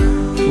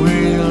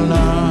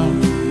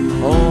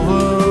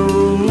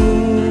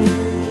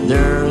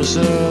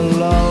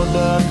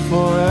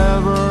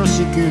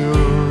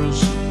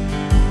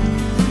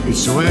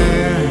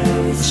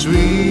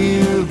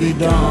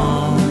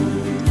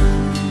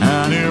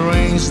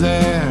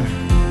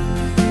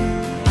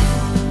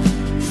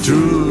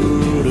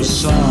the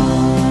sun.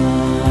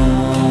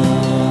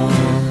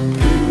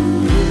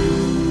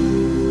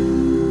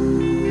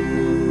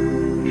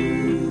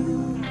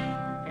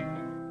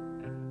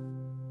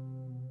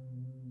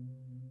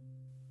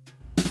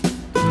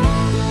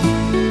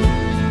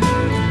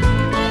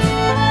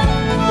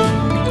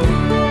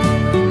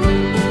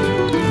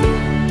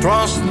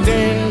 Trust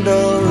in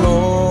the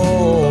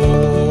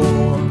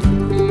Lord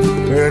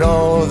with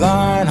all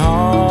thine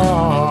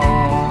heart,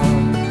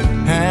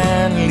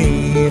 and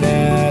lean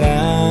it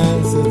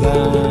unto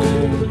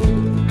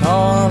thine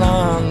own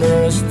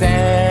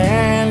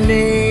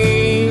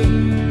understanding.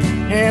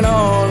 In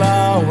all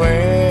our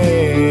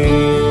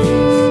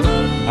ways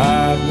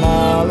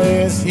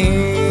acknowledge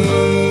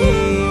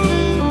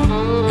Him,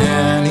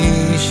 and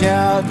He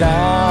shall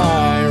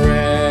direct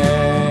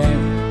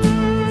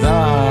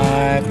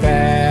thy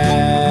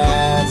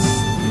paths.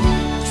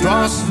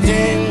 Trust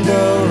in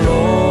the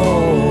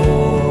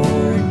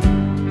Lord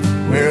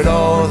with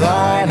all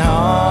thine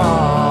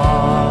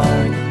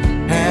heart,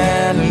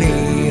 and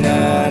lean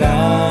not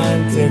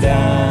unto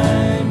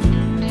thine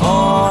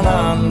own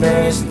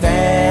understanding.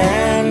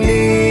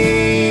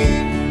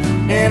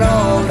 In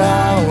all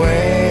thy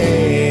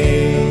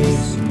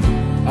ways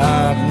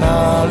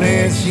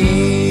acknowledge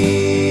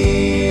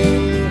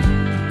Him,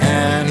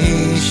 and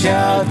He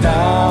shall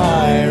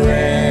direct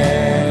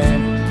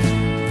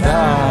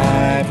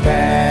thy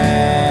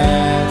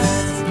paths.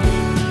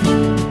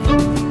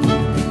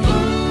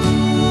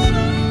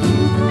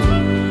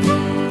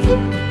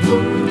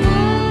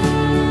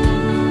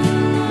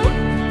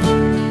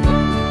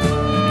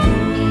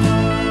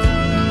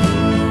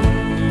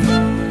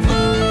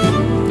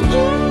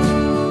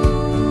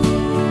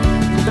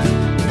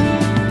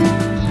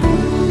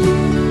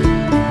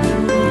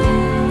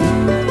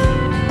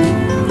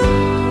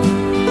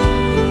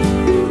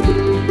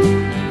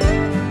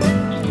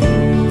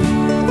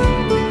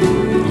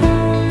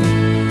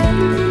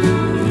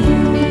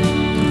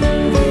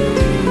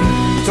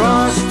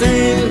 Trust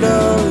in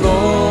the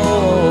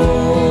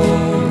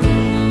Lord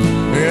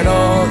with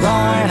all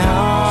thine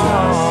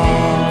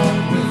heart,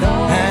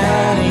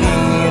 and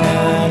lean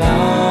not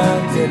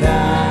unto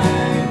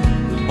thine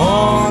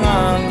own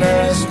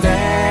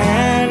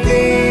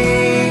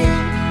understanding.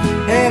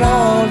 In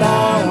all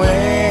thy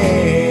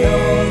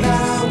ways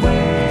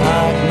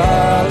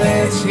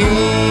acknowledge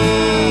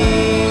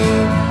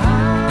Him,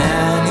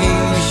 and He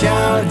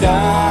shall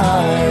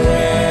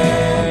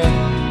direct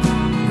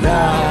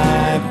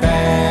thy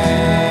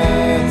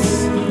paths.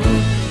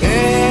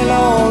 In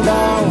all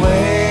thy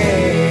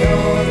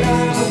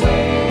ways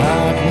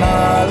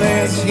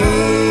acknowledge Him,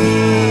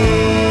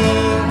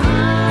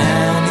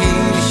 and He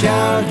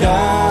shall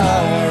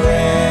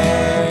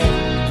direct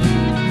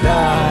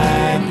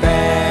thy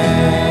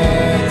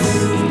paths.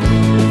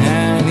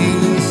 And He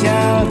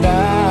shall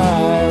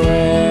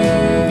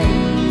direct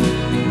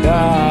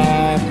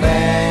thy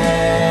paths.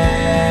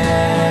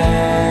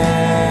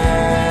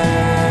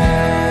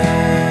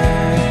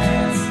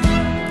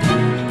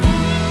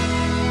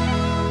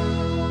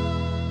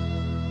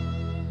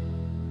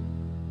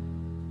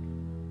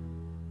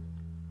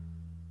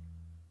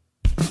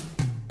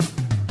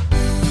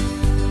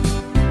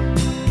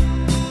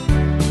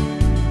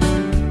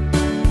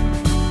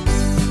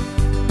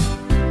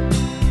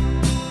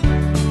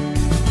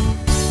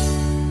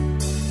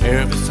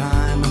 Every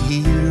time I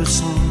hear a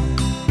song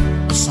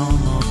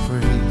of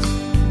praise,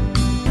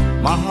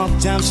 my heart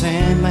jumps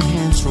and my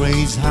hands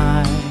raise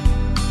high.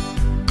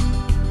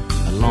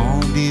 I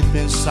long deep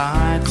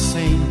inside to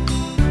sing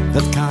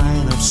that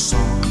kind of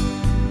song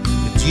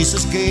that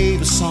Jesus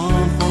gave a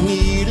song for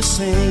me to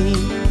sing.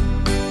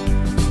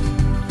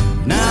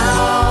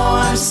 Now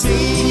I'm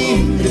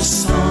singing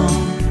this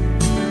song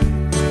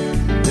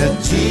that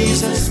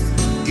Jesus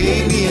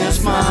gave me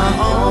as my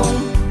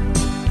own.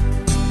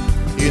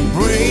 It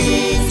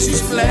brings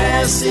His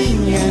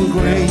blessing and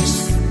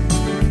grace.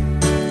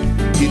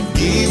 It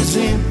gives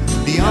Him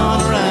the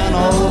honor and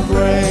all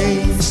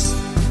praise.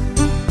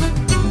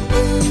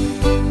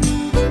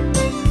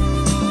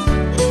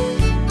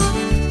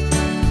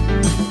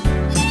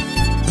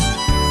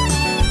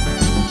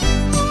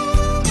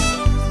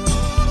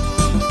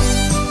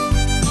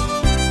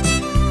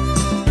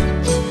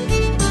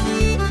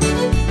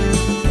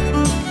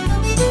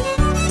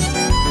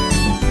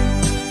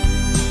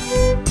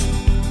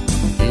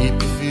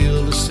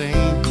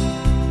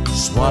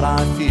 What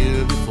I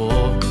feel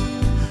before,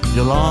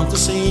 you long to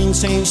sing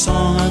same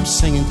song I'm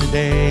singing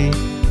today.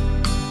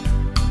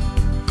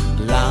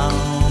 Allow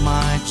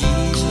my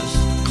Jesus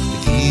to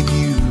give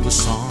you a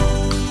song,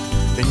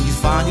 then you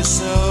find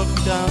yourself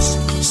just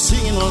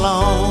singing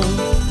along.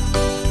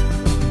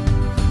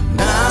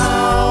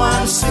 Now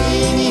I'm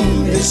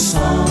singing this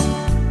song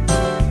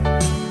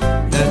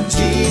that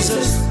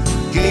Jesus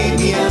gave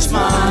me as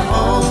my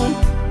own.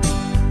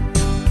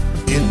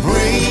 It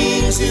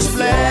brings His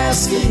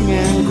blessing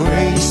and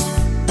grace.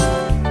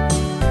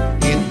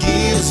 It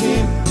gives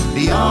Him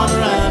the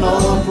honor and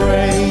all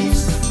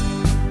praise.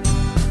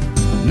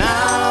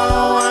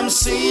 Now I'm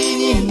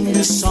singing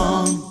this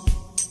song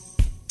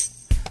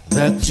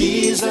that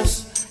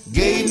Jesus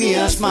gave me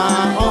as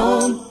my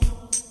own.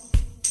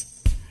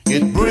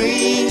 It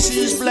brings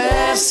His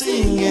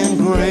blessing and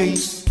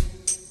grace.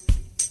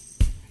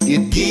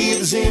 It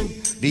gives Him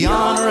the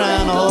honor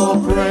and all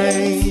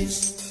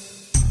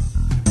praise.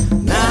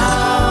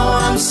 Now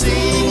I'm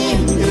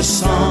singing this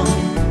song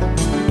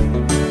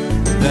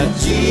that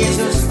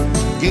Jesus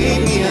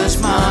gave me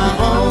as my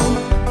own.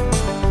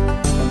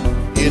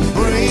 It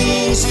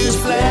brings His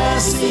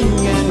blessing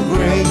and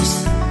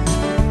grace.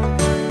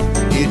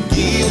 It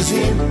gives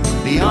Him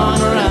the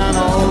honor and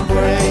all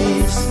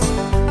praise.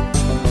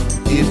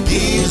 It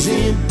gives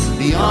Him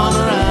the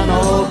honor and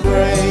all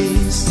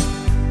praise.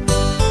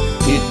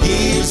 It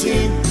gives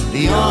Him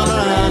the honor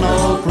and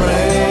all praise.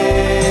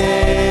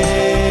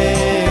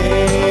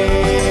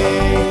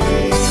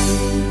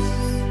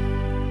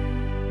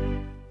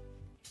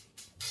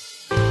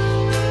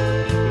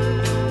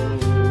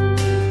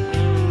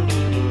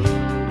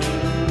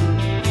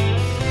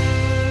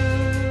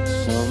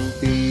 Some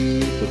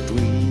people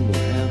dream of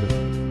heaven,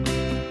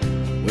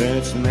 where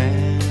it's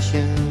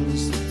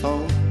mansions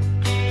tall.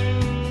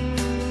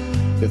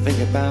 They think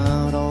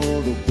about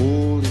all the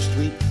golden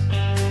streets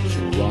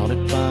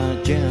surrounded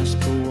by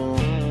jasper wall.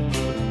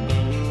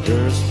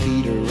 There's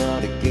Peter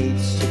at the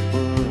gates of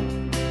pearl.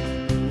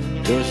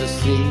 There's a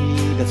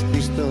sea that's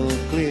crystal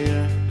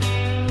clear.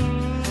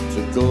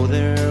 To go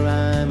there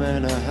I'm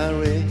in a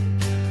hurry,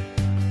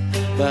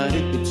 but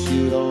it would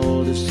shoot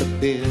all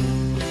disappear.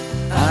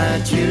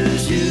 I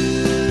choose you,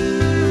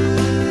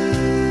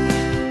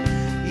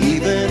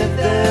 even if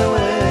there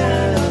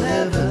were no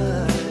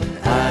heaven.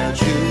 I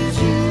choose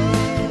you,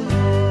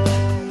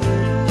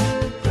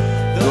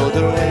 though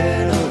there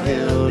were no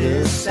hell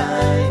this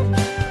side.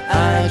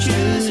 I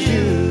choose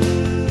you,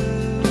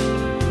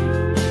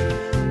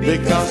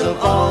 because of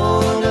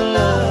all the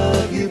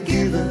love you've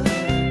given,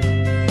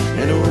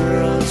 in a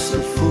world so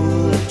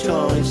full of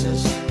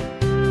choices,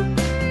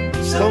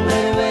 so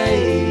many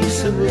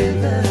ways of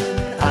living.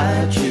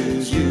 I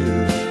choose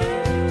you,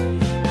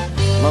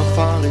 my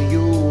Father,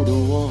 you're the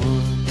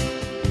one.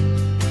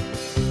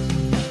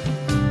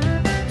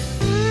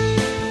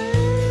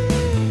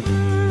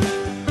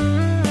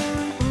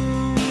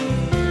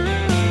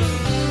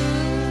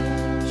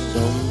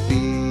 Some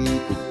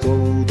people go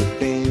to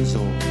dance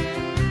on,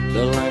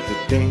 they like to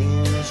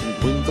dance and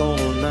drink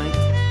all night.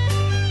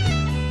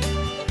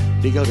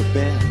 They go to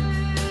bed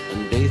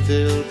and they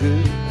feel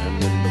good,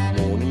 and in the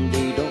morning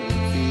they don't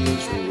feel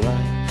so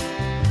right.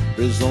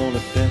 There's only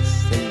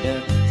death and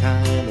that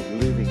kind of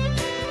living,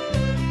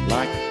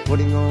 like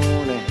putting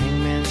on a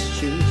hangman's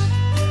shoes.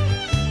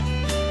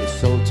 It's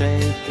so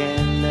take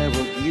and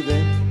never give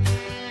in,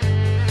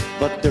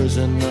 but there's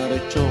another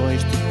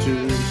choice to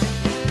choose.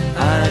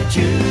 I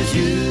choose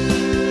you,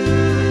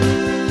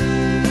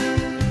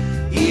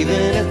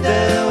 even if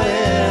there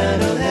were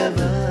no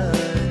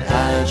heaven.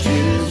 I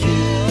choose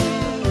you,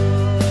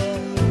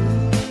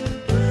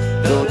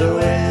 though there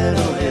were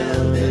no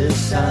hell this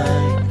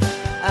side.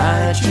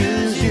 I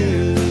choose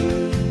you,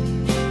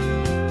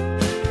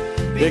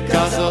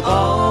 because of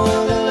all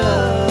the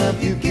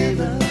love you've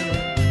given,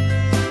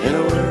 in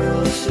a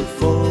world so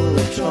full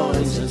of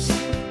choices,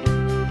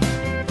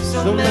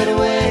 so many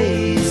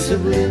ways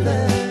of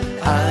living.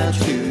 I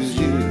choose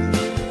you,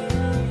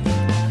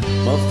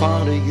 my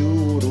Father,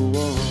 you're the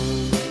one.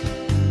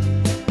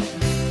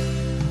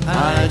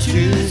 I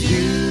choose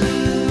you,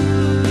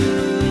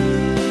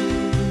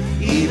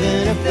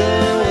 even if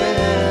there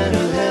were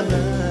no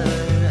heaven.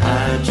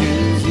 I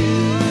choose you,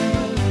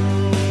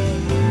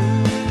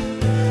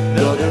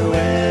 though there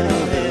were no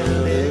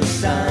hell this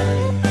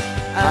side.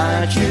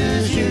 I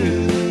choose you,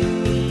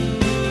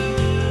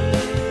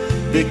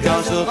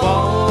 because of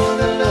all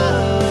the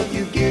love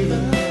you've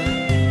given,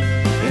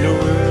 in a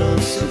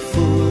world so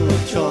full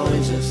of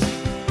choices,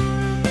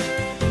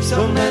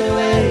 so many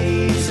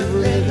ways of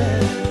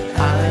living.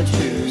 I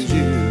choose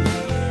you,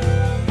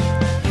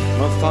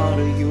 my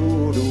Father,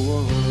 you're the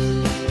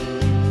one.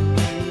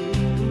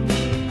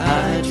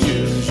 I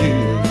choose you,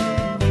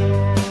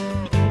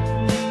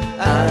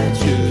 I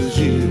choose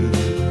you,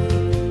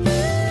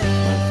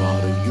 my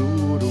Father,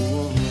 you're the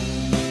one.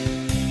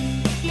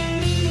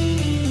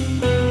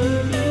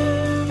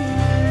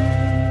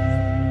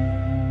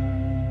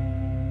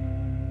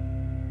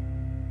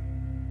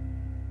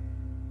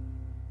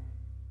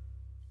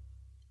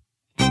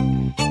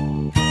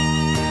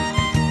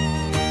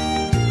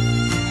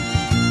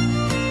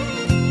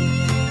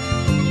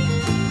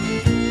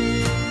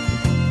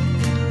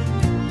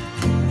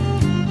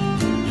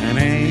 An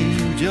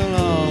angel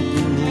of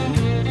the Lord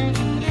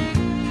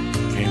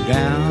came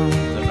down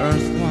to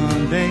earth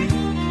one day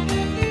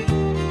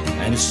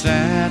and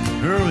sat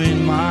her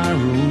in my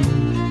room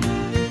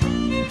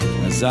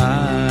as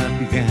I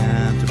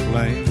began to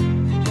play.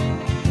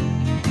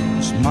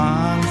 A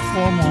smile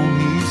formed on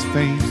his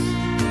face,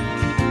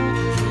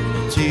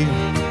 a tear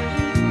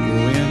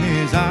grew in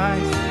his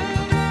eyes.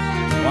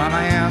 When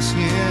I asked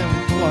him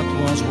what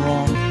was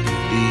wrong,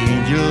 the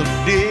angel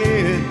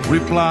did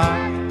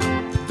reply,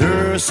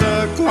 there's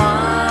a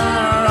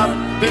choir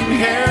up in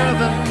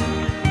heaven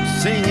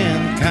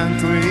singing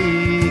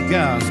country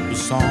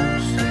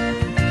songs,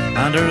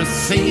 and they're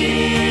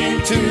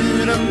singing to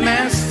the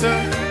master,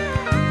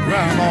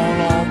 Grandma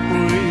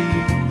Opry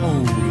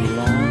all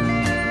along.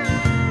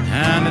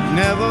 And it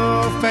never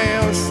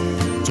fails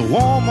to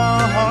warm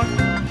my heart,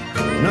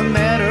 no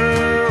matter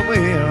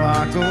where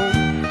I go,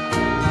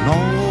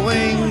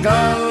 knowing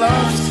God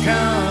loves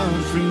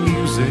country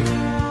music,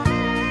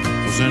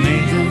 'cause an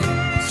angel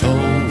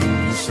told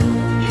me so.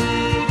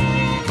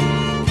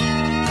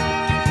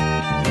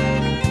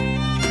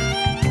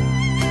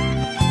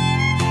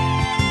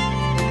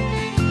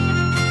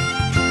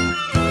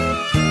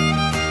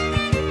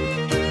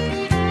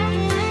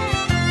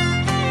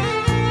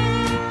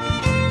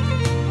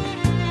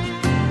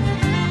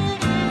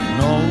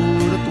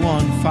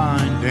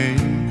 Fine day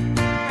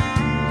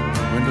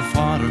when the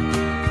Father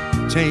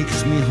takes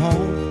me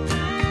home,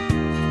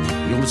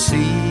 you'll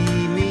see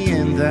me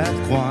in that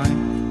choir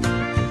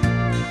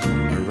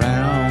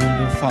around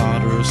the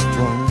Father's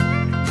throne.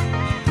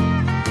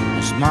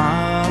 A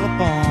smile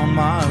upon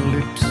my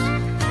lips,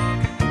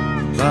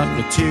 but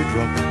the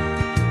teardrop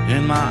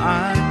in my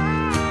eye,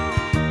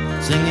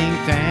 singing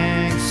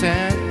thanks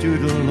to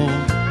the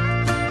Lord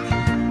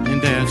in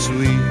that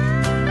sweet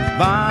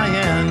by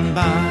and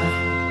by.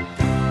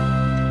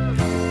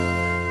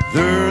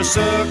 There's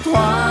a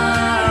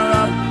choir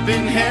up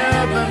in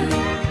heaven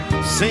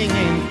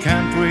singing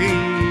country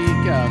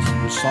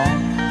gospel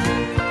song,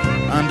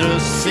 and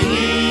they're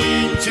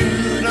singing to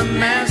the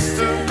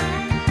master,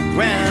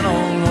 Grand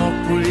Ole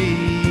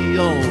Opry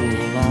all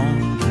along.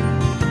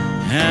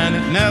 And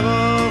it never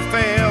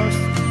fails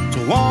to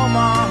warm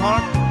my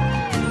heart,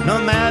 no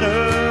matter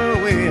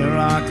where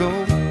I go,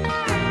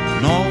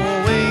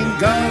 knowing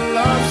God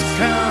loves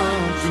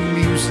country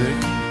music,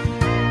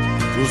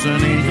 'cause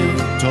an angel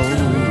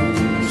told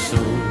me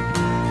so.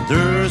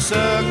 There's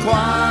a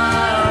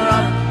choir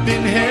up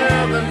in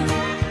heaven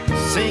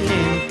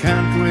singing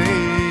country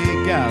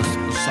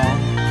gospel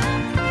song,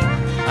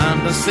 and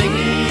they're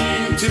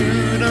singing to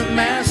the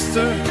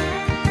master,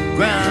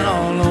 Grand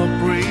Ole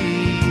Opry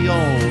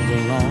all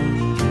along.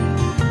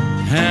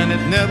 And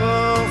it never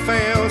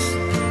fails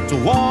to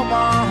warm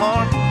my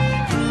heart,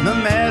 no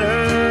matter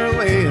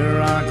where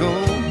I go,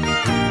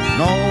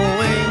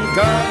 knowing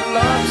God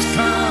loves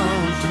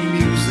country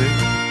music,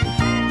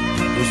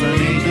 'cause an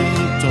angel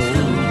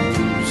told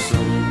me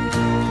so.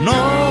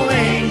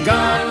 Knowing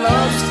God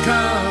loves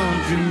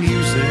country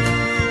music,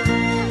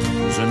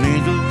 'cause an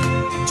angel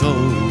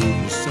told me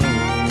so.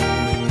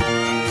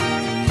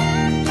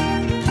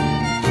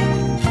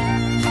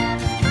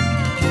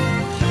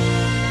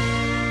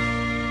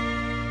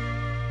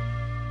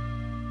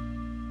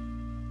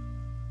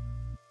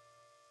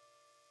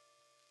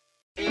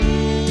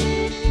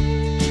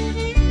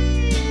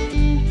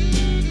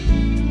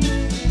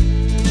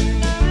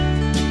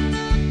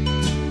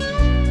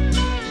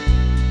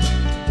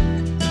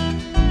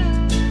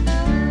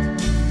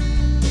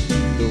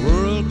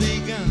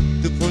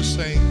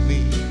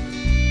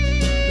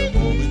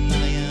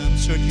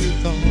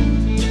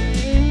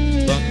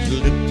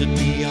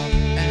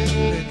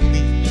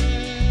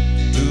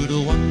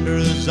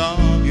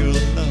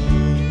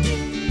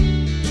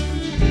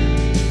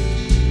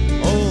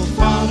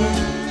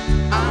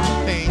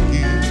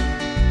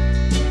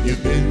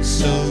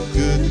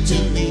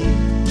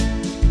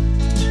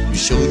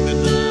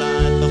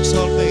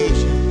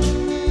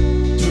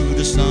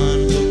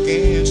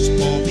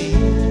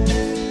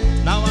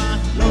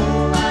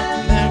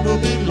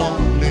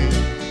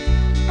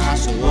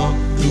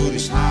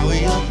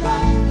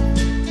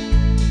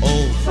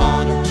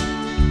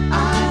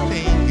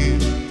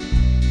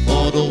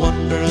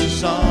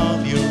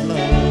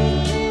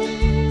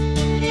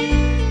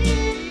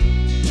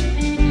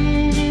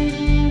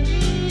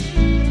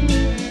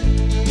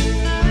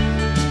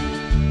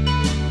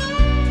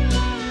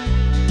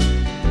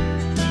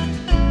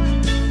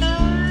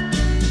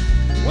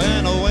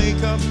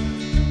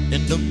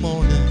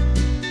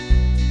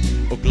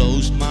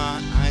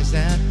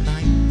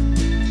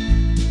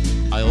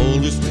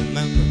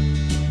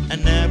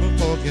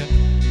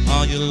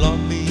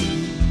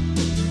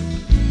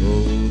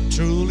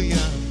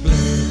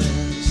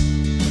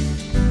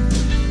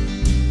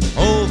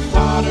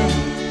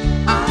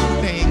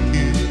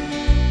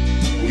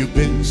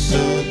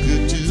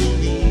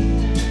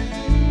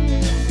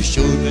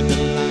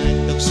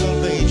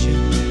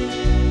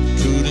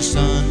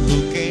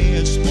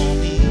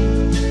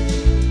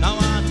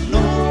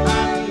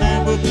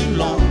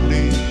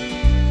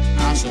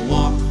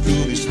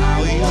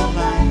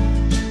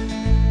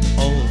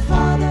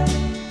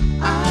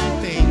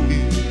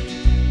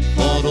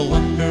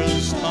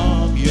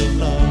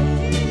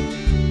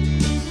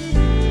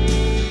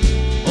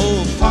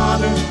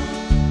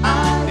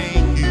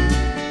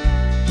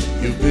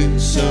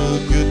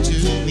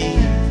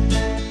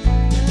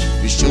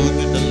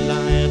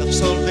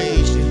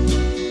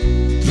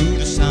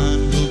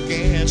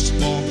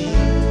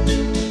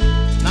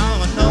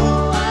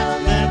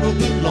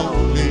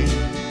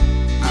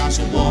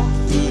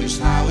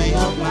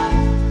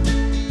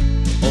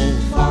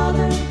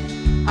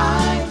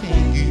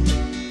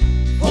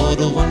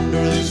 the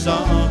wonders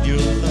of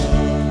your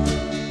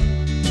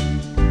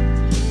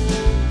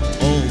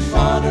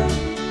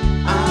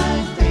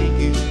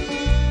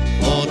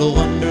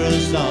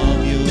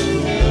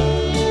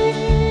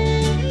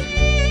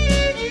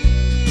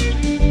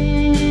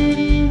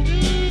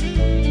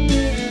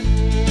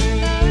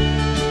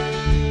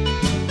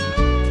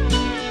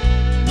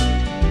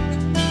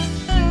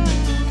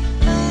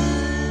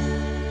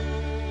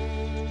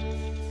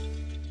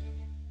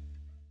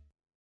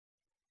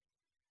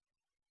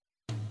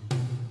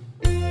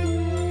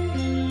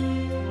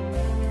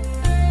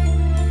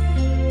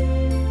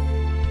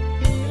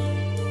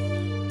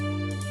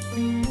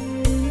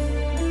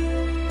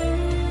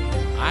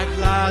I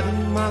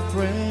gladden my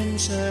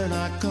friends and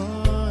I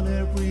con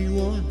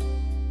everyone.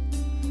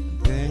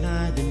 Then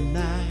I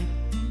deny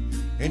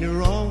any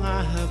wrong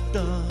I have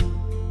done.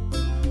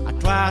 I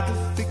try to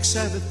fix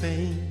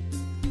everything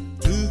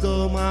to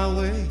go my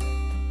way,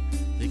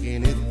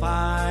 thinking if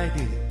I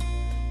did,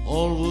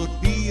 all would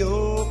be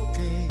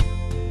okay.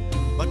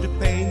 But the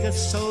pain got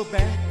so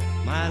bad,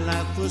 my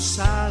life was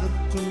out of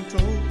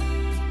control.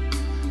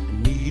 I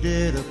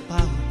needed a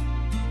power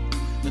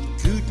that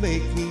could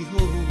make me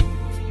whole.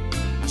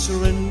 I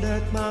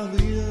surrendered my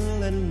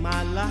will and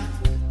my life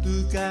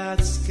to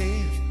God's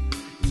care.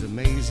 It's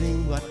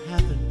amazing what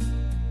happened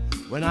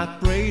when I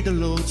prayed the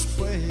Lord's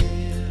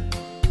Prayer.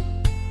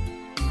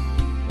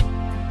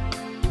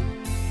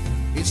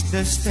 It's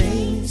the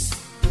stains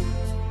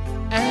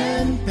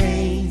and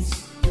pains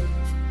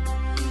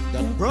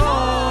that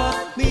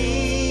brought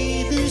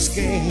me this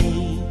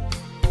gain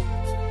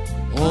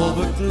of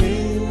a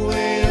clean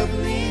way of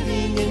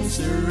living in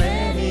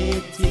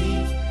serenity.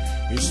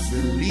 It's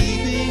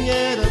believing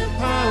in a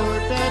power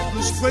that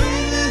was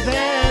greater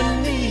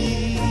than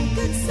me,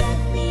 could set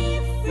me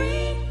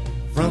free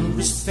from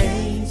the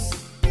stains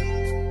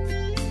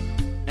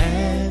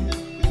and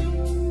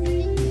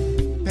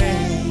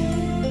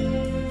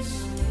pains.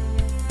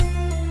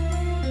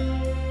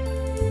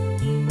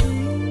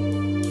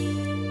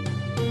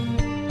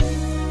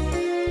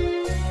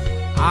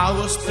 I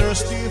was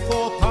thirsty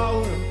for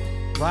power,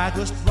 pride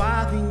was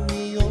driving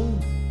me on.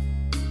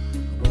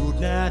 I would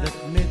not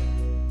admit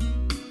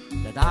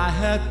that I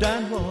had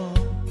done wrong.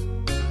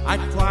 I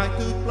tried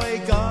to play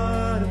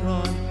God and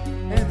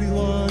run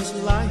everyone's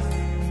life.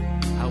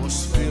 I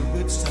was filled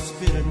with such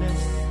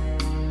bitterness,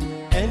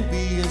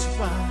 envy and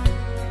strife.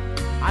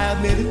 I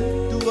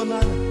admitted to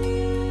another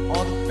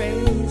all the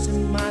pains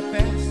in my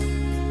past.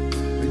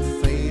 With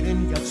faith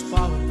in God's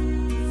power,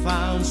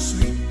 found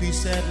sweet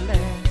peace at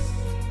last.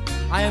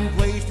 I am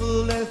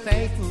grateful and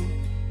thankful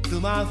to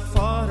my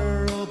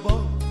Father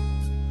above,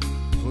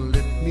 who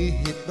let me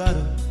hit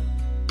bottom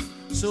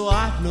so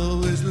I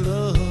know His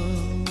love.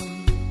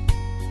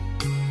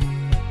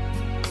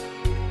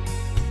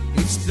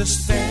 It's the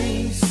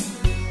stains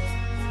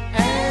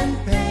and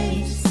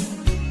pains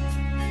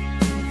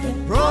that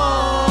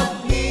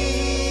brought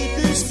me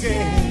this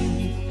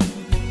gain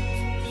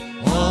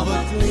of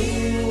a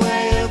clean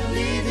way of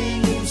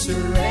living in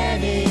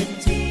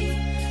serenity.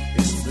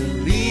 It's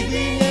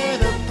believing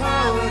in a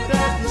power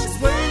that was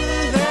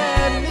greater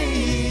than me,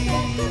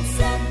 could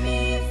set me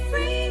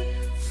free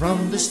from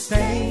the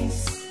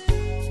stains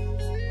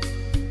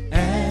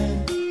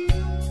and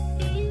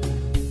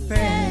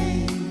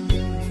pains,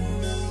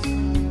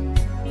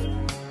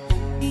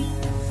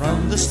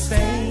 from the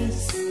stains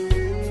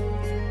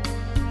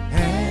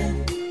and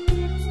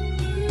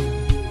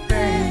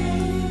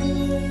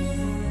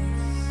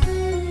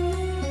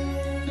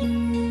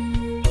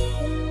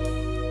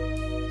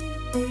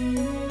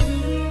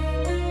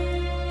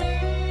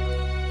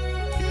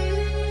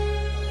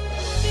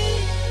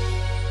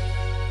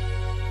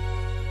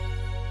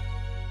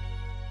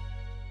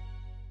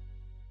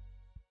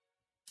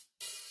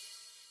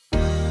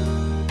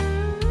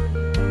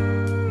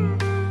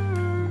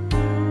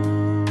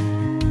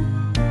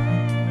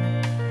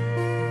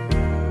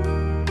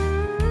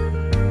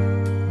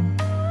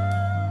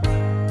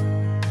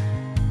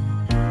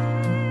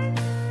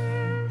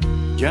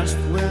just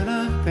when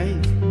I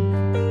think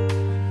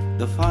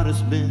the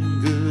Father's been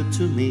good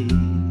to me,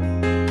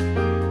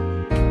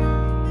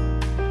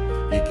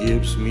 He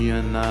gives me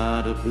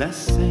another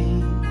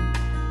blessing.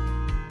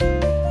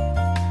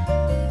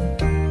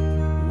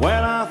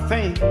 When I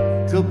think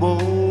of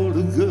all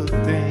the good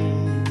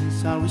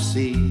things I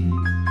receive,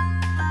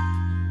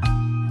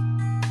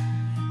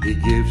 He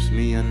gives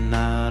me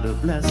another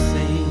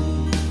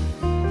blessing.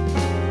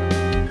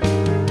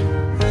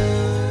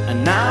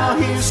 And now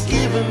He's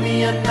given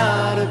me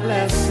another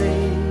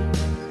blessing.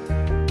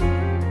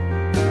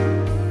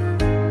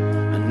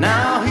 And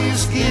now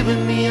He's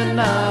given me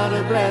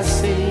another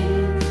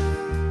blessing.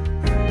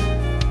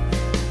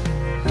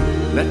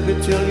 Let me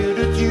tell you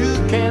that you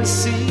can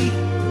see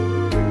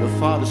the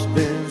Father's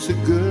been so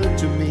good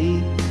to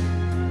me.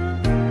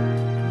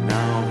 And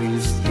now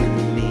He's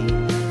given me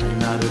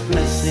another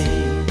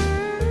blessing.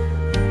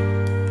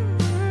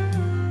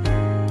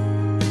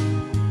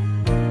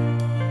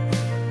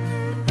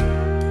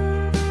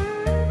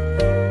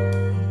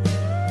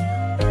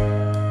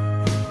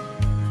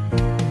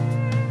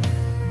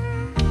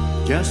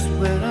 Just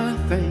when I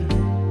think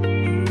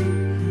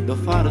the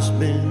Father's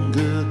been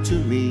good to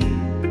me,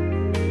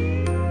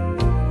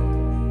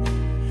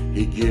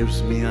 He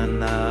gives me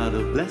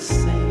another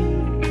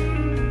blessing.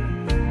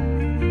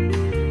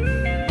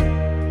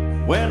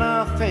 When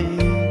I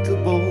think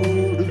of all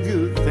the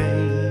good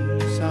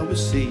things I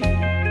receive,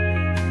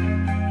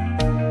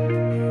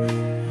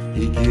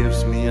 He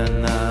gives me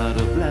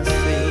another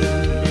blessing.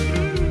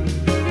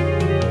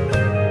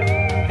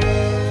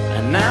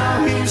 And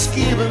now He's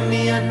given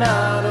me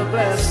another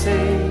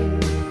blessing.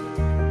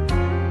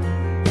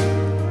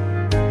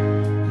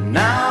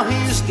 Now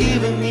He's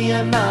given me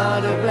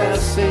another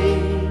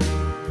blessing.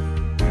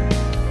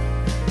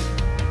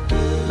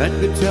 Let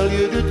me tell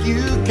you that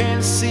you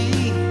can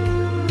see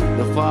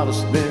the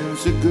Father's been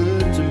so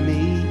good to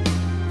me.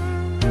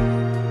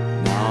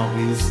 Now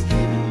He's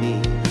giving me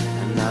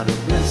another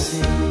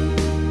blessing.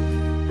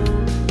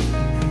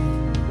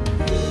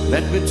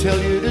 Let me tell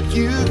you that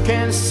you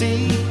can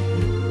see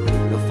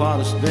the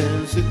Father's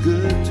been so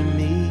good to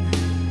me.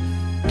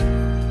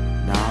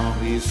 Now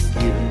He's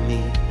giving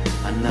me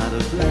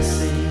another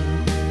blessing.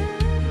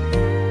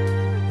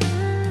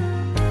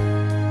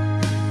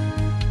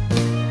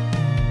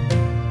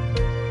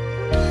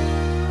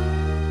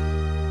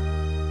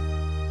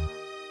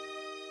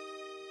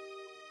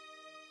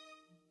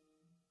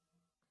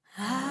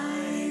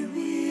 I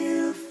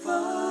will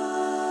follow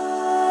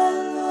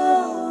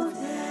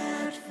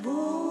that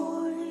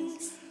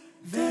voice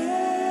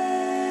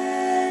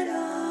that I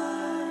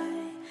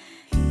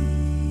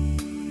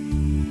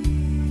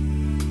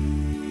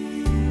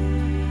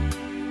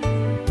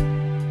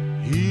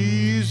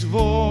His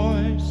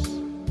voice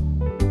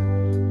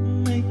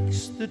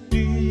makes the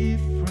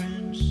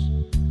difference.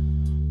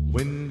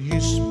 When He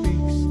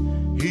speaks,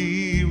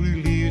 He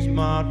relieves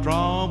my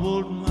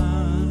troubled mind.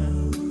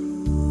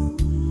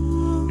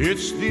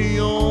 It's the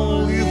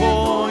only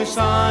voice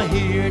I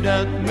hear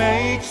that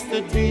makes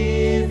the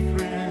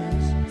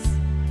difference.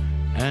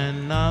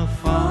 And I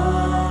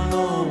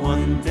follow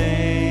one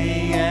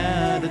day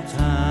at a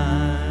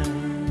time.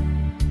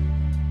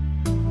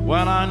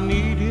 When I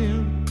need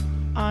Him,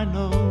 I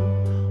know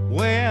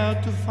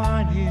where to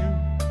find Him.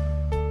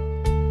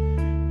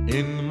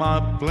 In my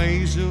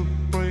place of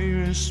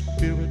prayer, His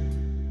Spirit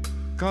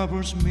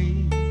covers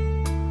me.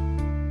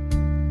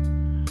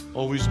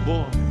 Oh, His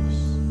voice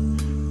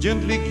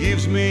gently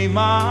gives me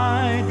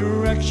my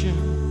direction,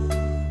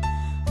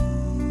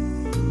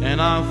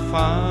 and I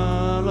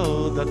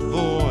follow that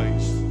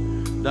voice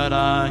that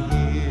I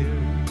hear.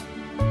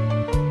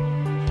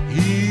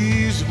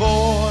 His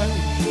voice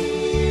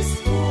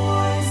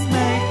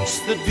makes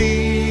the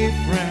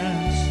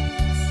difference.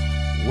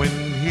 When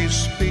He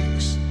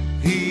speaks,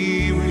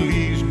 He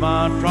relieves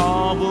my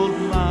troubled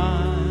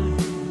mind.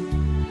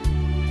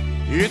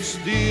 It's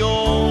the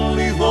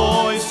only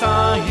voice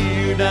I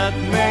hear that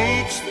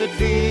makes the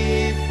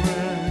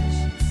difference.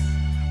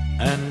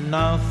 And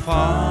I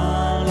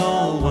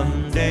follow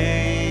one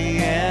day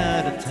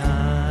at a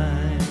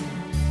time.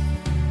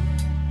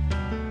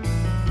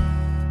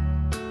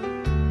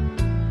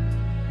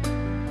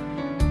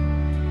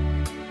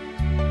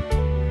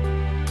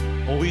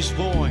 Oh, His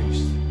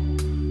voice,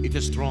 it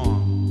is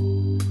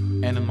strong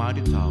and a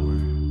mighty tower,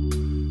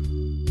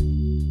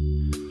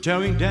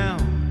 tearing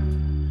down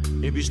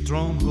every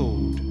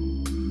stronghold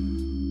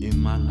in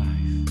my life.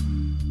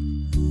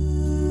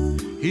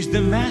 He's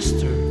the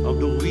master of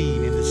the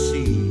wind and the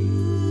sea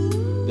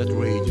that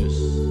rages.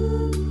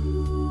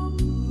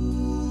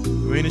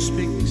 When He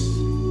speaks,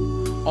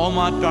 all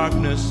my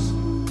darkness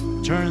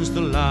turns to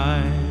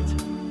light.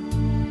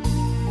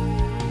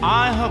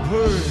 I have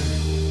heard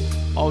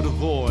of the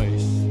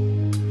voice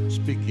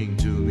speaking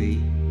to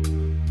me,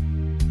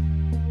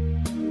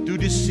 to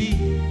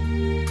deceive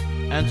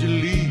and to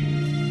lead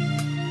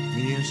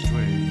me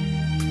astray.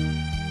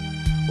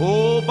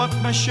 Oh, but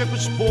my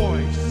shepherd's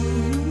voice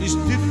is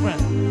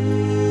different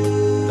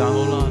than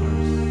all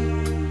others,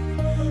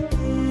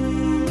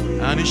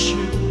 and His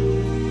sheep,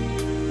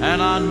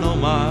 and I know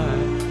my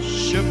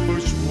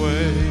shepherd's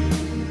way.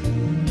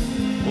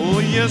 Oh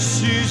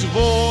yes, His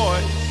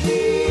voice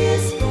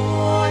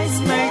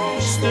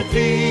makes the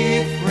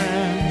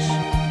difference.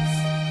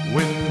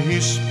 When He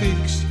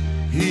speaks,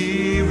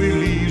 He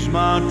relieves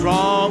my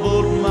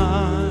troubled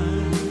mind.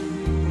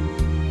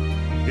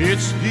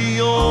 It's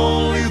the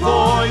only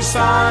voice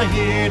I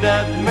hear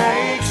that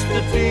makes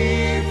the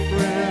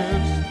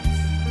difference.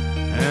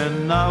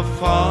 And I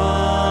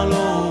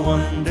follow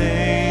one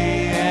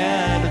day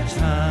at a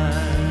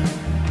time.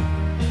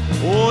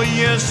 Oh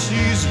yes,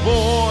 His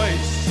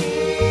voice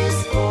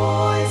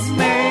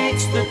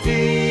makes the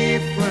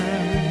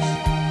difference.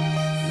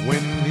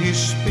 When He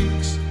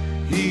speaks,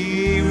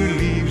 He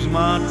relieves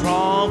my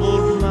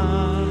troubled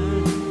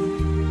mind.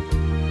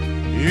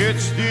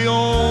 It's the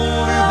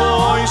only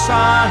voice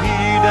I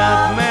hear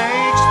that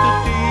makes the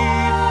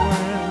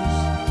difference.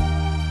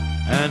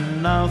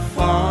 And I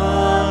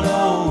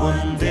follow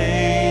one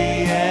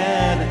day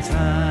at a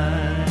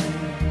time.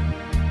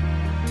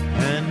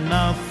 And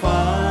I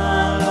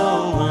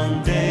follow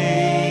one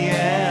day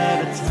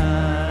at a time.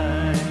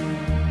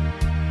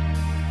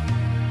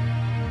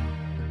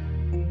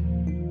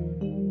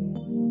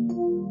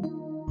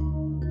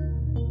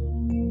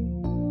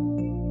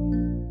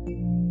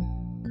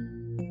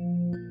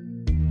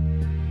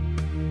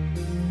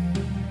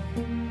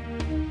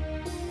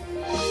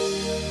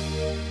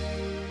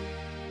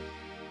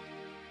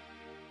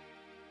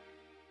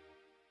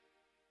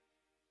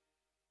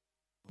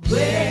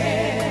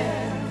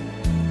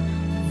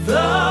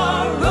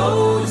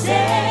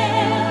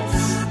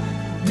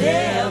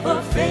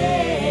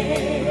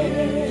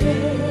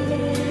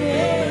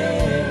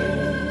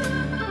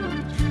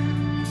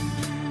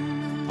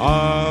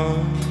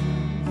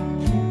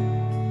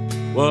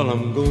 Well,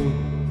 I'm going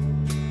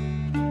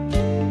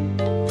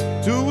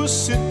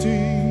city.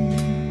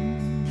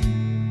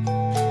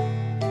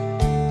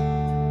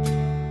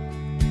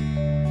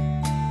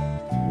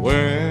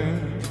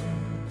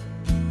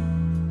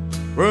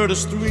 Where the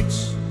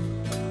streets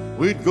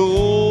we'd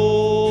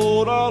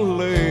go to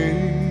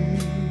lay,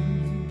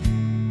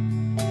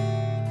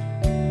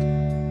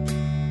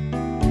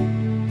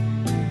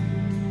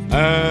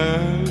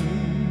 and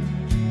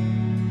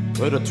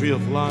where the tree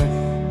of life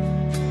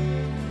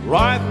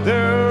right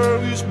there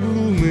is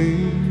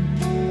blooming,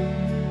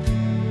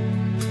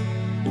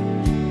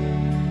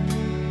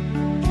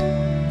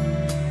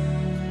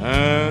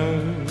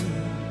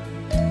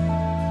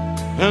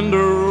 and the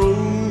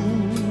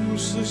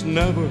roses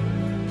never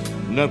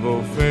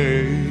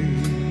fade.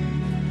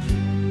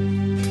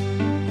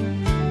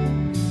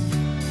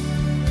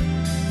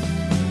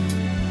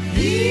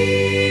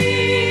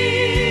 Here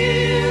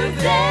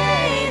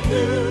they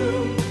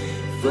bloom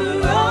for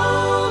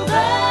all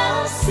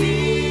the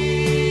seasons,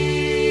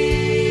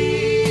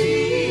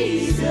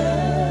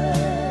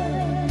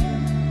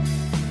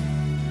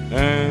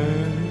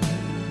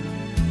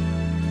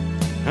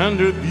 and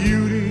their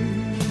beauty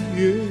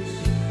is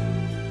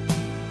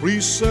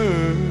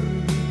preserved.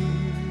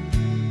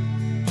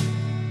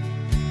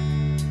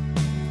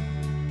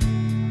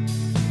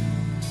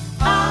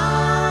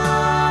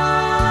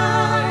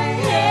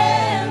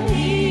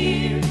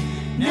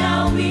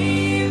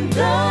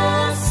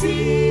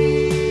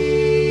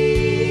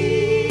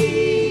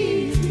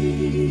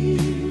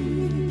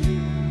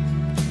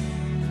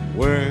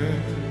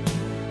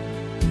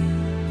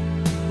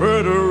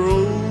 Where the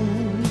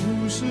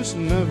roses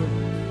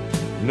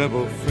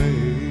never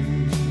fade.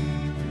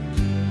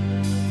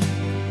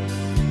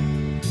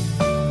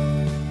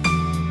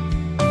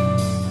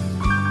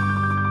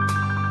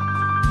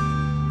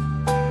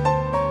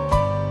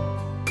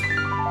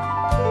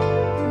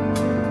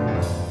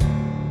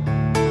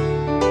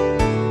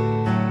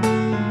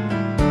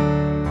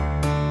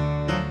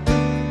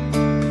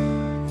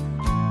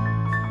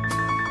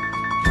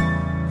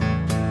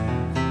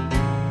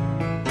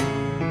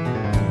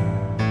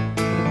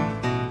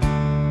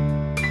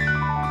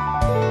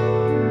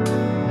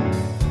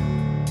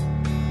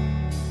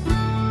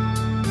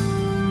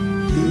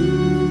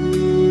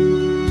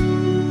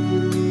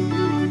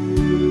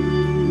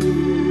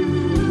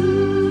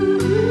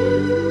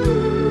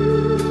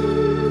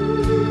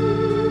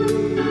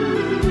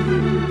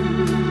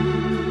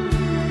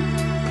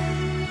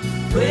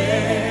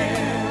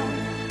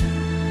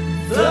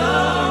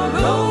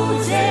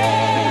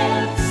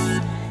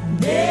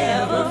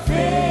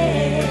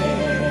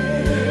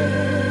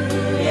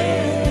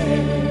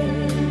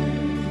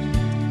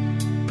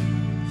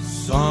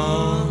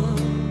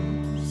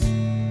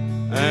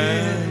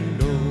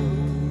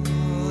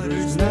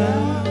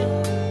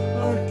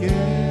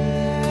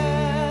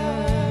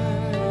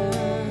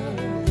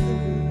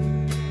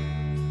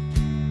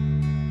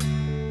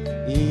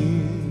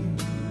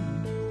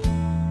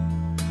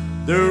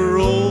 The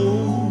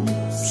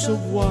robes of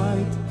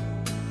white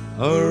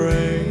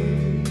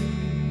array,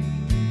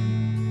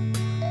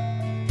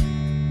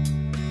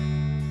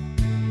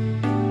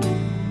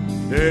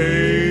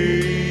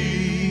 they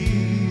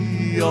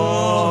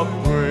are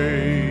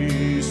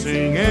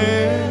praising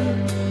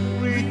and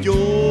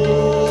rejoicing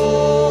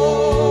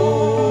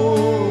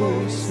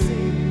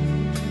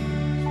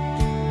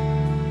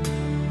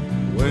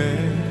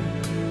when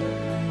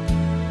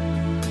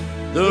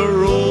the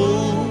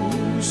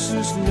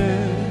roses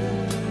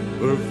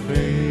never fade.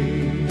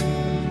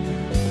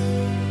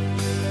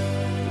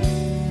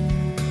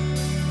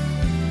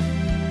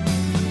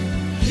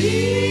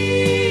 Here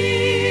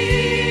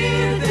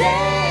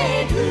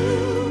they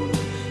bloom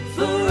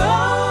for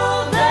all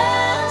the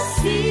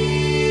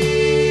seasons,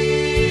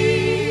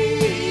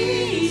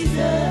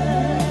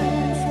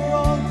 for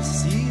all the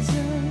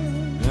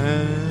seasons,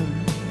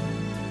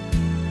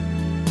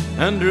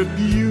 and their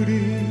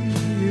beauty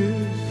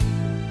is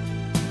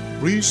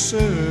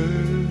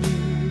preserved.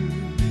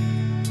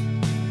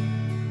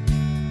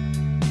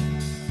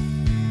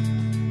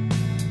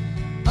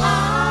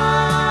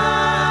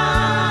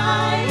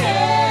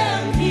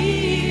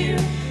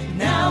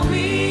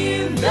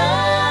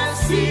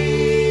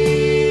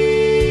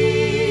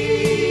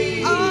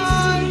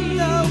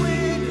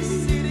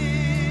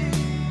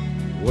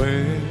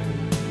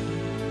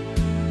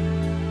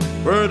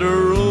 Where the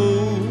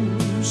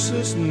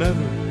roses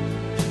never fade.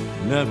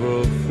 where the roses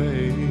never fade, never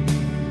fade.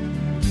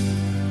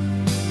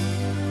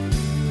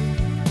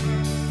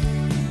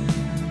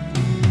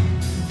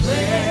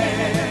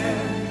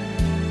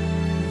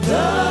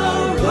 the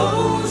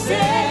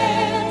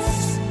roses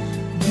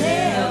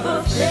never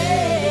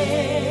fade.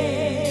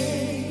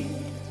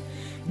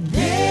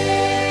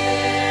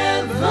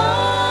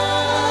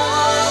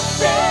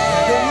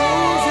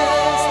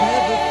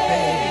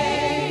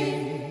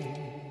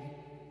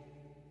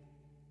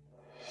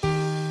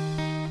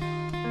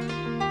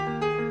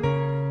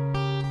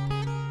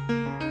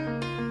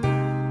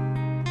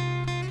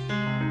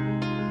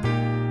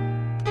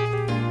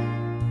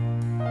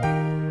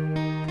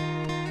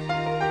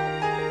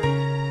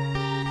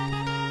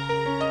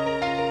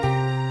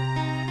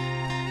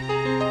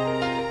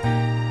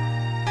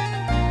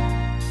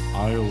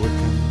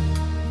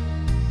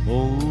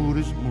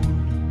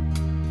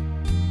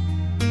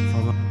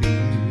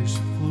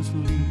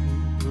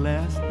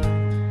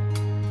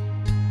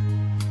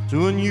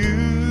 to a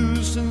new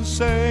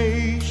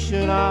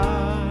sensation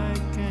I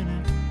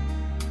cannot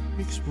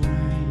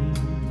explain.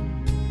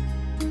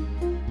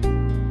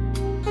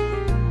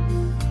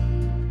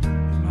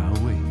 Am I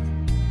awake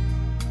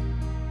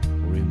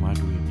or in my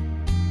dream?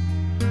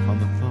 On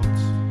the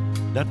thoughts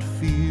that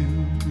fill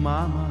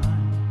my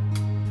mind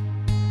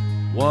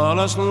while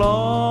I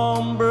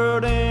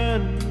slumbered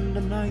in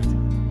the night,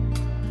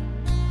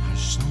 has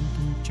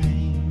something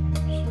changed.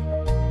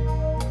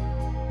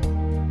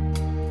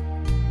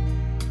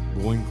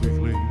 Going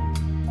quickly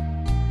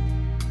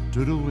to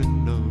the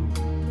window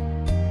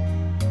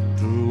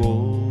to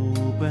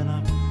open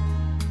up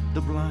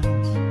the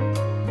blinds,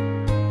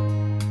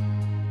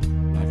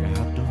 like I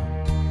have done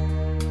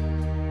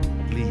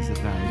at least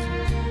 1,000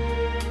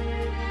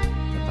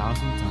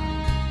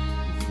 times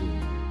before.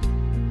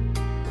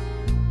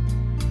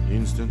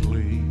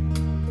 Instantly,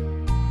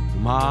 to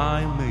my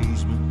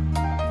amazement,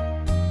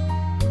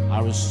 I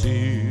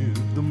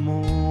received the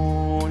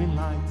morning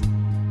light.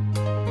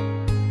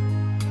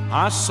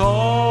 I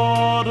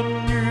saw the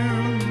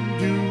new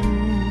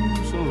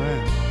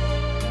Jerusalem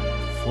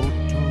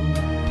photo.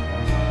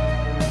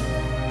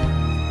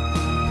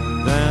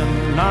 Then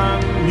I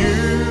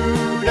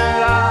knew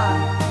that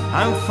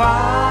I'm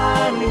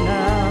finally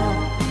now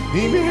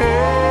in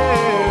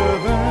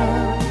heaven,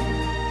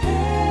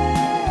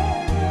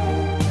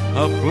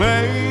 a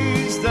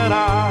place that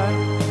I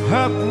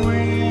have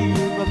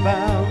dreamed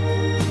about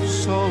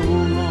so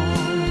long.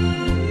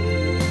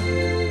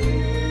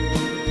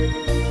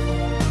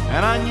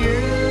 And I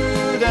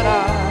knew that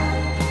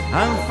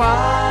I'm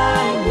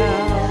fine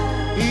now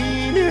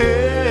in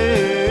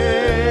heaven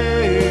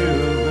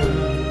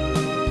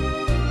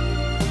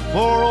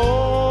for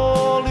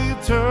all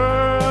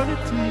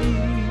eternity.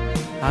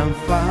 I'm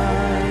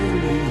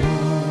finally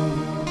home.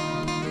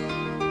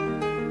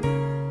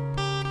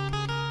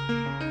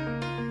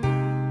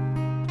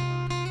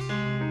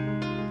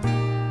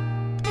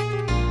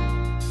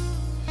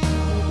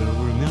 There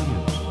were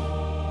millions,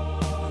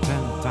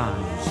 10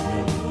 times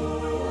millions.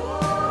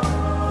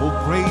 Oh,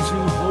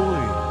 praising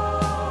holy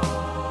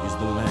is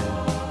the Lamb.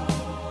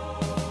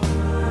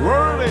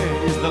 Worthy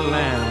is the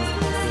Lamb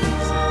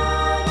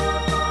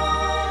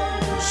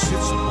who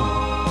sits upon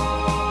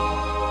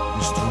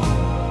his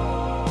throne.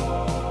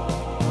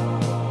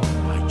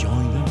 I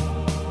join them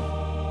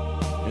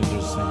in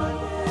their singing.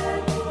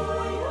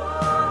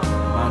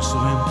 I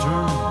saw him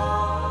turn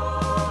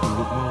and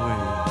look my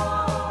way.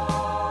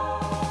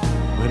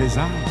 With his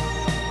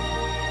eyes,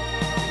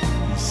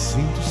 he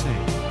seemed to say,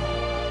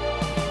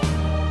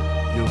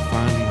 "You'll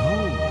find me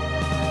home."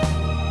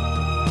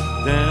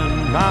 Then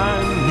I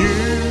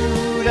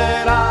knew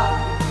that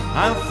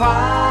I'm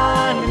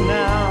finally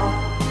now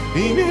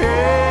in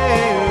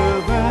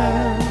heaven,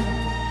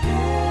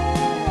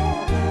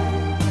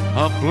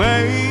 a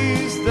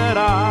place that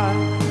I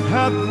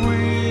have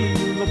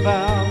dreamed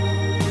about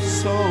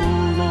so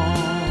long.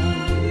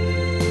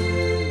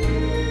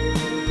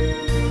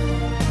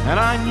 And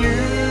I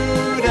knew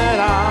that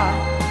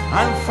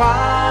I'm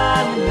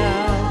finally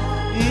now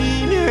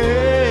in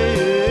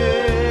heaven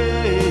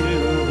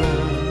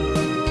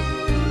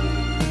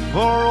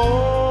for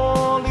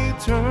all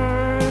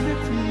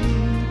eternity.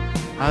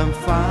 I'm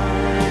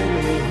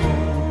finally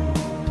home.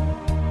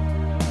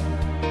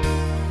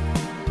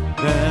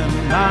 Then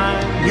I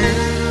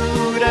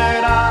knew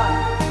that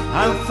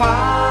I'm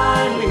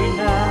finally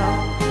now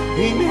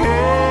in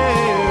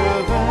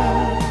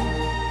heaven,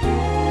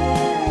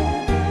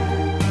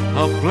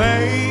 a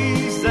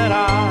place that I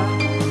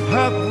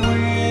have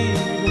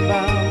dreamed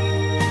about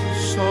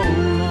so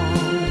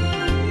long.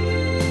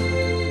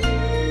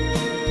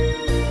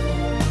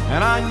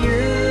 And I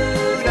knew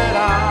that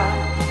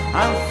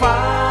I'm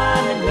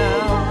finally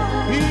now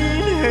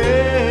in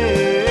heaven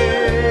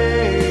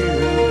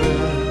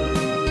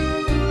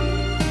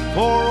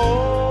for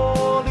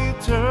all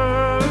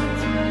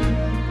eternity.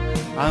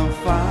 I'm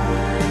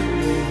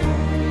finally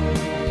home.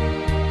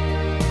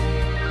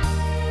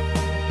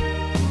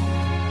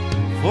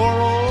 For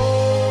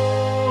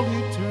all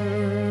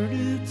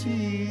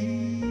eternity,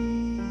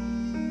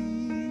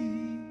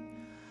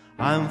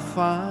 I'm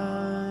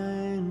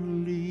finally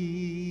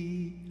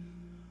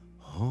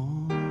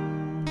home.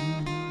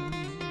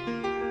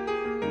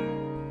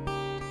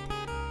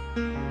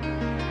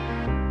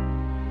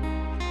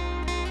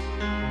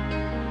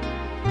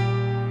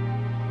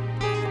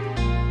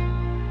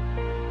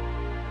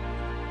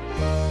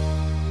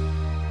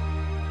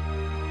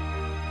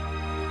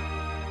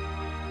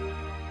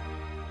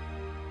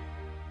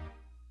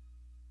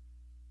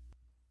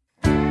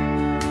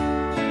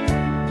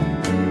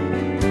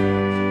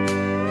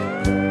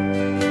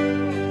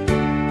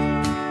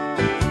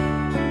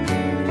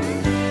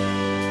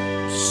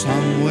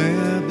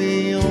 Somewhere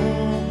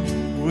beyond the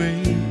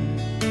grave,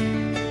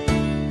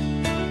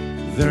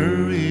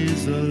 there is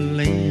a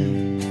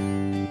land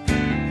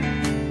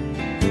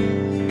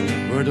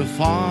where the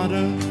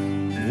Father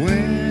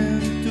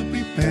went to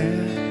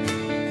prepare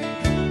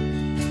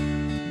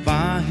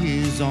by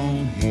His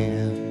own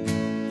hand.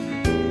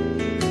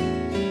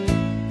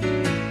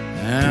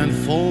 And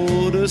for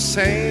the was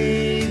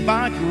saved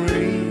by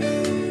grace,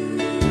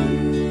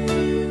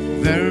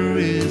 there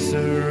is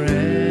a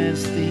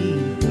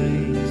resting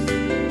place,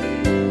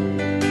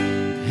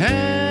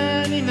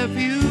 and in a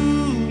few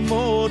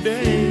more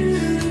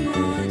days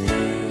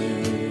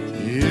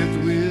it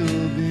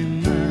will be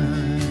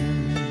mine.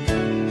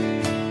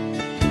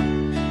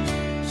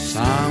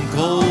 Some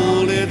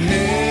call it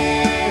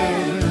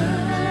heaven,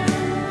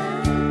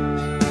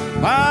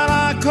 but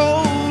I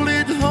call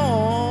it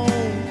home.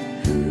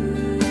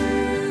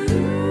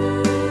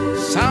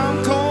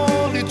 Some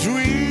call it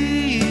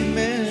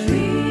dreaming,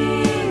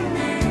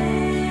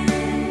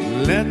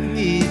 let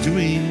me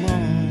dream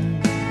on.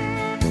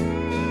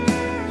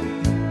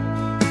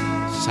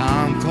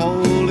 Some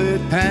call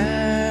it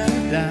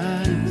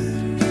paradise,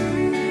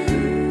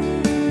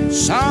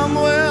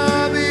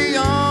 somewhere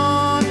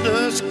beyond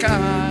the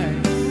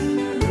skies.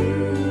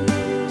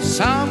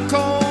 Some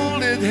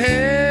call it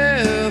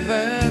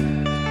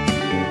heaven,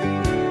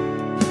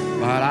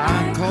 but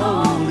I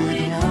call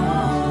it home.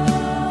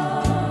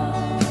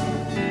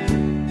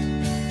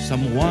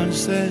 Someone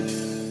said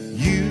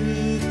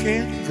you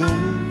can't go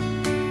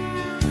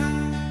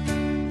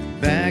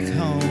back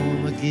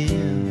home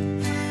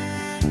again,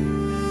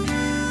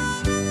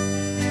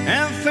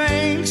 and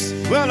things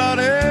will not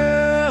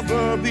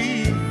ever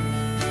be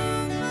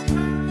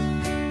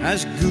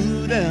as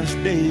good as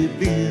they've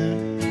been.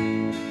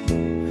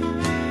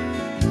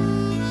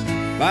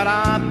 But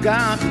I've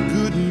got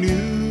good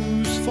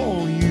news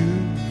for you.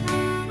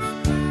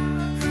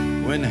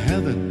 When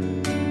heaven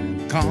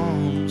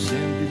comes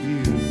into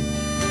view,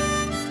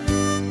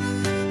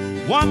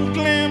 one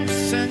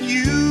glimpse and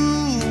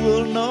you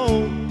will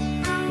know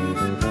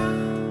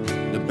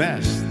the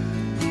best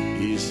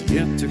is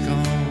yet to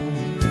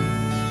come.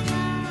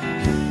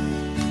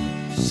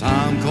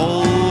 Some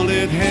call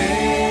it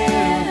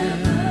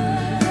heaven,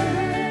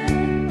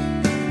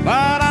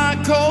 but I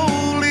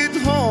call it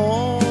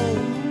home.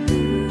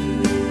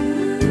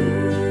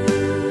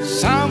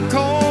 Some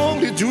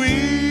call it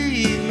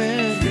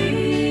dreaming,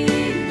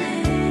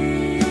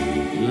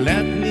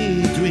 let me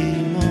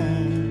dream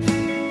on.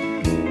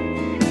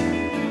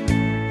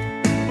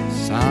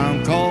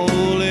 Some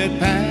call it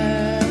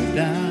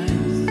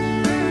paradise,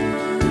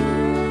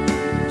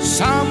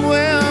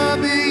 somewhere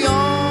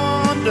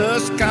beyond the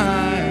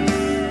skies.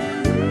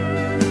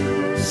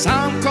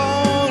 Some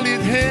call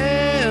it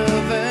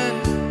heaven,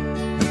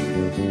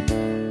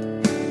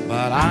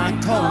 but I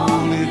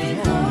call it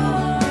home.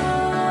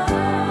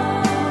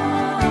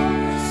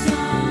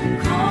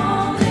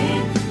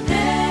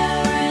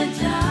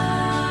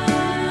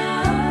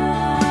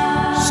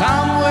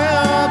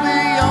 Somewhere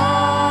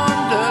beyond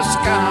the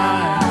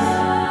skies.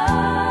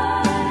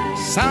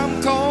 Some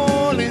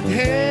call it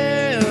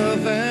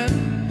heaven,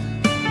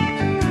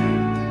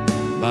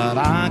 but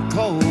I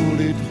call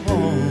it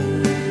home.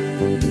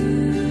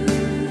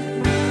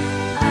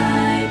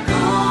 I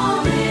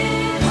call it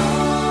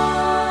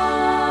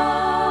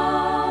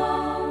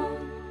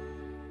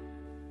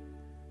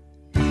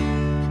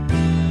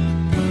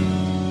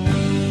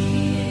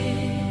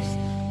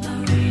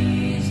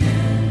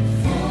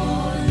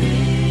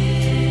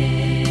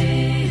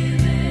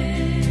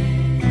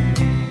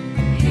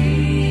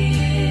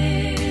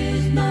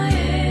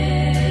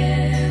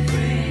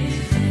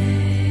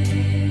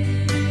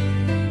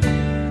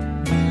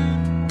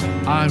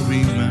I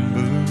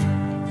remember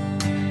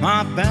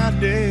my bad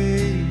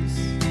days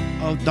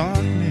of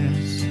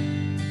darkness,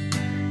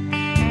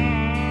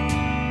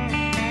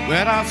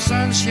 without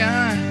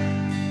sunshine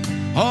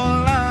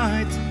or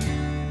light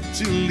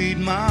to lead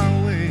my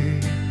way.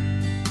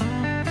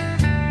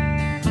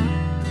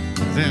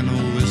 Then a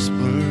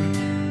whisper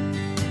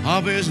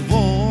of his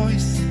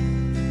voice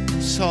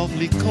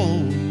softly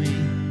called me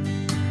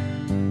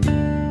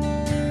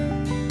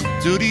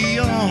to the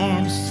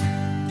arms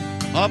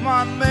of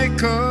my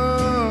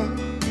Maker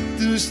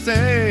to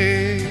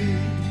stay.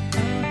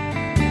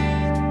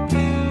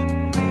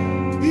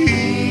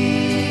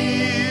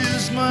 He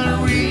is my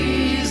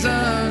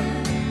reason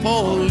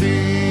for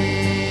living.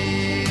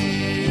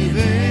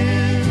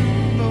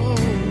 Oh,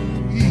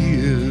 He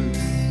is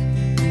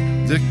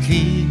the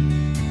King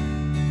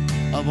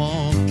of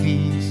all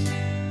kings.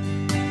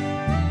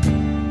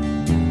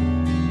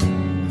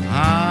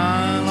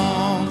 I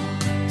long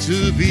to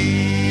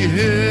be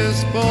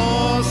His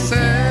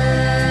possession.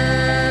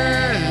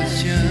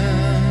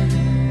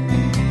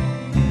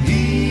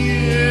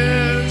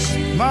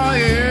 My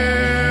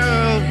everything.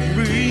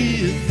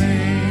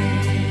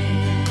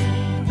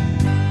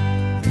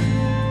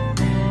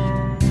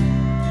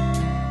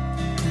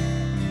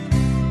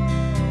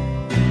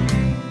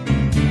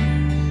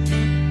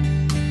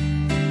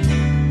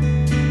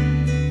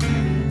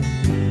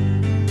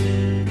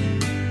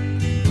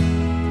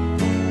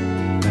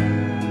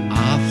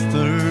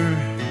 After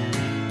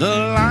the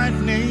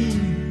lightning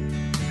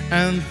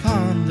and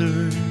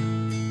thunder,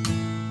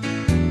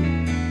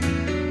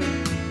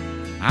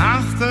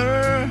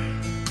 after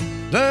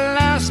the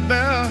last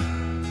bell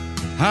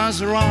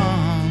has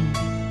rung,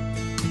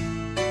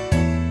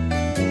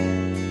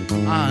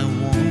 I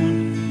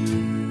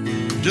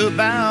want to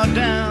bow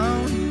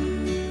down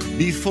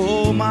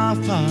before my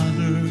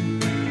Father.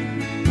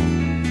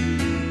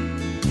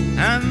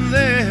 And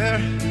there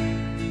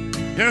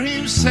hear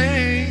him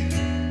say,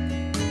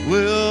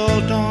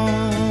 well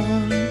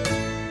done.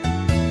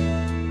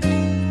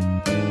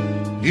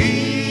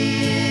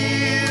 He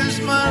is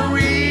my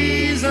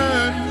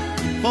reason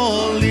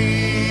for living.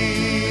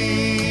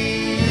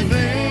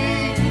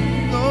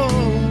 Oh,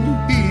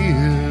 he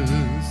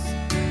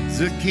is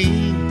the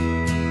King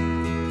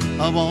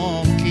of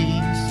all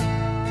kings.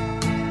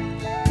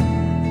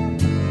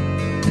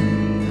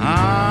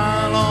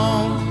 I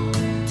long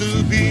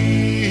to be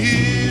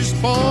his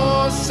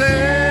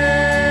possession.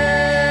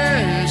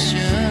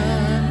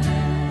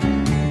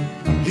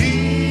 He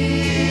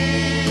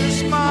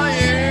is my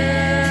everything.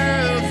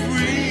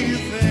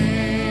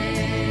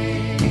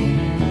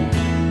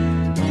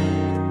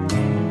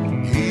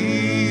 He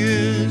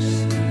is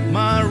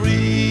my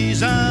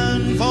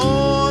reason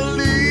for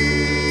living.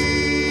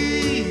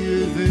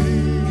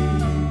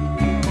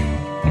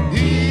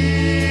 He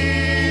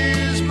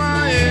is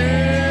my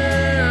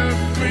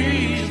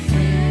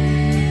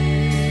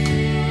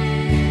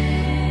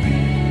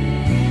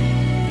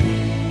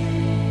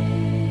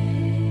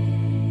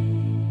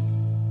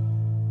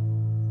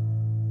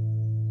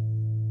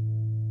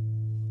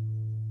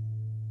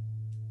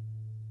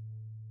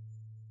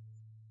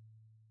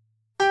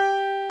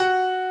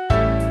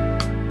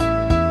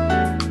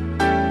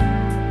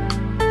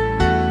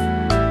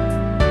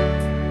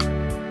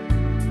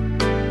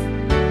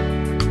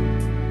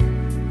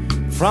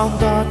From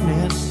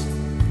darkness,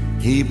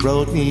 he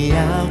brought me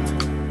out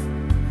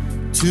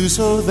to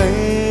salvation.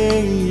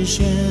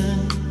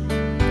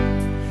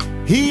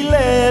 He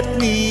let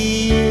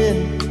me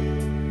in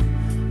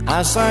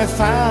as I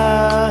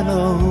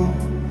follow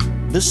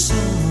the sun.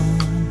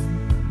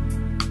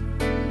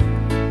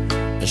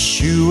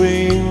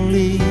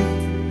 Assuredly,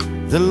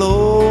 the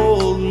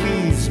Lord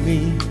leads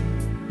me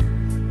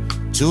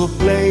to a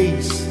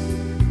place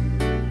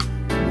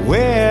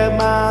where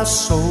my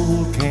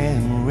soul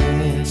can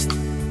rest.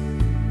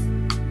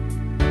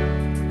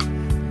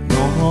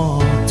 No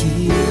more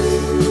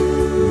tears,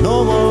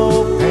 no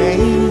more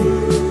pain,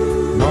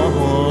 no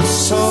more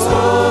sorrow.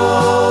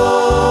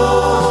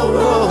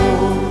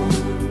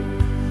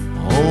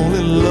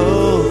 Only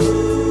love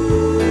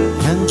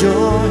and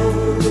joy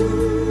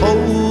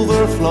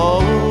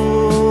overflow.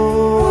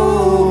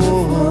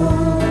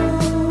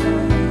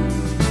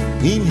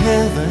 In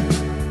heaven,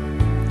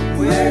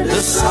 where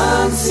the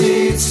sun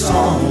sits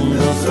on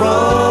the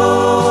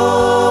throne.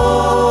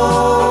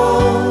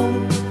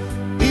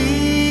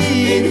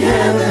 In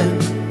heaven,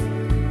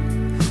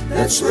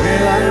 that's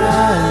where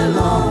I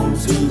long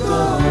to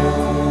go.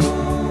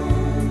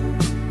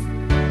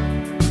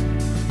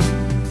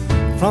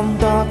 From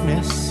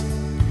darkness,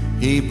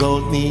 he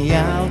brought me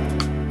out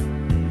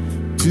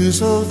to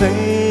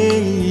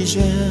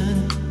salvation.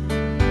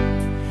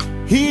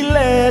 He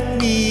let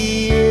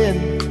me in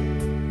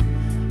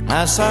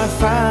as I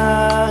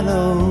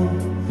follow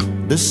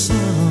the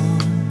sun.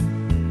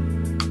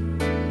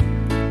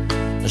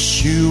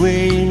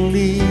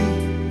 Assuredly,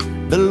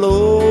 the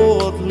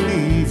Lord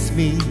leads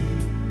me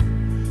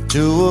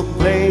to a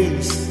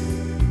place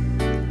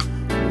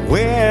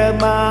where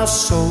my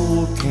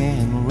soul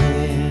can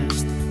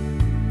rest.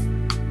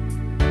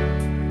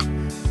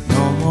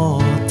 No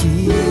more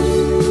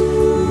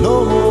tears, no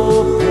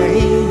more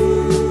pain,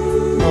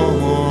 no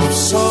more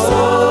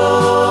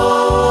sorrow.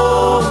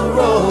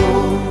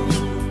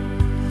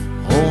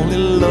 Only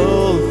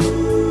love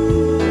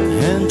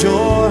and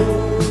joy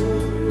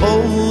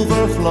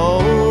overflow.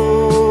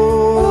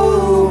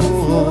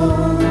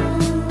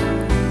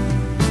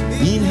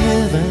 In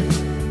heaven,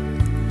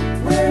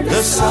 where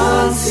the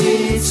sun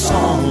sits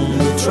on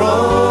the throne.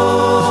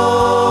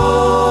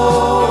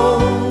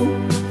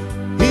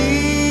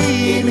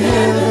 In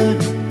heaven,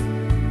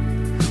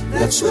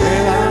 that's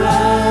where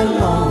I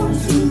long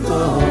to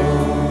go.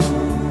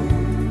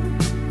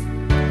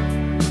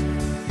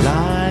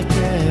 Like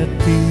a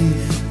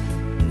thief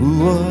who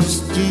was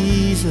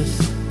Jesus,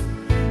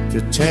 to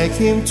take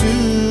him to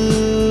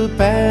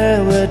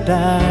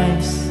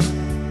paradise.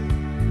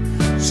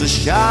 So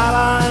shall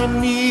I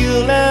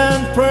kneel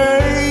and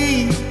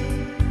pray,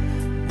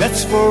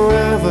 that's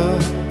forever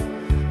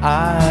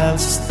I'll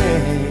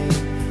stay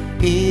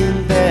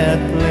in that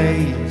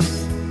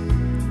place,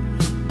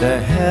 the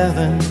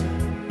heaven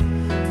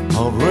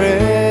of rest.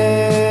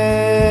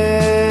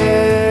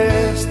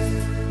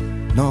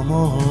 No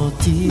more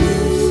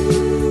tears,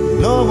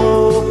 no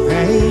more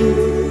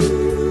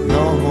pain,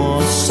 no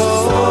more sorrow.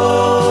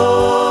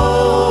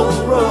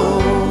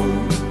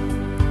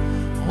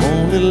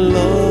 Only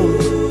love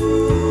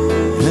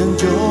and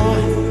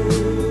joy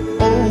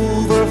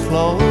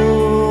overflow.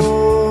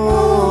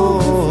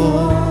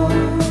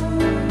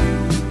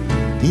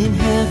 In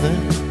heaven,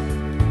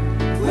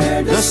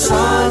 where the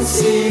sun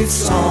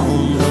sits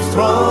on the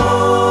throne.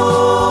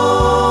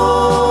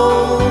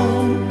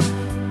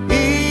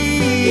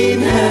 In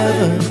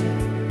heaven,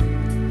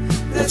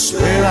 that's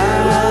where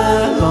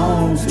I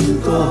long to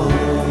go.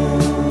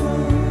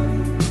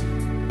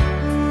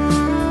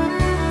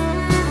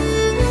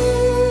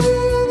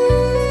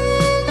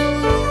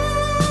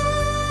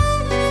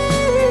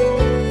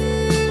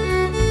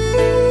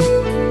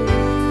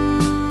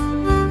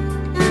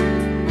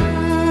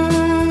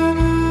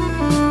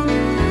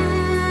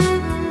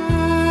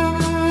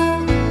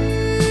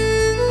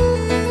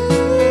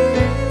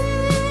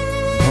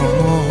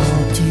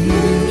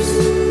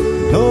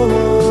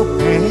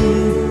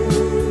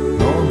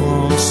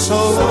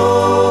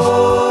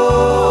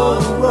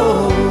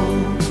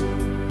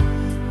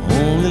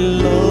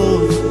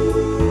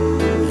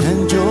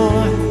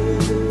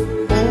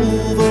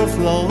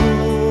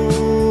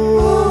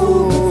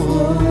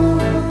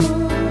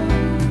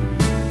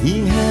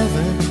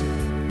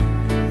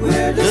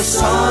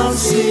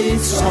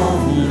 sits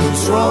on the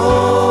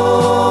throne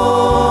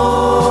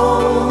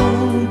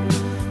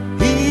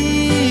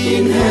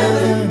in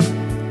heaven.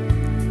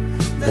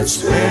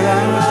 That's where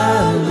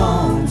I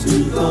long to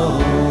go.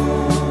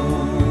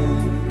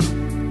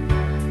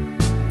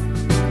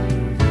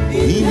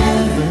 In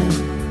heaven,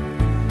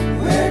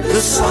 where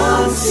the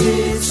sun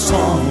sits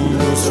on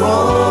the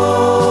throne.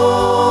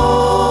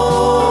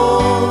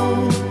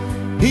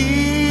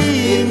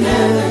 In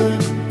heaven,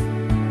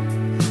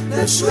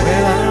 that's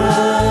where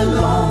I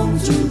long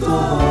to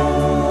go.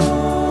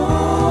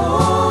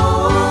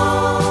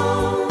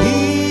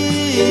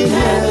 In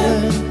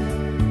heaven,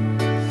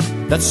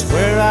 that's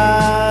where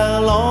I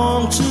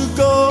long to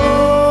go.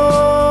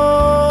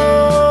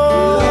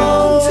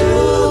 Long to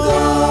go.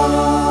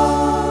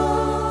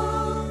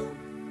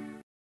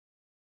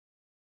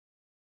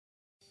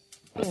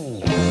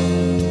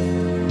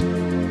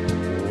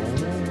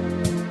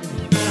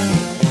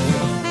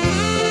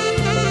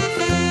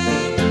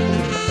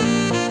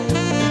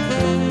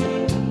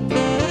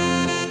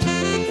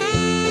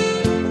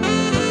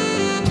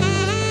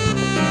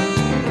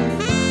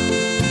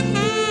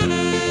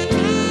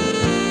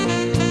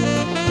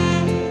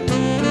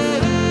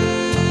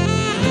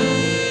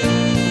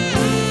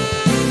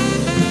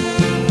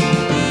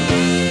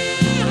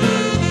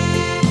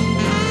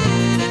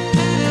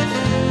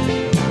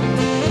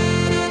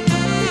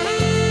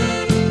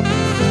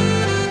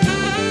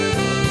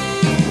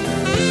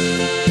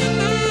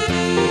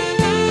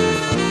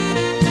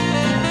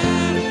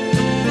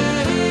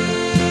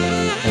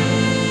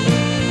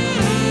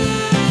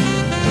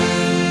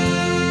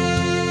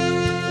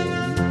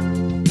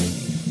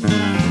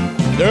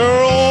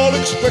 They're all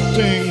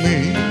expecting me,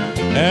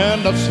 and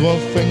that's one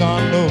thing I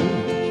know.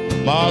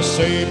 My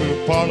Savior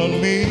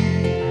pardoned me,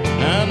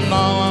 and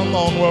now I'm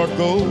onward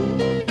go.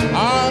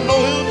 I know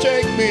He'll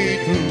take me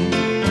through,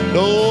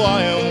 though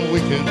I am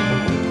weak and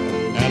poor,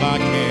 and I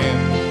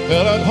can't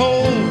feel at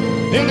home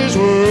in this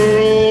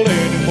world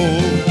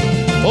anymore.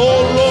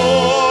 Oh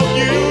Lord,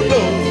 you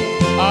know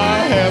I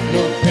have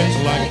no friends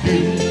like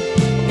you.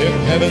 If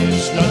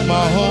heaven's not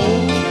my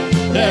home,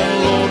 then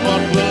Lord,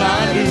 what will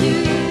I do?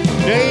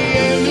 They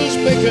angels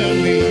beckon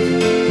me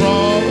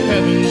from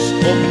heaven's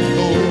open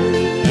door,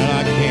 and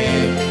I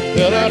can't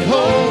feel at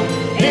home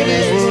in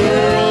this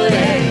world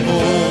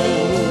anymore.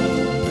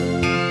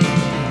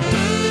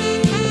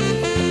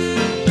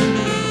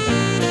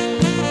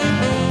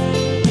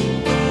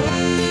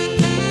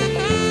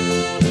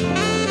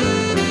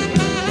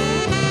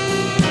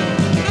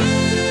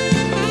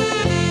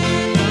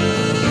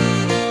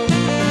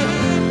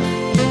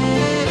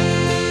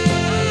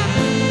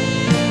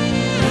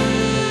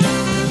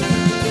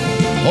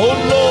 Oh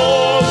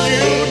Lord,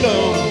 you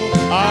know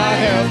I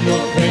have no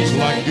friends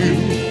like you.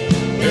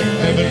 If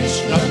heaven's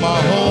not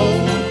my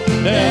home,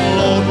 then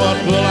Lord, what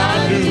will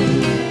I do?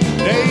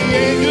 The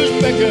angels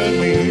beckon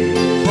me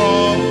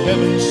from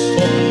heaven's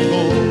open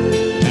door,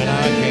 and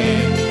I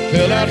can't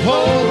feel at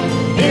home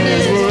in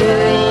this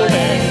world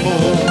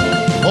anymore.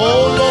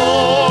 Oh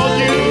Lord,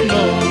 you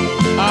know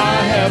I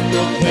have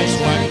no place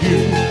like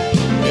you.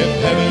 If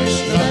heaven's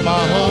not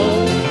my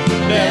home,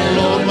 then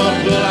Lord, what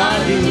will I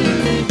do?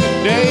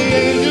 The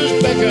angels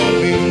beckon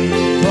me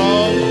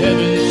from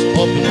heaven's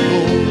open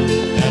door,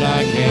 and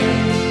I can't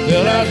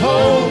feel at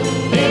home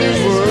in this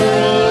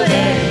world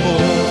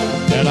anymore.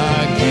 And I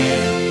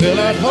can't feel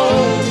at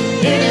home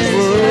in this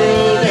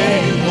world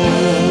anymore.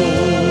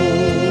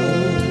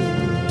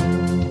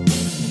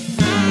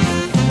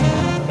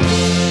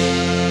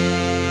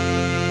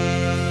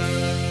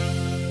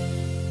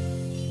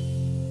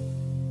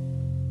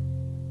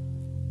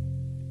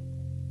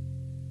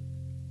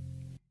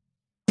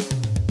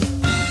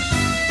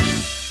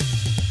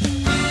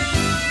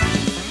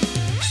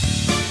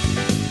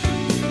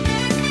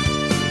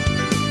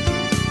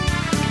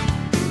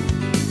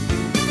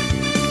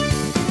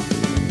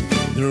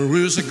 There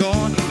is a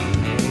God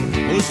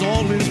who's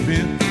always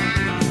been.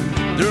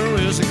 There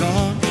is a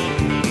God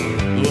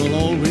who will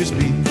always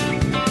be.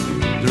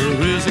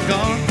 There is a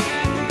God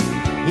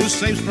who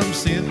saves from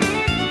sin.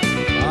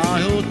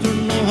 I ought to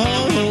know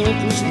how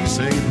close He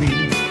saved me.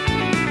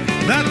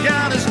 That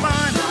God is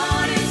mine.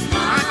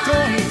 I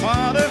call Him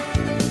Father.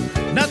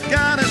 That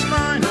God is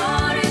mine.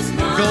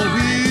 Call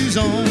me His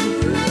own.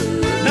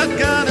 That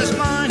God is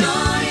mine.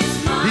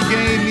 He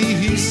gave me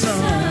His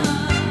Son.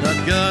 That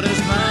God is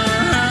mine.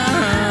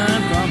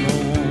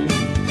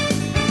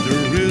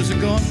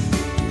 God,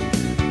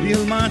 the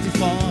Almighty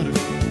Father,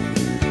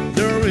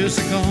 there is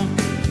a God,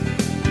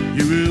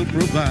 He will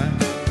provide.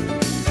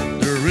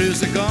 There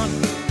is a God,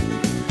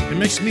 He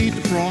makes me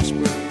to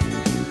prosper.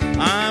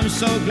 I'm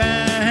so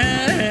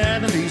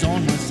glad that He's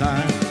on my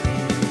side.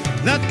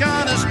 That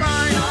God is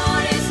mine,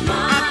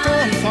 I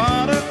call Him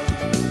Father.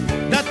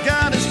 That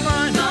God is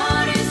mine,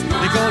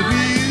 He called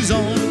me His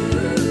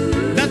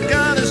own. That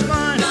God is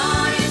mine,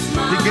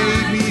 He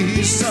gave me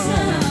His Son.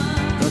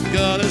 That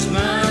God is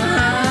mine.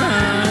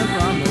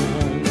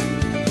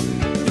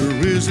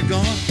 There is a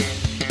God,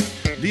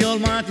 the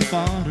Almighty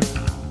Father.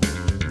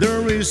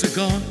 There is a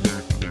God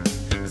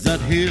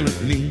that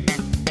healeth me.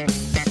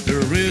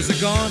 There is is a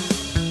God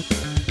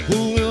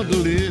who will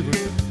deliver.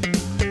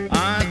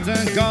 I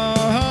thank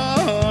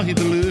God He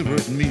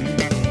delivered me.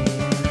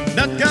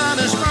 That God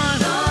is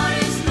mine.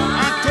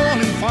 I call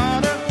Him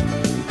Father.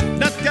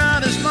 That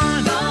God is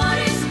mine.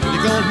 He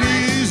called me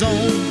His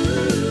own.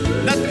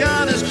 That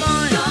God is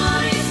mine.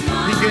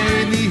 He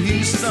gave me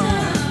His Son.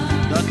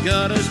 That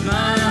God is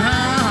mine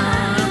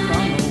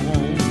from the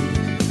womb.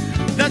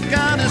 That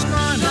God is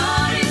mine.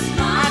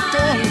 I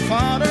call Him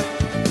Father.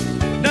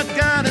 That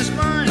God is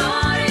mine.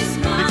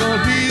 He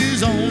called me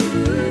His own.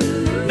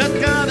 That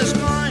God is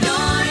mine.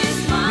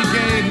 He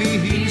gave me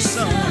His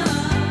Son.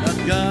 That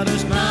God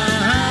is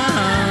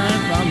mine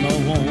from the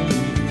womb.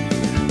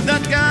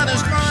 That God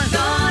is mine.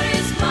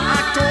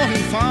 I call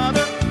Him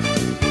Father.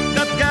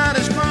 That God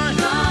is mine.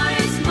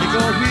 He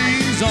called me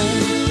His own.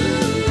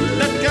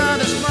 That God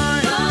is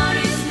mine.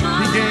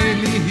 He gave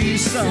me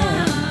His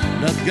Son.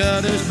 That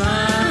God is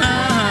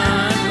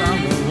mine from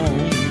the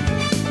womb.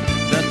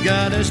 That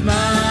God is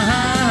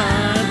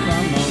mine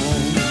from the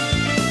womb.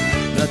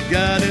 That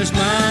God is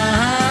mine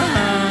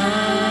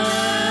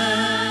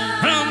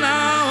from now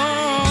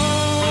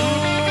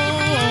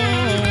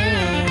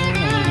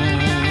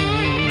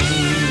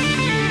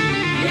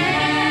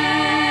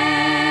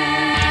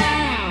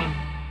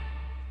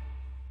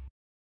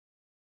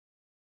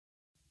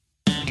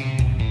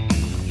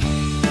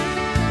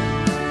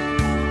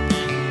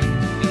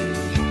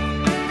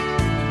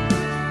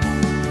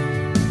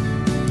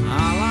I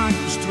like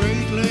the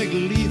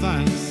straight-legged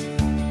Levi's.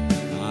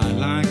 I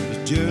like the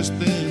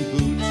just-in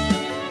boots.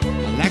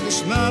 I like the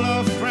smell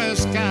of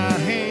fresh cut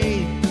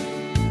hay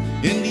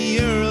in the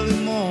early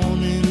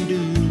morning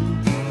dew.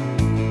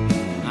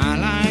 I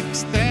like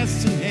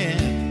Stetson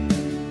hat.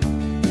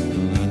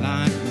 I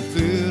like my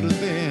fiddle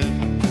bed.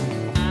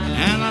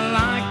 And I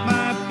like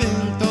my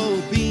pinto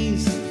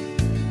beans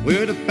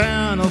with a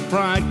pan of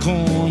fried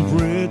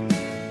cornbread.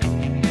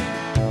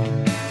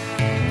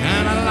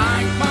 And I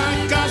like my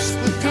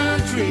gospel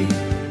country.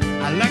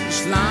 I like the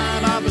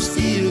slide of a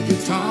steel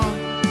guitar.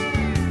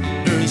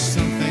 There is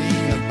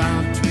something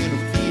about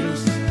twiddle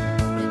feeders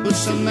that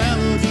puts a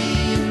melody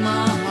in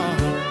my heart.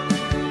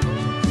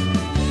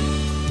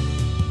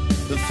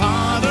 The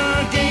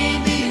Father gave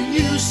me a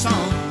new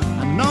song.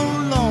 I no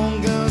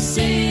longer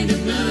sing the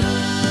blues.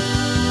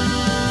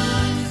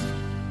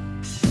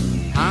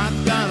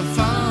 I've got a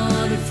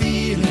funny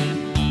feeling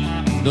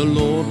the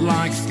Lord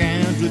likes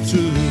country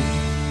too.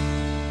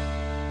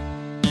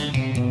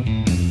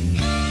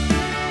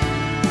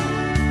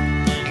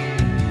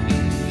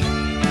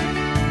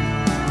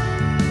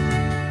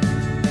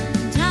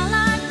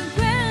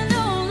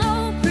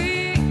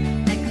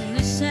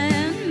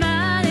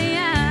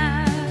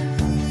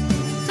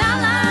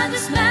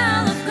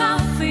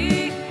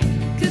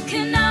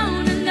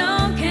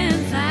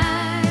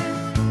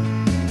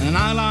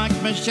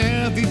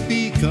 Chevy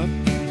pickup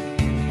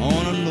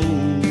on an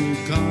old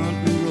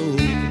country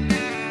road.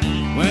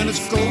 When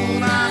it's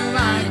cold, I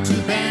like to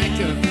back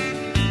up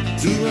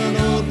to an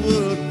old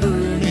wood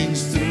burning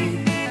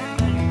stove.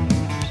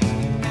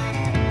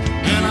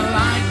 And I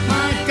like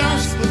my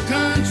gospel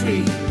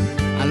country.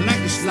 I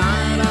like the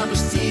slide of a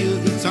steel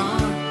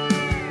guitar.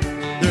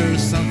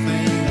 There's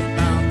something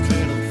about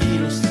cradle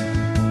feeders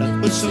that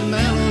puts a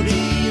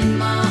melody in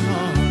my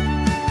heart.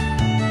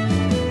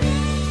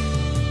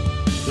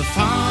 The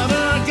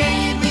Father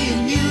gave me a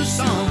new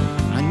song.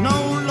 I no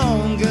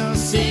longer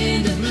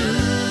sing the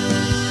blues.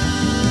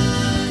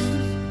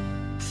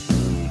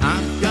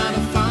 I've got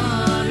a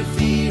funny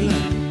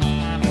feeling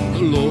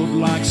the Lord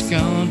likes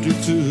country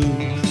too.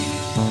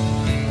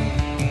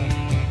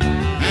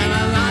 And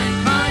I like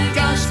my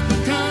gospel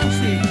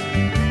country.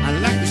 I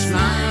like the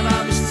slide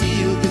of a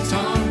steel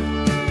guitar.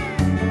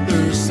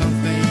 There's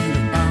something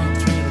about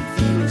twiddle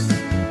feeders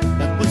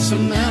that puts a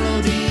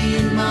melody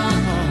in my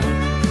heart.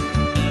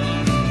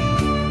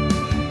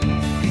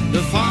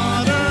 The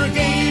Father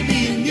gave me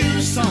a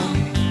new song.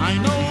 I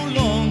no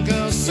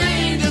longer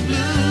sing the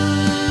blues.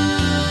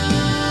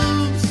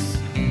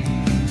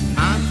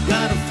 I've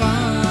got a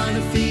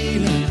funny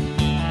feeling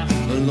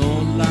the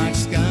Lord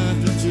likes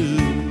country too.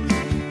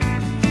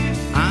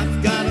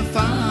 I've got a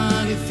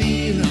funny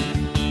feeling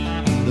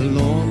the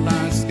Lord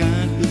likes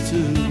country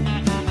too.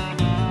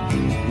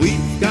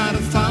 We've got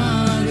a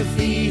funny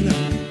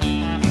feeling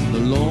the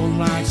Lord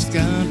likes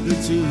country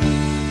too.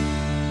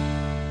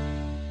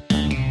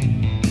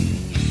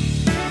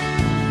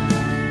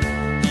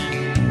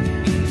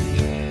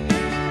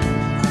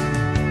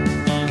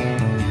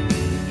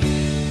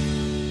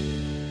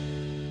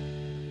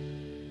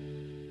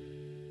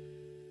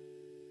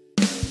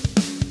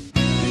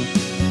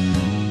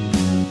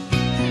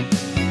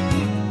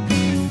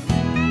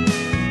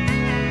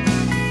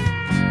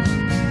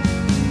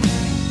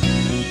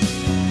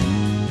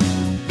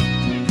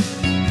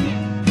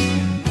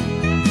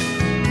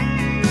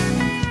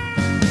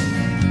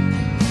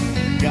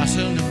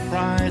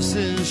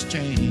 Prices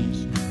change,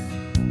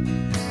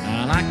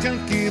 and I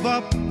can't keep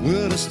up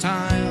with the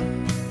style.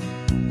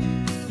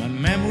 My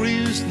memory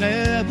is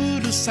never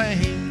the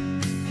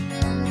same,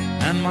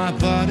 and my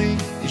body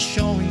is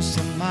showing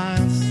some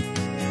miles.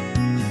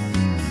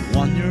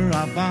 1 year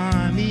I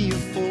buy me a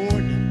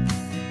Ford,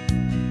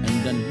 and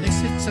the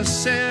next it's a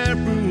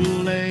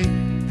Chevrolet.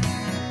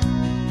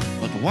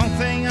 But one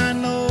thing I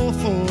know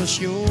for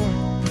sure,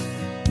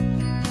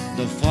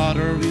 the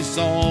Father is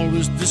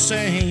always the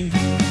same.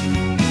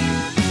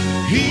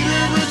 He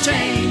never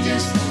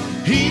changes,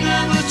 He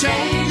never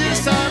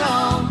changes at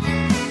all.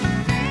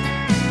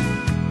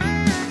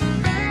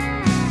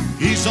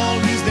 He's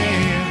always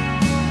there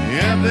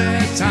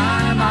every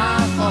time I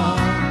fall.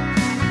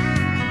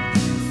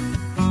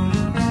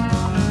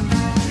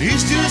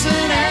 He's just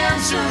an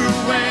answer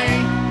away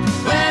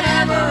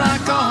whenever I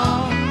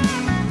call.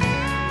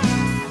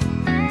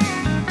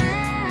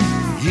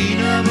 He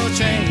never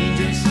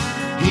changes,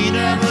 He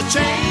never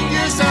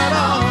changes at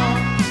all.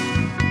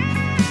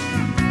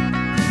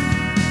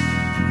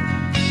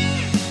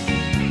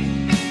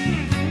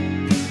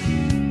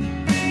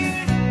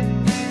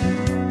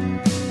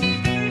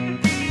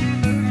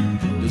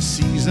 The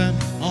season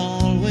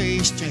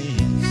always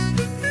changes,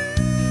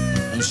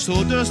 and so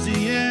does the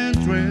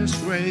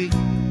interest rate.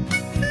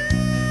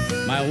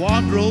 My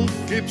wardrobe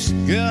keeps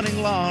getting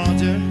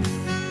larger,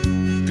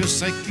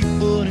 'cause I keep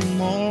putting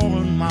more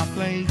on my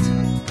plate.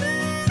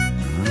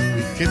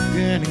 We keep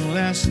getting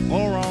less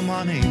for our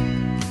money,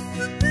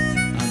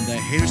 and the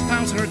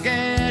hairstyles are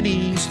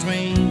getting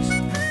strange.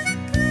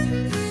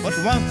 But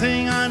one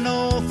thing I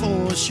know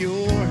for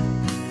sure,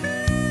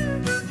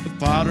 the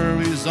Father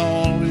is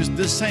always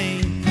the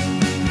same.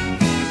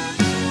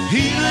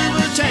 He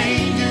never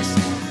changes,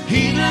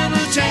 He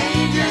never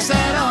changes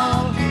at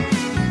all.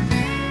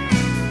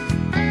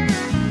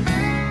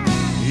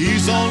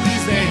 He's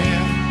always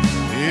there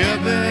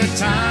every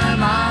time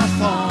I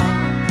fall.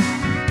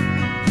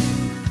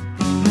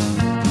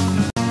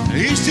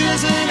 He's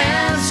just an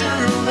answer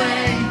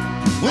away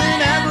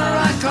whenever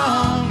I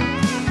call.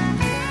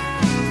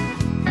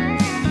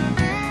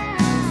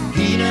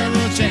 He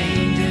never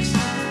changes,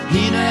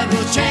 He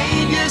never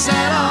changes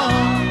at all.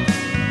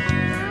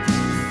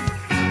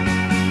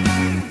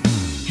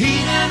 He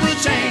never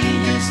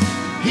changes,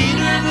 He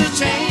never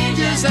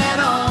changes at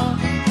all.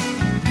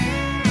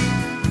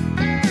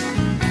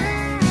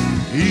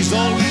 He's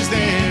always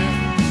there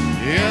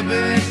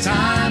every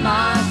time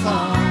I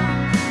fall.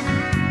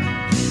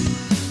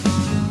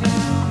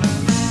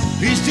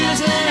 He's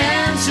just an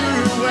answer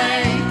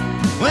away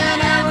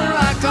whenever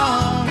I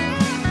call.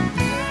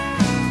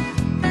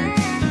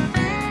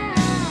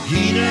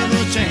 He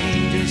never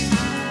changes,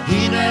 He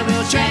never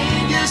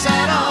changes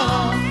at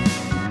all.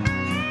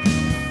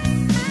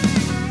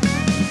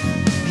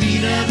 He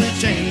never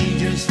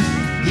changes,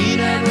 He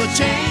never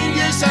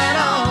changes at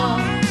all.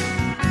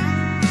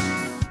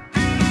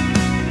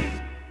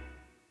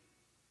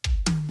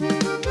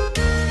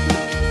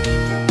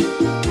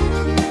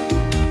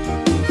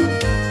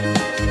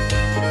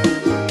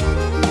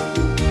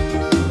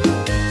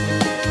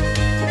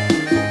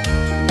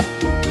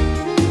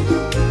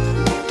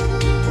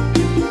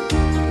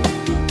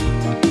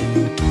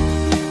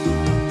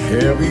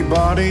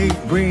 Everybody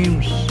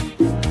dreams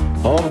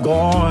of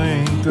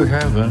going to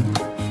heaven.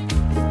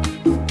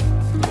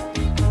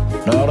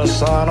 Not a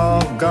son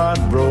of God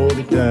brought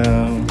it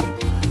down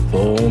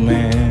for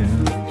man.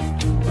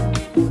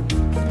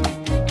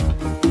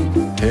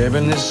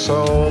 Heaven is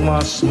so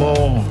much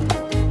more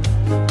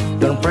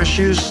than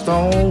precious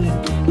stone,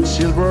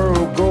 silver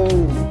or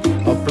gold,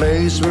 a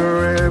place where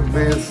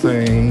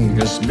everything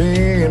has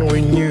been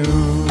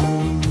renewed.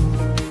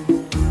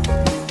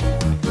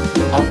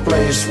 A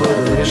place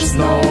where there is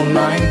no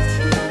night,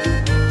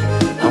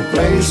 a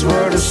place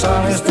where the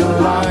sun is the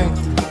light,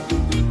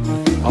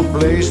 a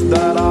place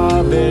that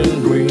I've been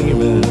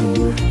dreaming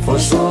for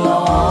so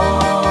long.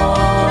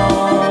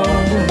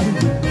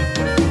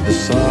 The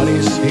sun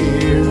is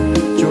here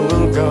to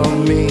welcome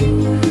me,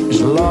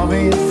 His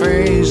loving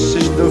face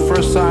is the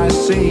first I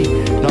see.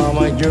 Now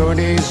my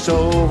journey is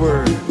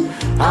over,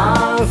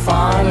 I'm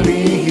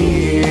finally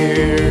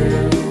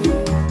here.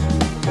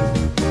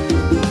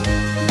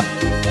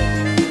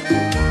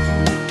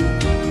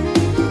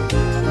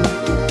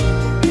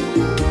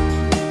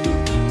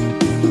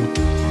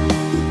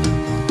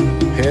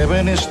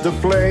 Heaven is the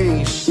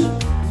place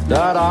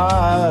that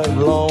I've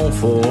longed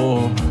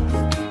for,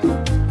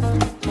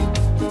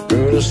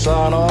 where the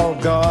Son of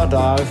God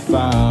I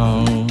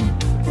found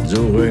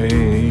the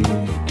way.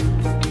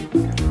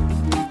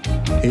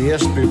 He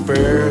has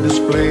prepared this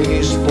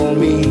place for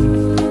me,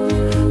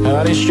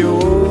 and He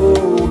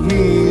showed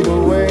me the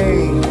way.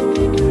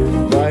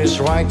 By His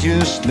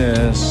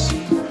righteousness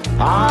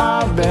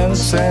I've been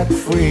set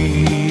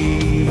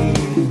free.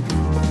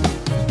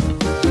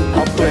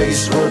 A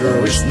place where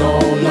there is no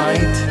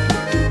night,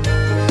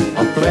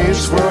 a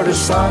place where the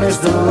sun is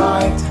the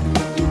light,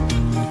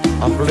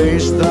 a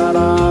place that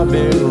I've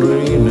been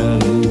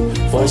dreaming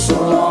for so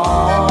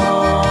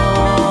long.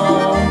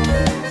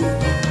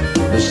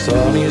 The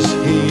sun is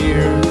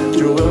here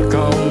to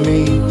welcome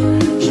me,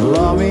 His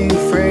loving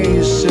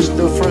face is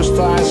the first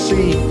I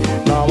see.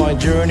 Now my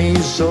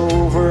journey's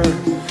over,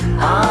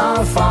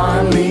 I'm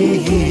finally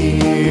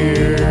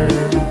here.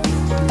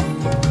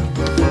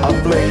 A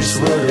place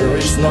where there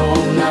is no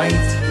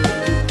night,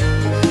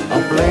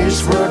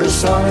 place where the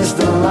sun is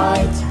the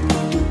light,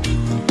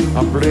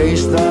 a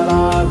place that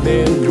I've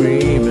been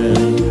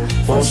dreaming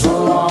for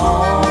so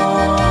long.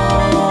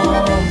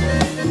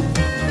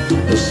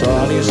 The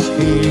sun is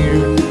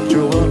here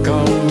to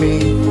welcome me.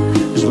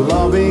 His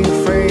loving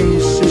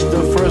face is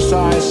the first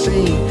I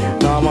see.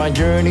 Now my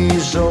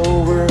journey's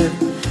over,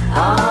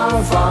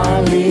 I'm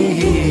finally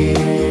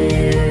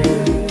here.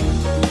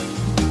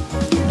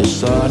 The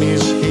sun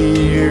is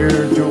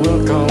here to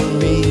welcome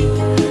me.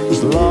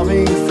 His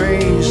loving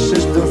face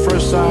is the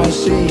first I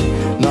see.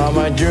 Now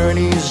my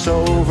journey's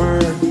over,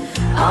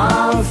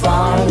 I'm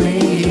finally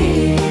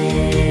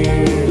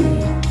here.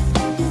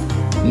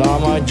 Now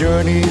my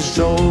journey's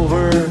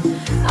over,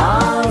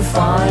 I'm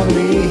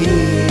finally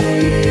here.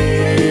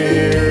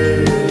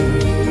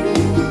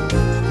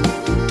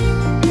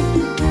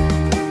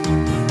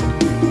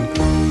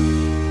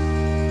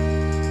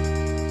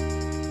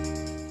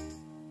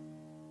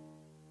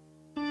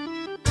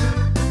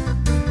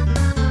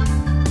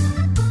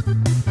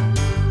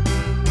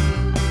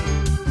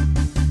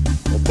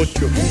 Put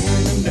your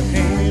hand in the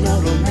hand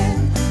of a man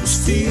who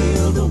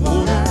steals the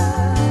water.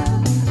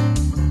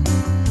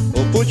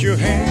 Or put your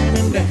hand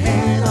in the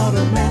hand of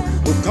a man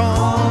who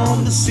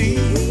calm the sea.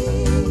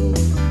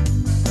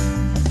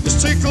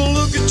 Just take a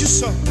look at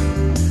yourself,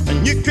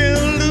 and you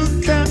can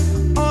look at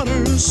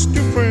others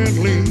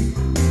differently.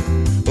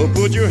 Or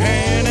put your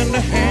hand in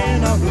the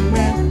hand of a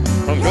man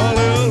from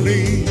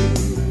Galilee.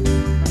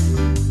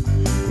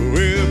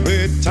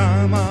 Every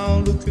time I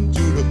look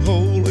into the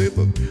holy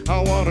book,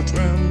 I wanna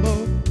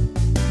tremble.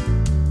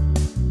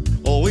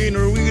 Oh, we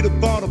know read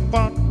about a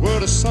part where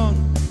the sun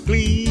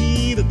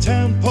cleaned the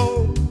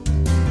temple,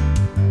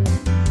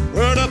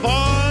 where the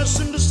boys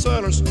and the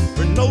sailors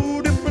were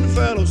no different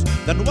fellows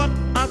than what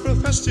I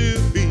profess to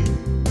be.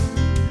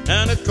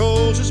 And it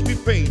causes me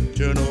pain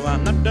to know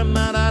I'm not the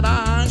man that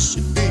I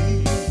should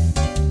be.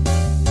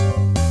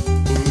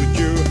 Put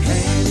your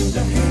hand in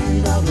the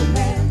hand of a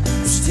man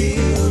who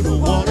steals the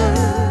water.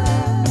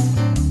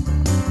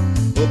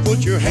 Or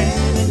put your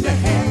hand in the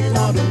hand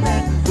of the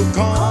man who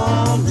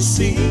calmed the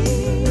sea.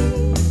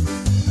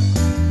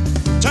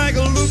 Take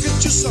a look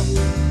at yourself,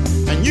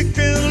 and you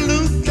can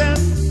look at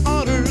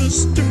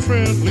others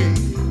differently.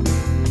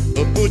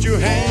 Or put your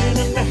hand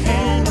in the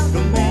hand of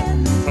the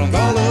man from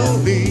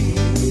Galilee.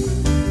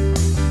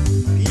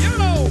 You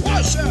know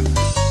what's up?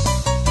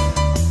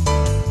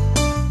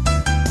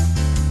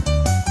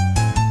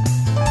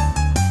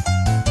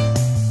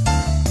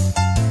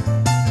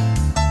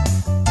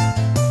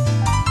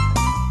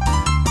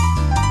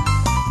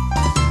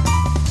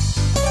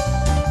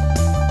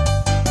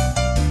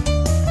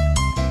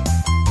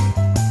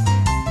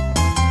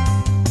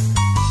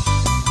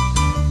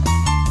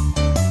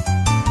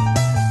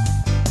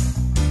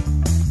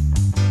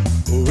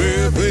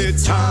 Every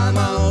time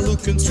I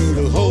look into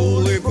the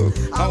holy book,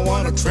 I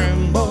wanna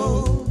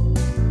tremble.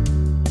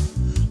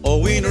 Oh,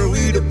 we know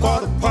read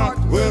about the part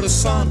where the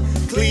sun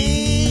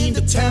cleaned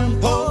the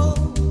temple,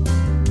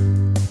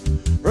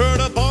 where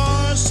the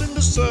boys and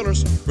the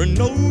sailors were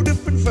no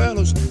different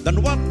fellows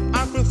than what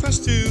I profess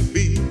to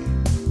be.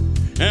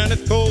 And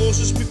it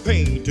causes me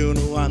pain to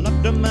know I'm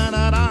not the man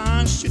that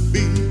I should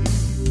be.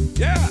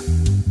 Yeah.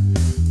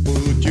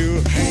 Put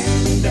your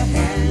hand in the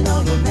hand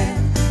of the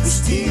man who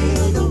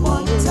steals the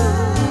water.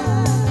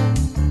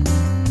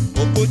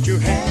 Or put your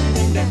hand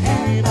in the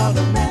hand of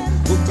the man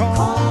who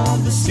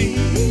calmed the sea.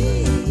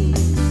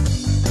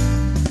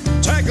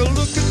 Take a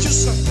look at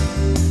yourself,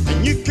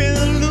 and you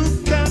can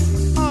look at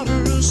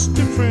others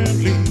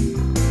differently.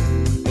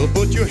 Or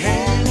put your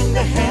hand in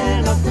the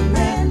hand of the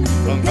man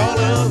from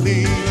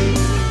Galilee.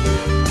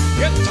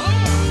 Get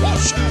tired,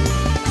 watch out!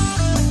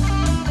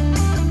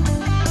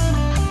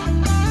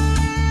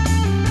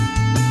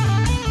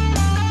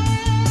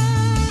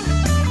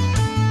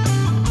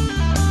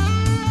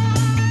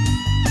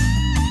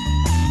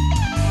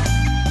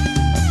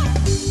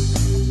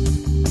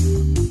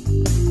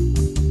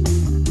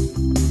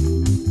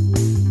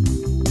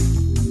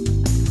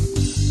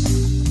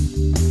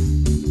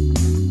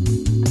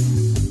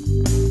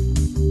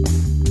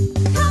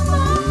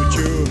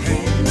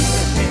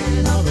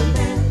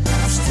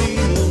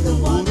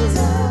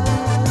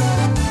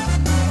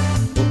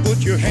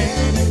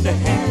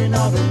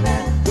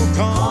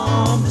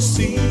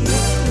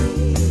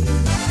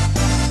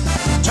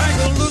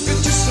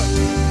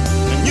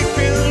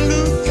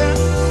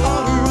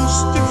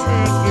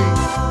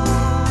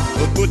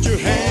 Put your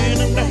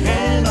hand in the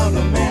hand of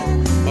the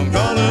man from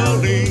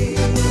Galilee.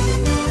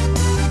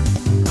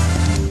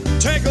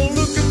 Take a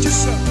look at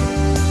yourself,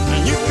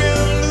 and you can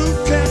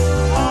look at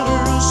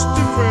others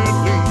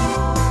differently.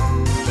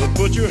 So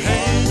put your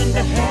hand in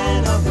the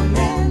hand of the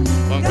man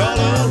from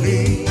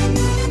Galilee.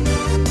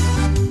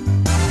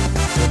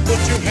 So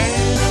put your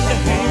hand in the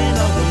hand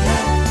of the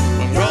man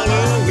from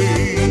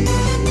Galilee.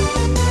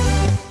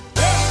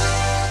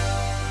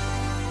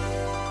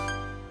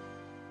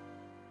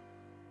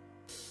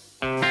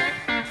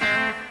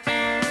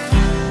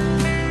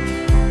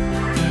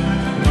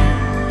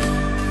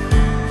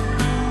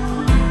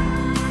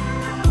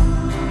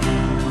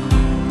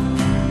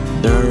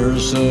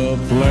 There's a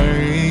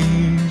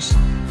place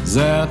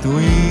that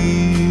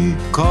we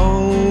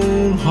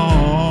call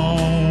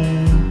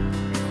home,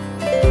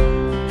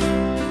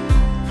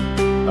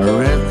 a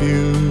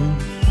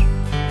refuge,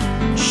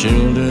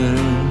 shelter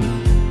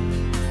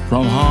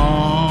from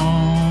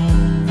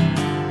harm.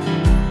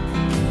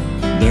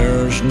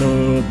 There's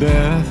no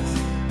death,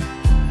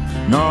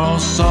 no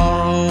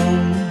sorrow.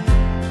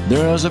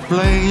 There's a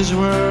place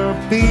where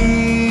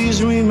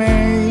peace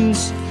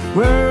remains,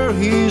 where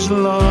His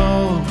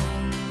love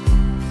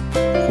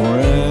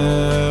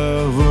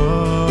forever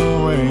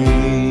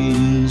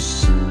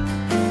reigns.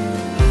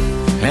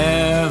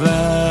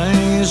 Heaven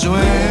is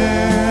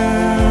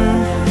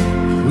where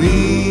we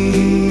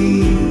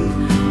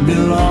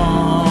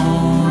belong.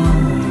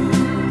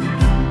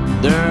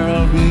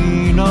 There'll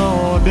be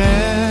no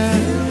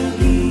death,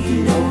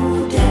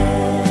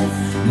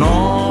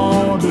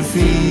 no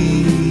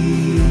defeat.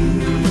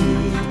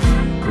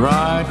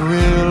 Right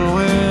will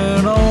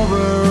win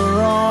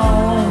over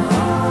all.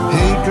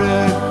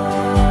 Hatred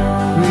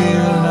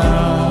will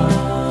not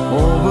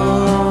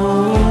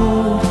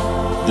overrule.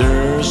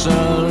 There's a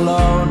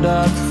love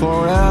that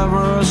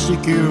forever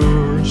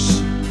secures.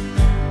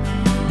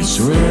 It's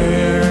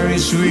where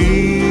His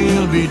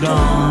will be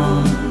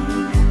done,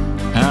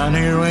 and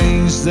He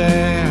reigns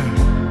there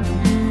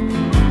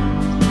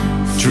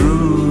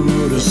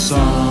through the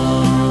sun.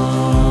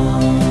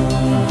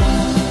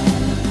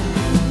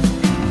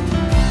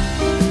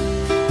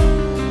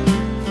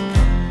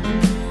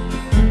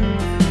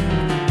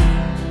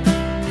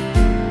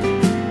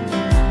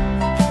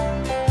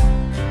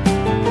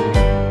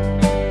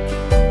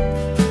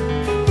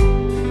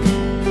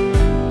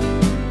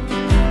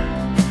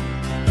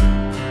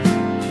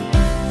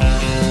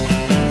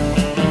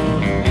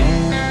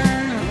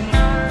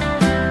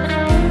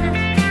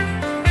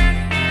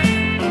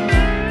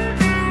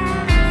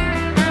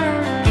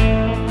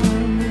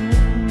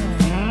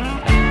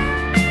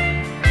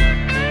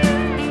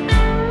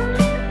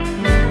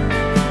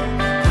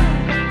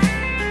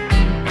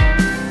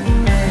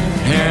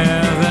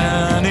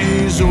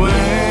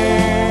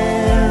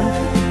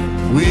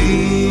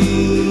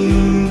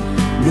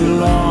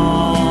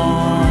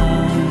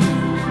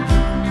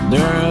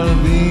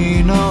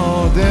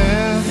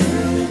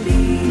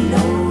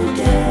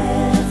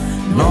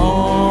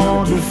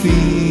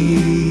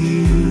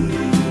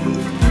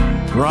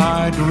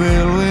 Right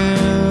will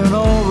win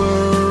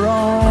over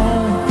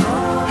all.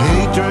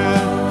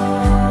 Hatred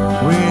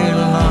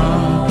will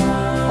not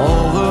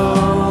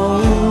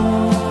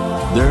overrule.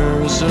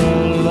 There's a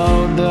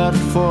love that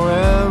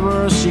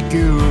forever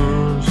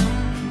secures.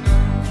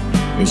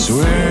 It's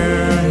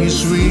where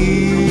His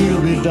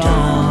will be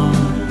done,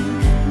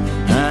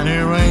 and He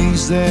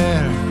reigns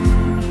there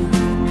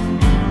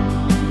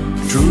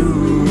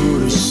through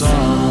the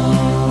sun.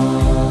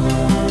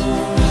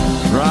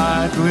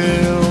 Right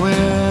will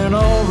win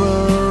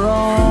over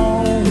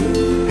all.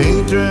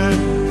 Hatred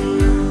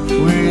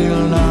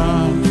will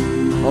not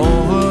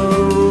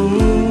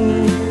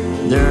overrule.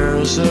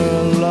 There's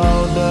a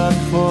love that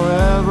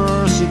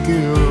forever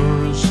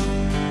secures.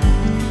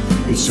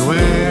 It's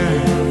where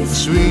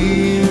His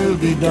will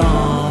be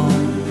done,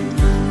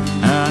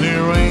 and He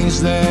reigns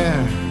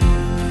there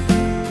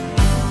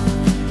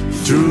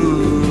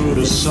through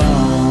the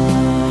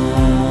sun.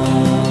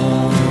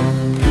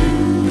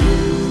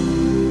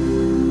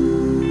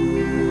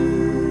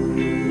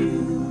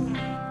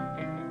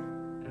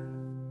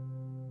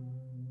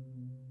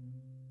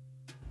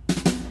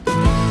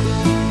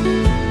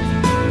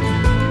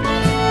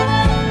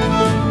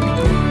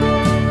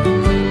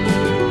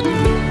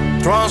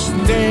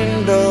 Trust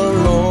in the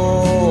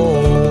Lord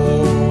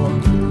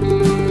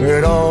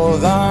with all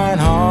thine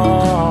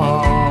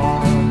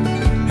heart,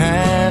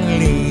 and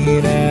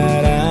lean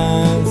it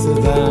unto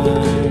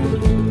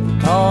thine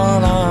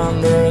own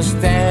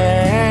understanding.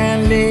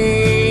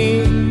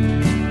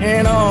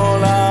 In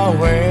all our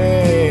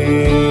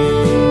ways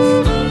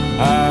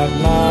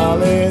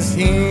acknowledge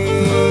Him,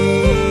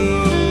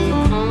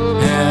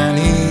 and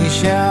He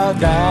shall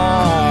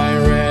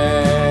direct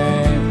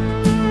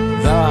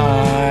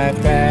thy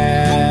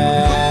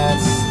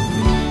paths.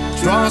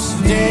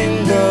 Trust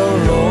in the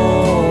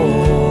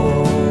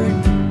Lord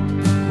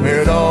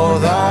with all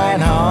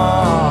thine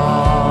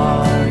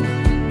heart,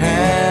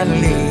 and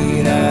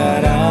lean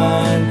it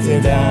unto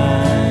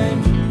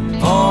thine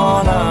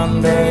own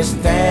understanding.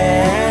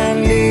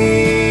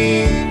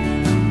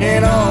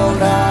 In all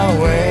thy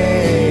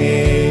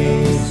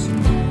ways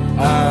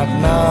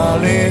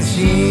acknowledge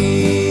Him,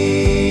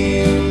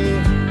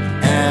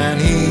 and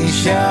He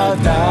shall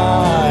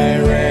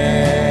direct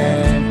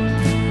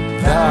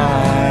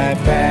thy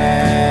paths.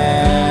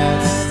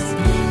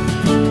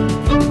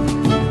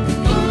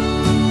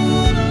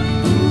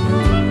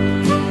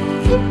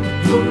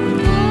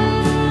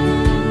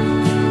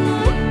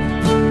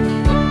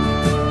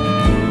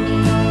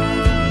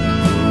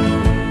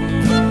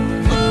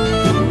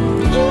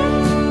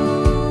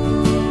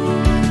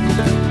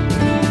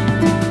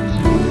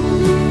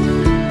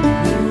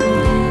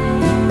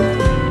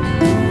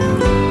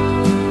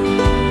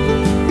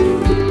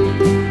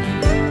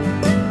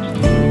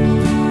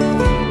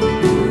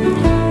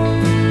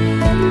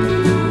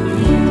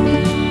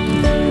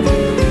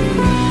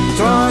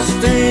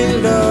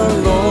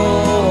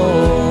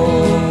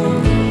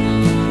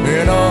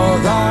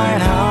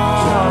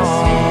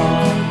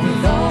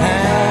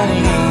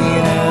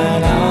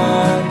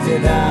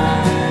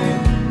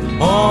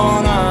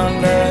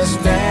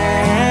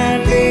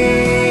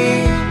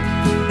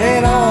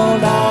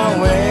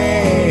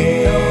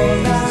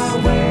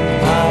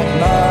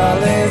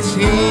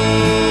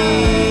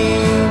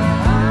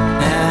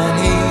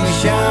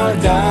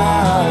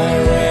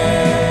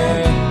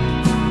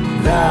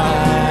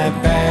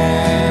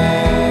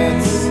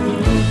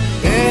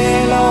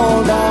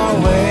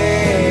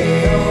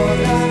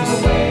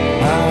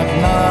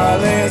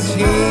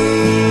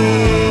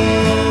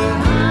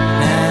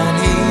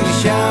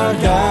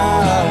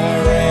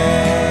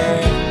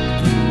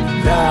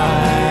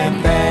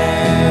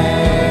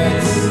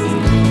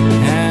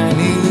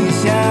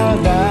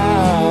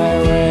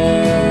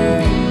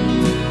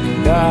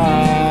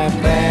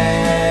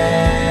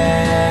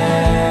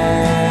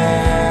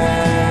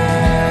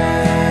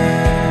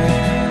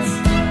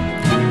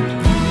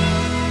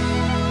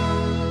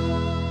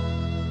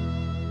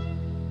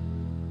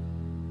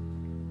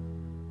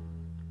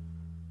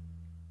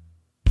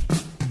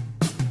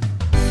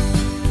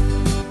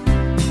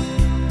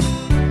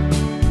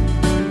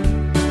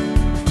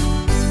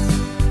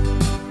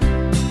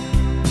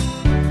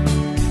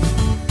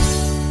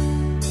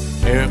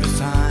 Every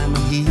time I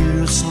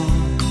hear a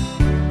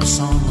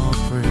song of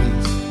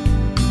praise,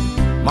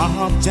 my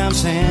heart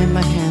jumps and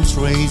my hands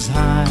raise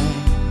high.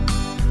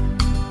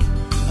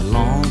 I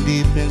long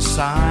deep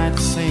inside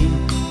to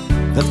sing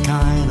that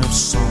kind of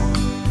song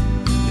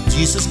that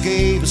Jesus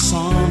gave a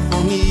song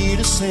for me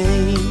to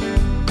sing.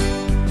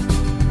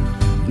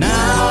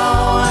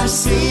 Now I'm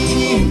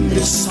singing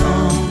this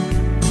song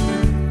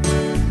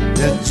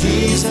that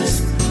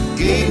Jesus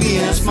gave me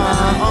as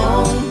my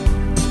own.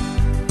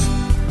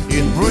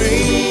 It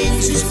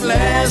brings His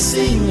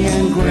blessing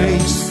and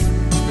grace.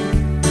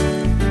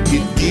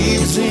 It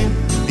gives Him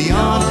the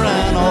honor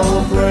and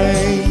all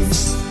praise.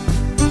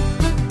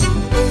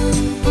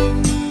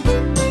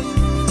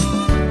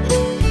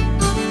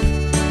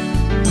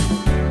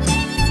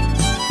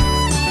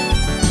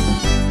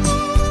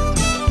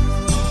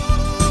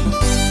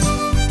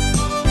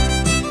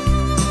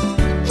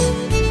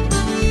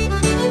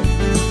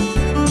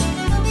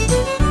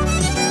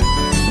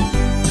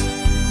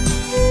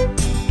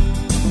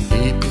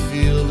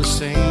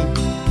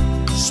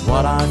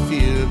 What I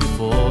feel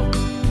before,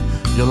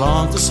 you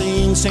long to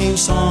sing same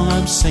song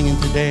I'm singing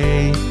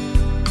today.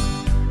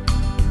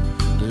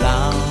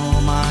 Allow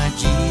my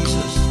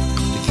Jesus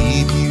to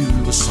give you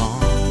a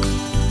song,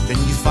 then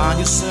you find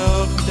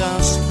yourself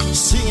just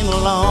singing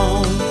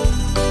along.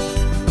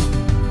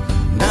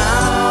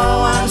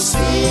 Now I'm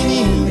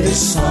singing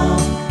this song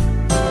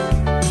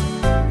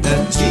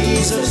that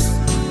Jesus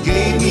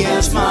gave me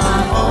as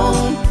my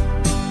own.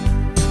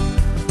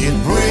 It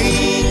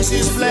brings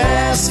His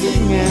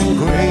blessing and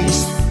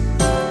grace.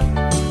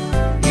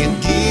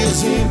 It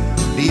gives Him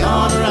the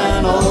honor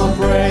and all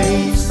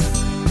praise.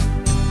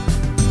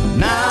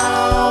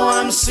 Now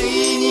I'm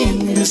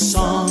singing this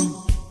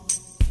song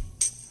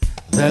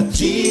that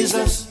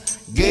Jesus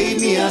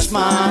gave me as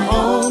my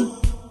own.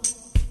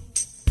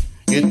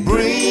 It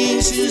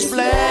brings His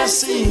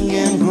blessing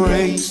and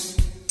grace.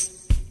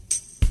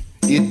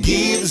 It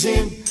gives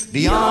Him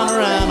the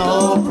honor and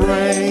all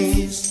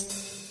praise.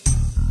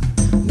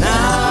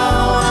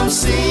 Now I'm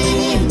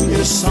singing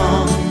this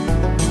song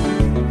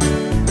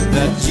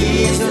that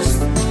Jesus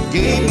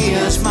gave me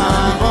as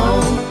my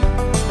own.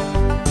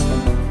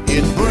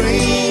 It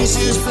brings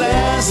His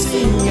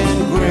blessing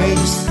and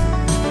grace.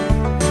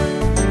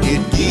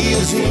 It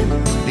gives Him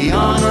the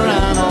honor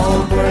and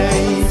all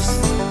praise.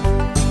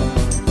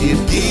 It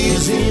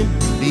gives Him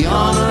the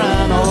honor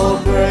and all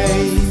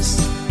praise.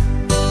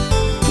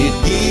 It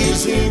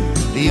gives Him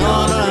the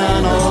honor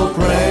and all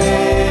praise.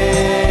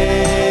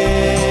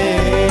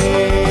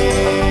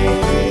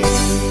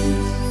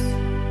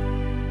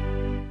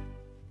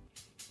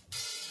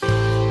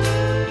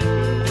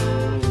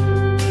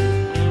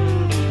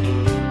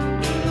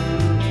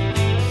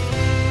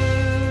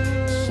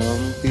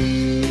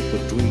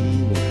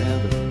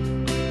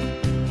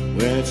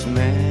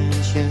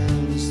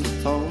 Mansions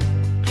tall.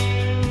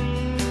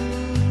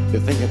 You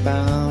think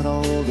about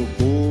all the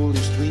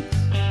golden streets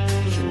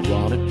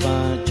surrounded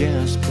by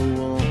jasper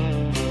wall.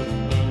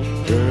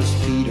 There's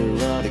Peter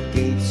at the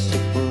gates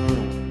of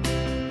pearl.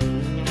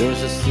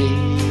 There's a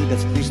sea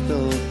that's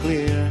crystal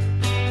clear.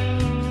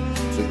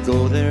 To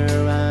go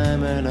there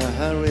I'm in a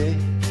hurry,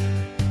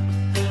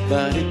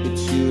 but if it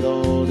should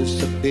all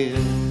disappear,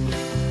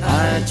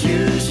 I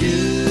choose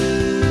you.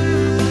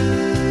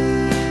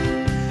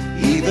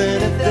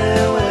 Even if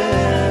there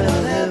were no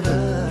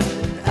heaven,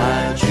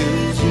 I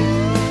choose you.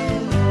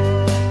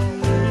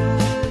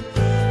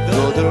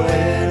 Though there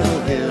were no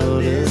hell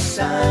this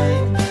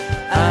side,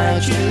 I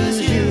choose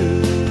you.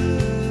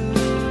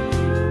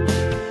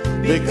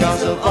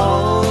 Because of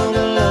all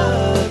the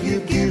love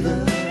you've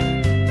given,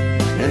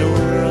 and a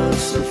world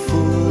so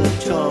full of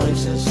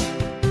choices,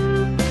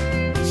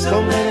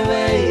 so many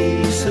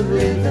ways of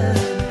living,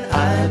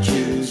 I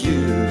choose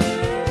you.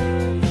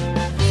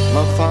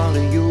 My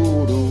Father,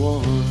 you're the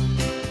one.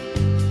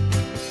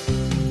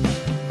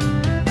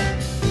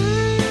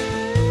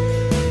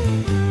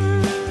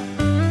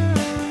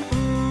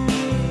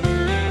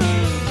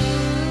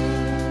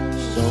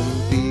 Some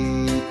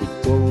people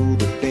go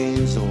to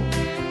dance on,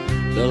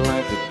 they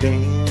like to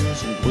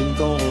dance and drink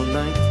all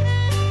night.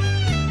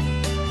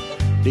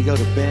 They go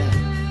to bed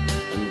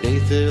and they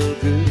feel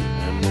good,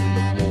 and in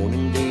the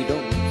morning they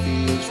don't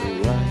feel so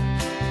right.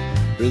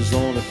 There's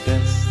all the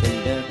death and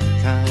that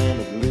kind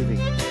of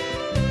living,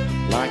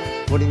 like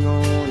putting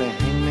on a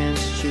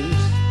hangman's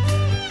shoes.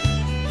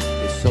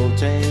 It's so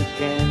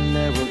take and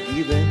never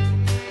given,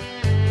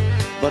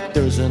 but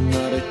there's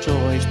another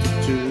choice to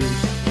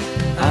choose.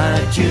 I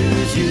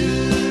choose you.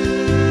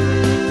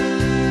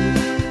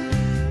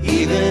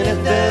 Even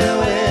if there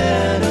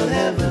were no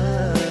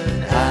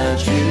heaven, I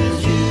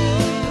choose you.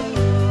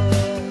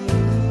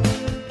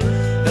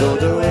 Though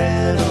there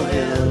were no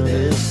hell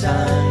this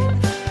side,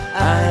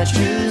 I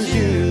choose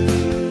you.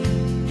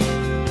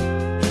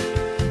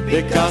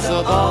 Because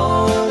of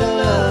all the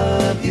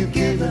love you've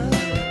given,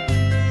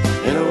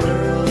 in a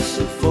world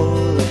so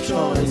full of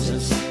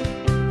choices,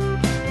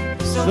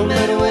 so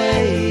many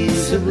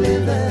ways of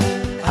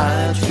living,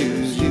 I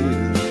choose you.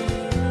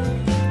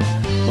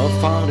 My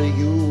Father,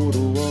 you're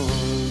the one.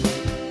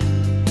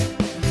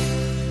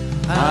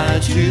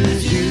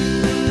 choose you.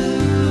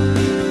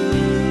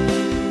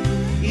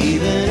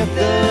 Even if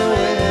there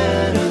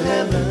were no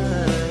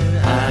heaven,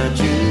 I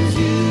choose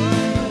you.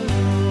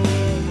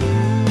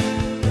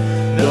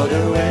 Though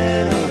there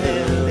were no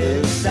hell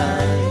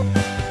inside,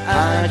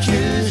 I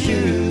choose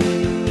you.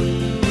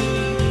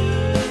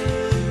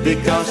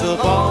 Because of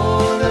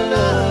all the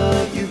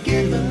love you've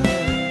given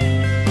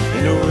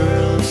in a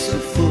world so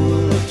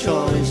full of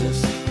choices,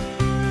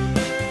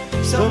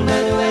 so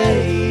many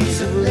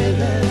ways of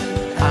living,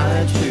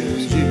 I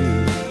choose you.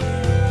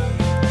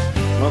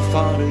 My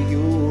Father,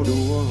 you're the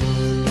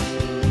one.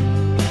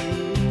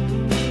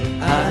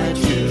 I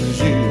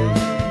choose you.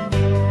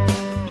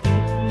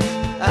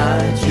 I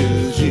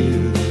choose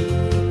you.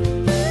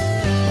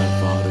 My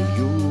Father,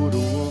 you're the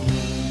one.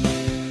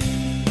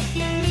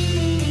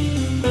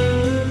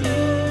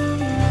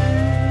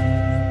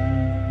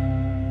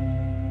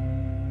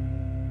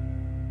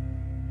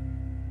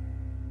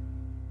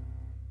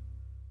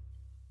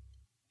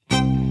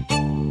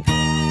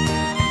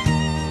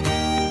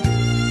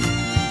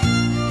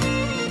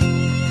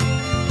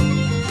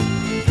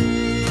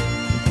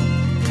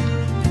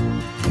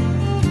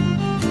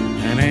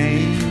 An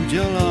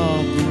angel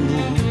of the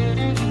Lord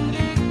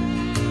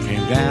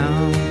came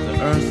down to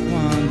earth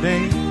one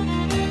day,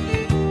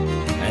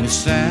 and he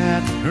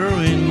sat her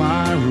in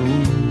my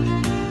room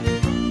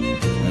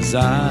as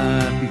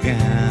I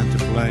began to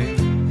play.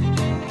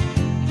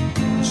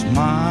 A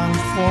smile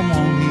formed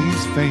on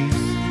his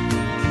face,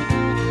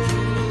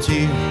 a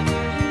tear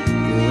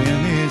grew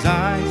in his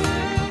eyes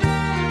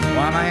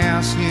when I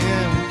asked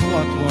him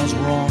what was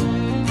wrong.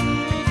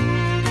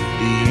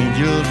 The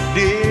angel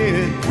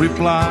did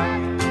reply,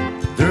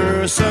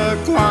 there's a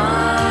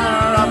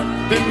choir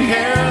up in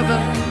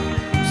heaven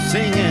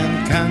singing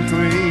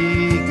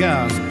country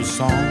gospel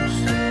songs,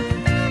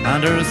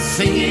 and they're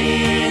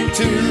singing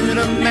to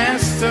the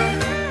Master,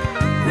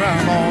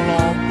 Grandma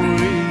all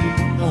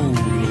praise all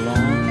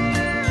along.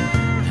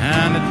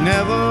 And it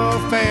never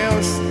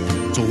fails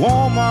to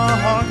warm my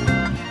heart,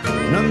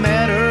 no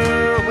matter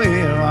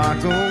where I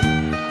go,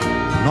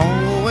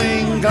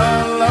 knowing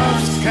God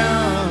loves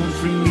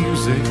country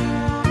music,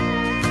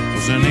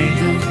 'cause an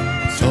angel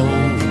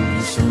told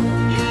me so.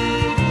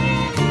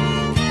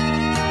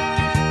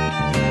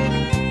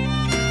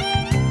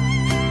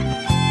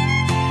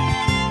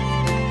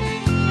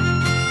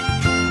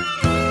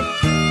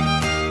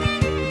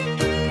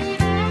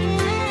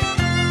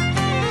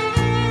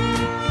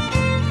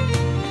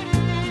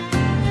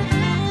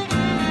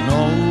 I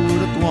know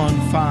that one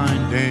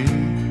fine day,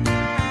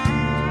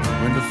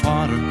 when the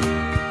Father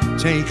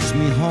takes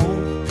me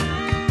home,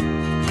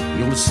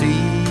 you'll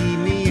see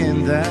me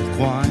in that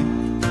choir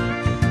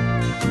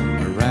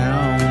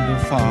around the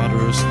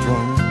Father's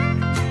throne.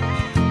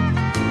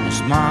 A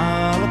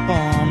smile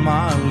upon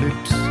my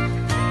lips,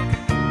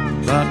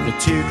 but a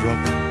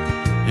teardrop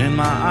in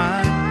my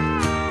eye,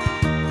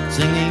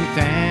 singing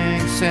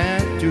thanks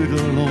to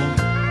the Lord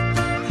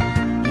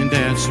in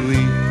that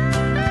sweet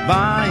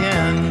by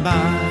and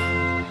by.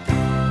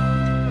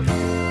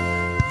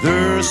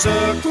 There's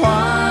a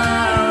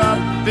choir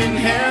up in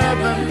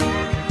heaven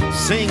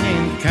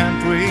singing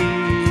country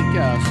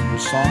gospel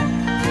song,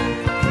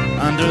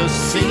 and they're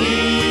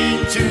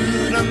singing to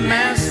the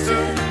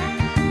Master,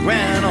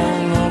 Grand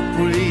Ole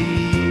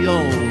Opry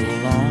all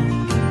along.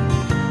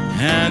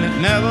 And it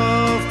never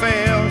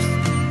fails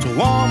to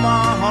warm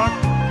my heart,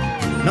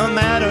 no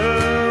matter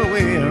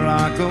where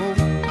I go,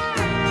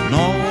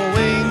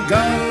 knowing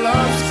God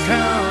loves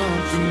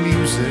country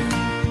music,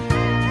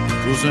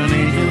 'cause an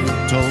angel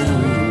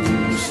told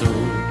me so.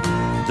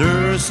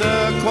 There's a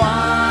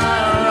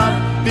choir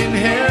up in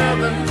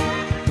heaven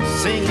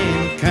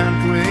singing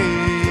country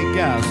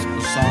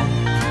gospel song,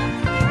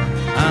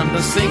 and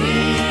they're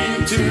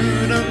singing to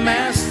the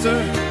Master,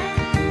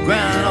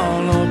 Grand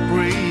Ole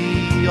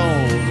Opry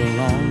all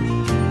along.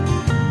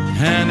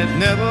 And it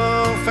never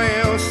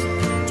fails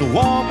to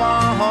warm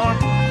my heart,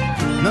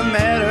 no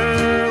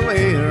matter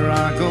where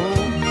I go,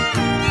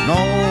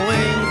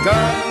 knowing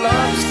God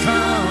loves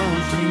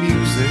country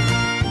music,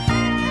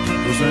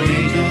 'cause an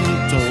angel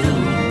told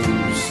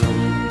me so.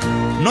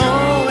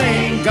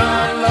 Knowing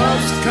God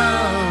loves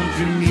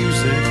country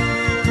music,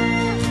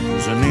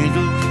 'cause an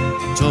angel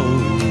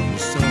told me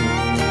so.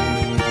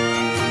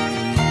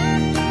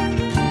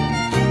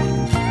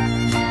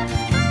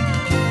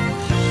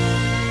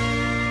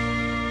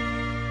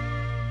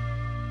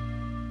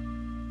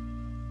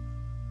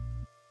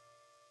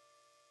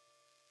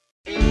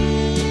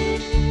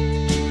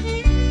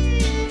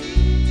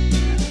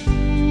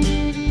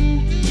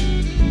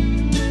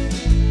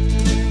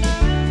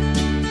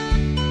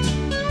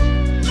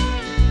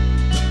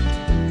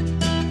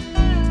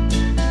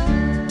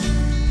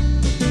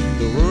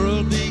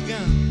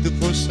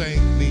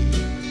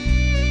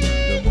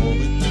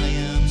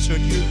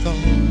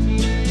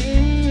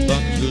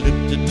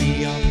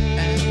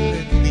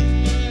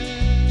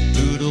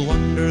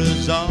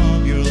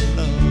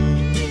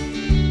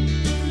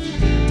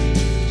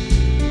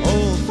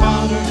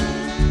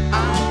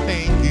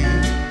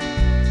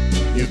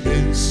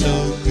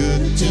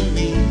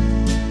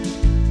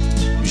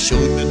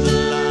 showed me the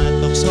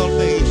light of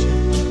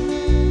salvation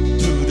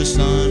through the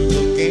Son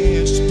who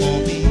cares for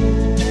me.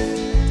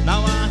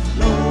 Now I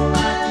know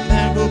I'll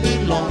never be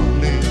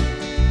lonely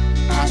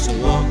as I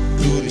walk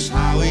through this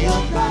highway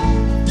of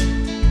life.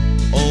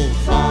 Oh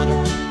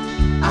Father,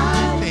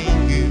 I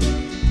thank you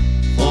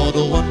for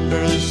the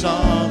wonders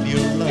of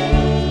your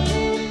love.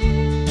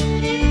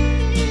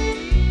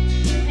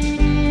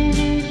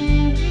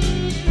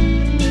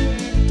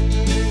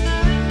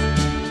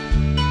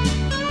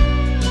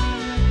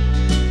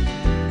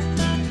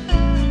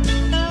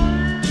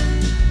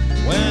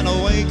 When I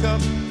wake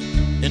up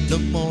in the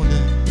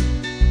morning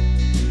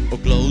or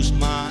close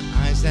my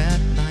eyes at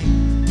night,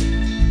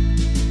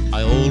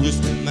 I always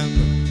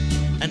remember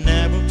and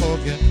never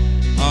forget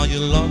how you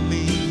love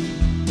me.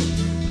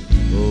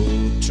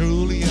 Oh,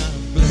 truly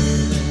I'm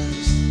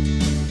blessed.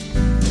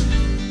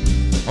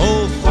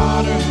 Oh,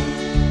 Father,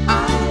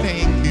 I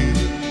thank you.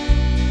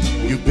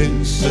 You've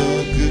been so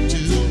good to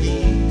me.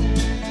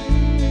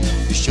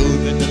 You showed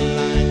me the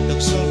light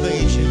of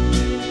salvation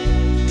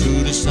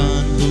through the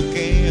Son who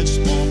cares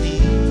for me.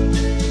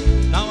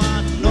 Now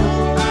I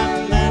know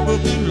I'll never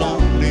be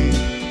lonely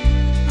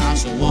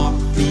as I walk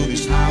through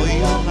this highway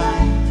of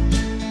life.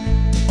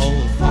 Oh,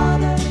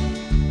 Father,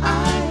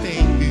 I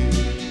thank you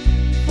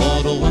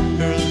for the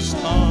wonders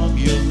of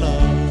your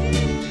love.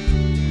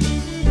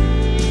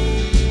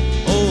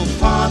 Oh,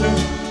 Father,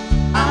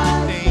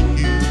 I thank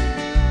you.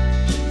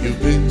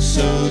 You've been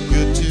so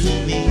good to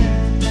me.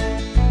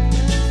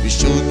 You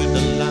showed me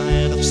the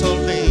light of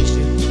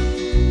salvation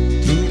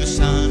through the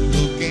Son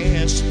who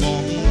cares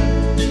for me.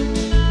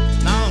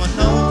 Now I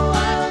know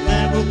I'll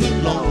never be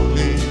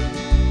lonely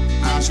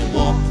as I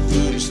walk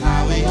through this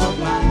highway of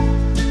life.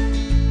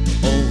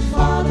 Oh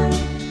Father,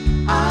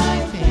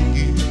 I thank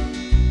you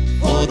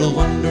for the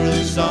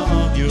wonders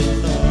of your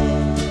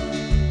love.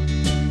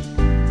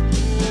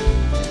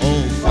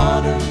 Oh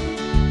Father,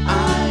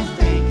 I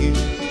thank you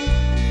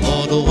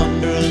for the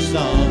wonders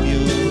of your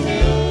love.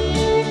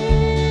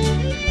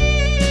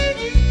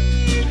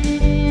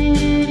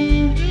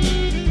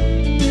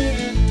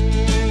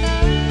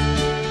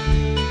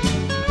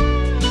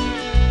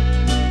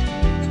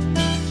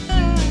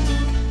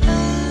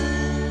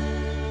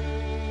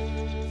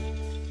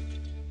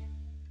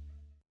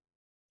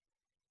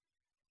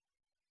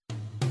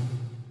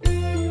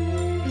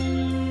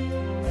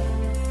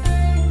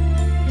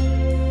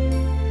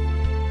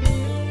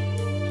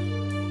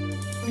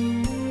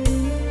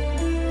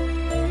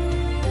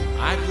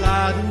 I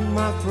gladden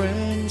my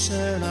friends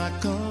and I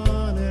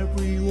con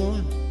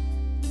everyone.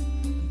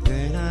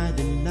 Then I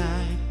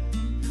deny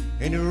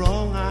any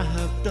wrong I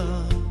have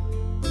done.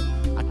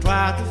 I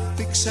try to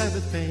fix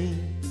everything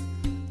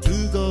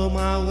to go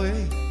my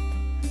way,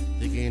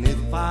 thinking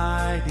if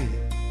I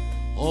did,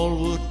 all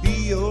would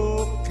be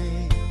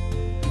okay.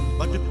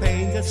 But the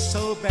pain got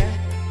so bad,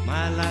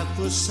 my life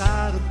was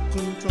out of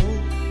control.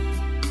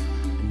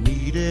 I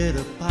needed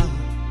a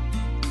power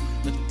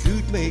that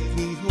could make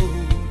me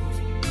whole.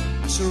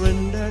 I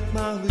surrendered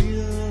my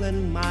will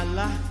and my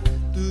life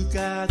to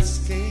God's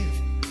care.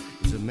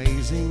 It's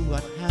amazing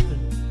what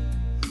happened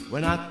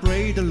when I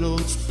prayed the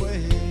Lord's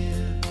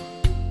Prayer.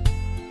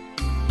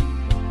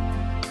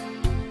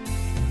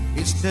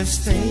 It's the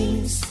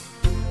stains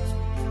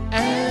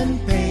and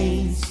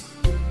pains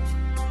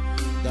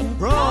that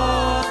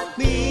brought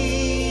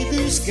me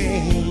this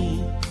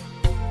gain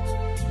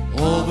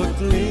of a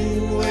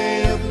clean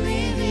way of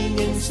living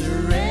in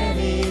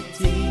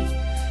serenity.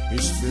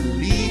 It's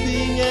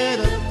believing in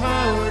a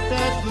power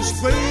that was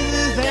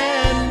greater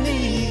than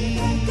me.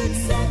 Could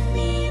set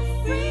me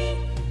free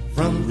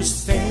From the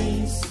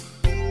stains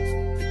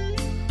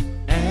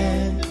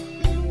and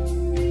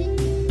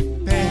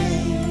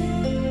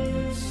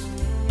pains.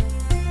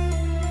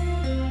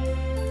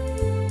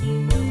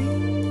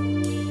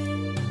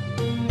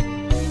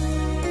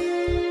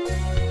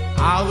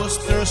 I was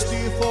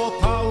thirsty for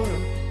power,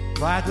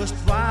 pride was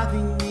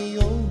driving me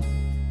on.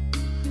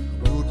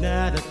 I would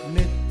not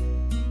admit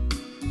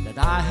that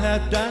I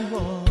had done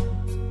wrong.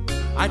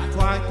 I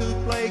tried to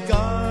play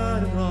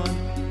God on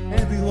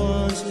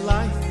everyone's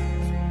life.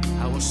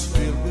 I was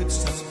filled with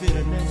such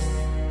bitterness,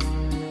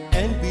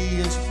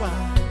 envy and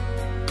strife.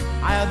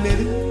 I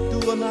admitted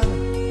to another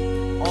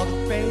all the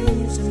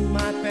pains in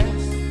my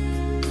past.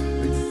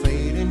 With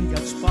faith in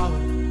God's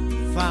power,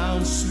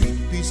 found sweet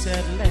peace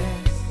at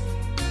last.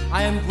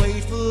 I am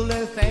grateful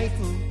and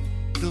thankful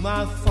to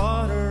my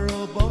Father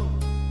above,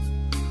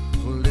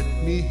 who let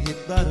me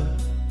hit bottom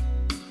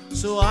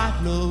so I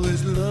know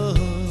His love.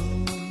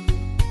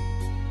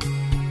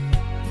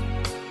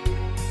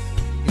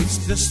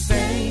 It's the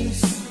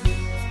stains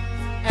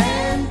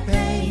and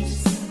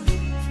pains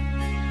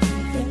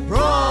that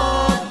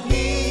brought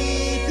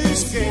me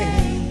this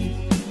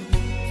gain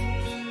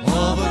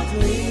of a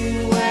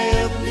clean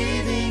way of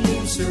living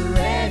in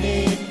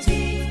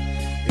serenity.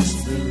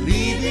 It's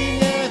believing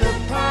in a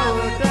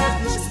power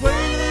that was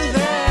greater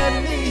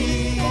than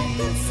me. that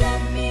could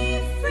set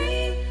me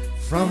free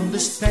From the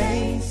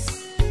stains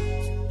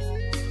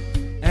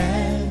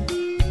and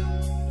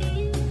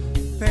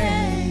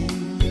pains.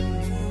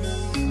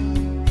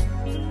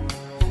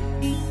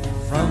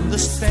 the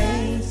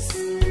space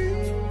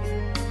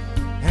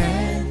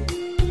and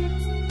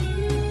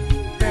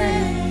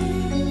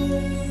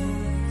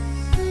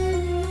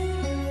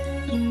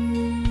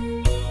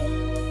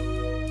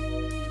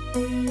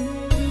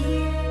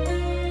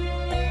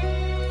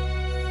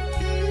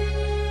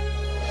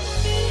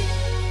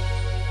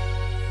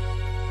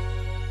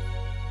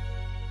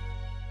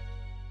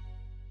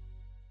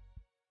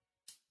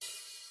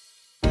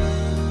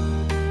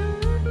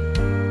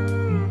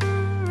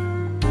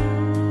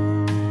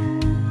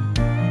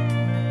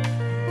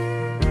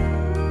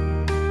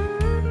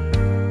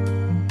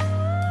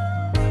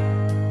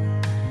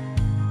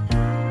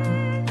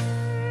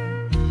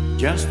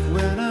just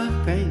when I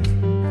think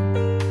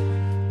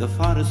the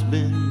Father's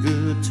been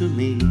good to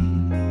me,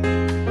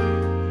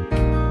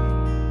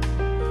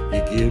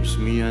 He gives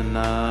me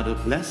another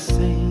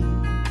blessing.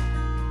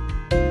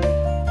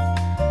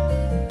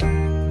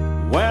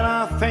 When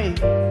I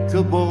think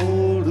of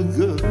all the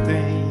good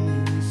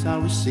things I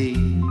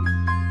receive,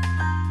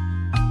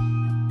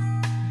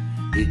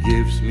 He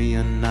gives me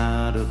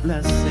another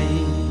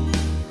blessing.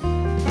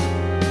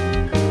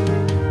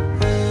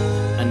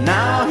 And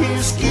now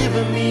He's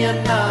given me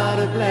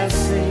another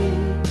blessing.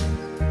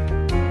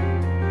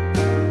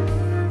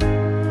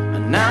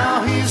 And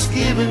now He's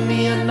given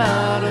me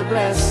another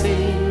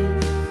blessing.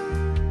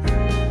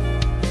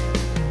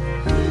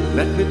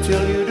 Let me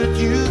tell you that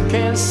you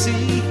can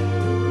see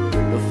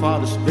the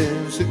Father's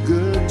been so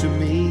good to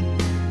me.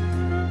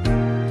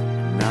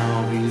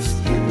 Now He's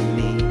given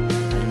me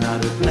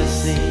another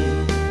blessing.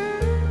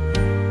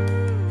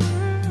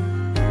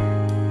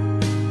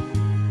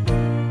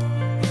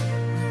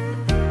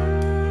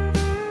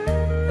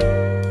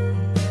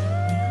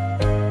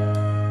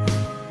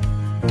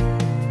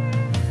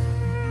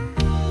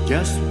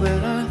 Just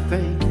when I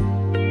think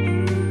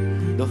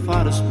the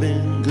Father's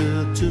been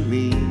good to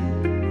me,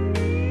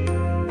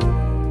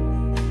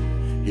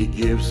 He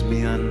gives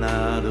me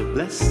another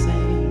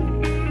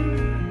blessing.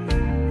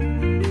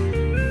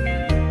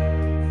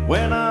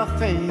 When I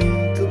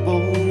think of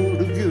all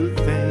the good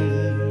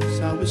things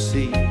I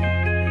receive,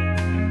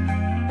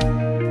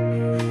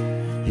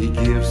 He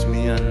gives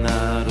me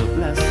another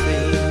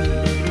blessing.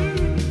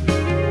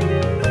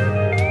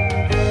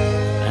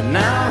 And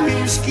now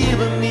He's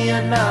given me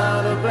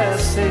another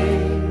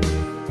blessing.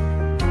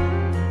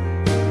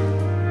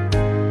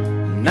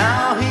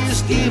 Now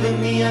He's given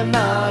me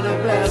another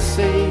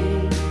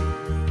blessing.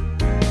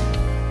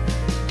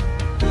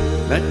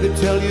 Let me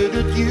tell you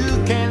that you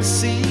can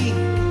see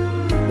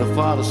the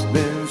Father's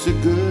been so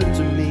good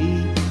to me.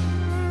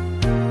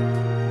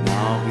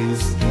 Now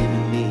He's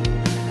giving me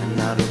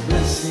another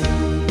blessing.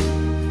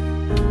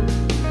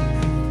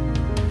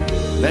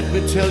 Let me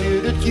tell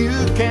you that you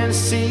can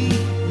see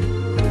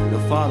the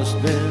Father's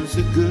been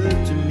so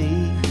good to me.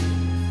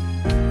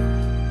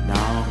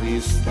 Now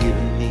He's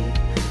giving me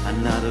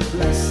another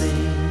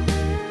blessing.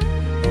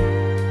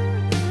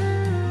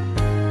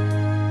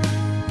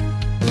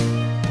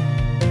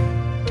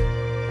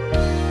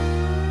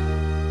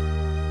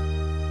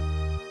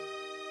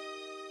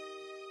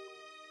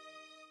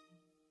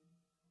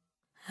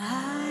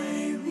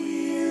 I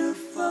will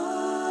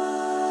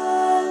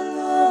follow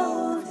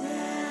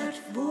that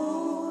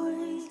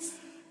voice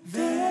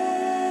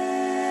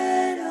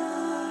that I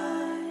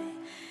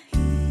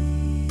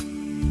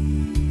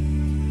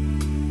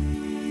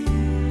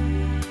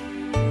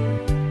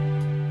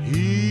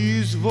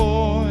His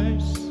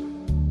voice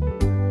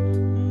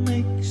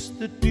makes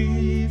the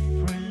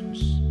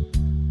difference.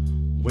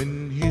 When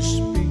He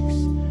speaks,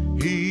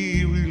 He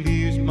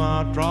relieves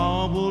my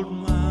troubled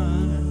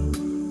mind.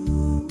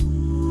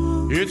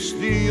 It's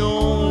the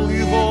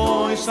only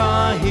voice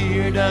I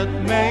hear that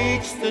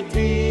makes the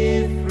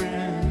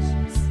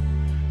difference.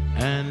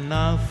 And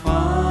I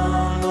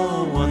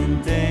follow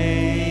one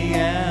day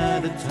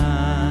at a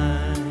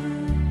time.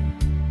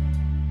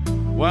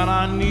 When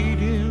I need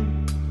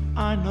Him,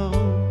 I know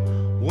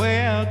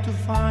where to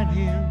find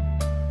Him.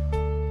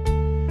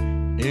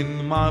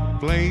 In my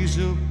place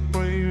of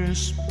prayer, His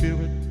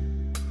Spirit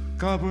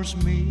covers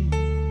me.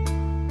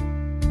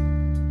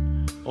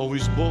 Oh,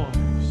 His voice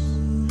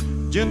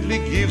gently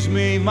gives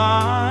me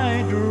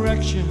my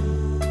direction,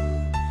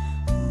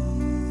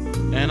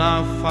 and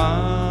I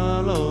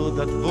follow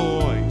that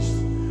voice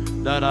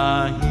that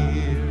I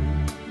hear.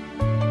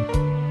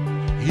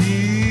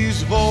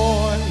 His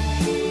voice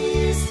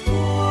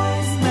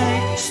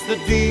makes the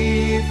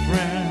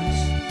difference.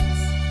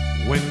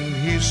 When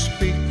He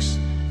speaks,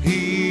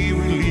 He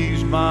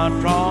relieves my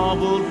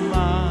troubled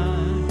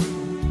mind.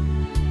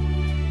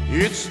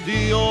 It's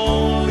the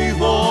only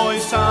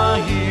voice I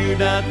hear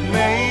that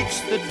makes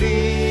the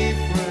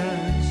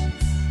difference.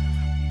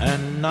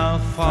 And I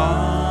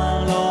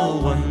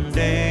follow one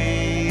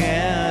day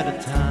at a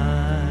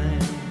time.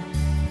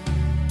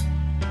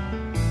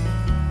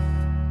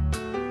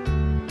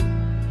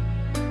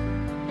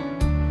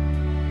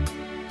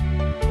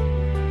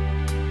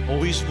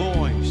 Oh, His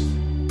voice,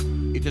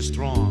 it is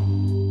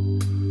strong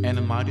and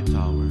a mighty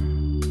tower,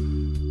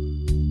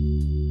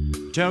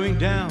 tearing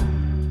down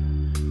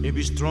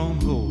every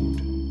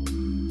stronghold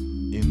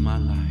in my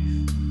life.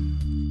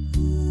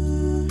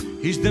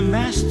 He's the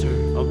master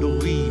of the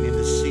wind and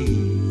the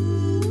sea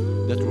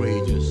that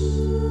rages.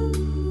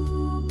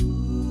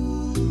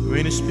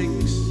 When he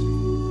speaks,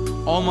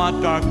 all my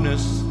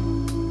darkness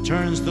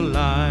turns to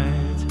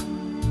light.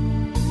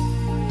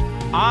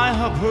 I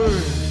have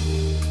heard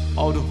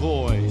of the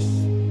voice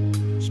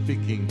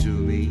speaking to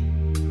me,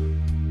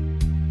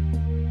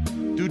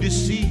 to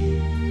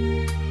deceive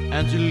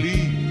and to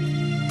lead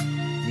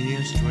me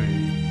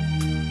astray.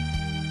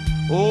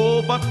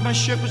 Oh, but my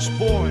shepherd's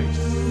voice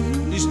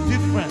is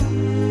different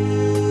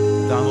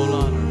than all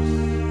others,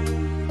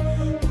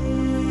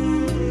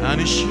 and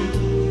his sheep,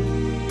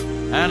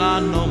 and I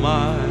know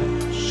my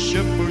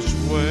shepherd's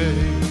way.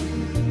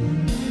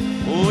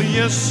 Oh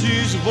yes,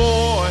 his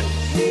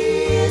voice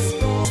is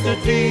the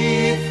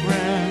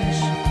difference.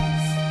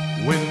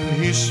 When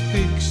he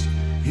speaks,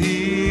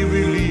 he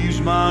relieves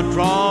my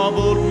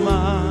troubled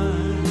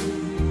mind.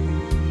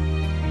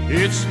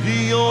 It's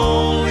the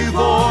only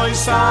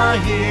voice I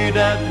hear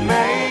that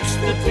makes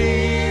the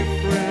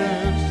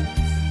difference,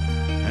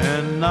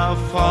 and I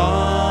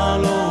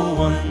follow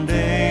one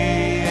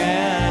day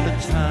at a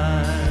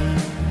time.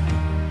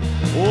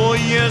 Oh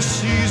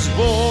yes, his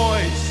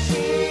voice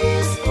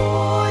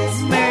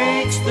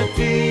makes the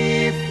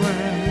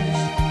difference.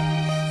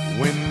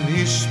 When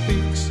he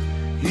speaks,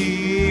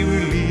 he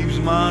relieves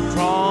my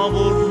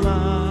troubled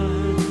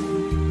mind.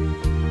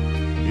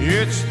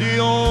 It's the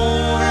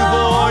only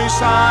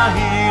voice I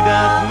hear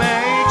that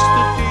makes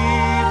the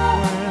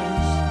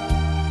difference,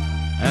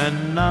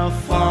 and I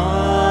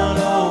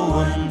follow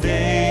one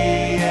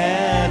day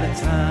at a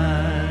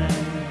time,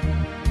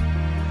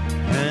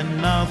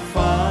 and I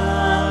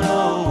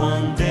follow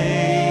one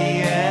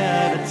day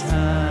at a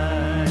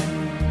time.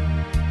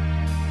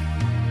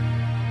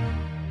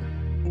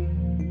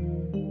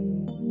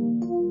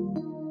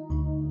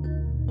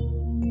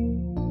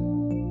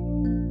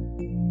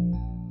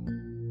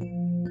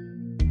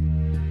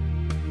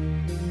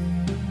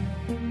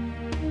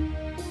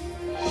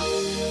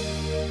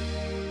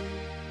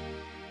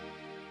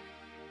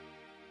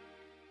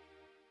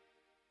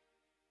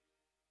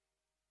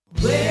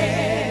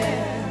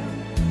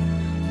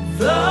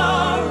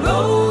 The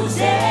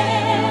roses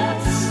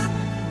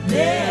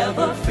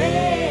never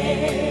fade.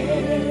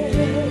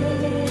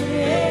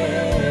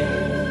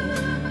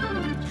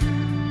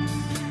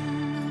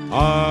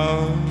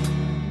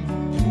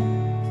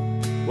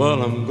 Well,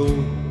 I'm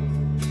going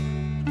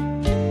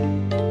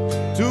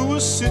to a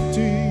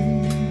city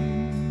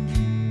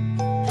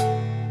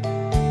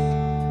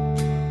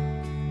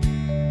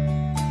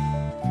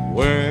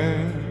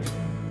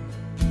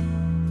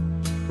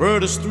where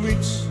the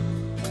streets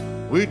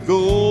with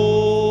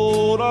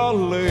gold are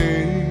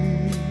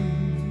laid,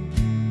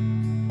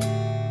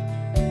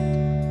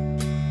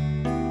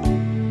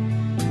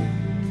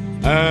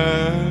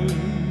 and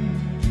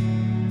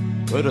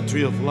where the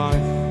tree of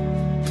life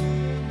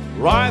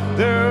right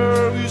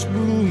there is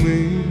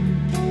blooming,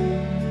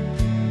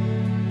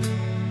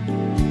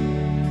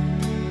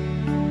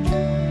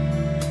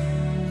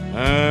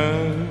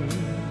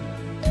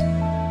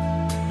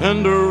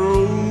 and the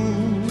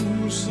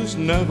roses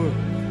never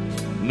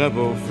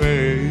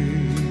fade.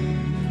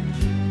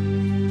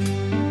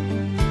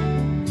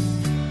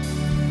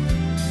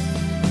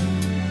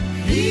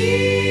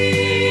 Here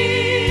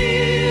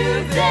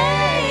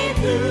they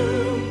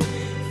bloom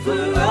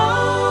for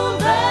all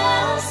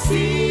the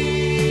seasons,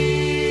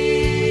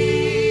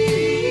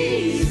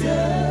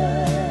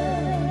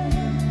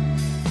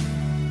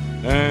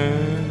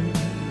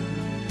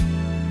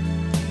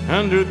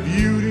 and their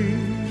beauty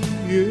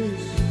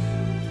is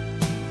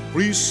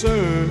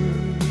preserved.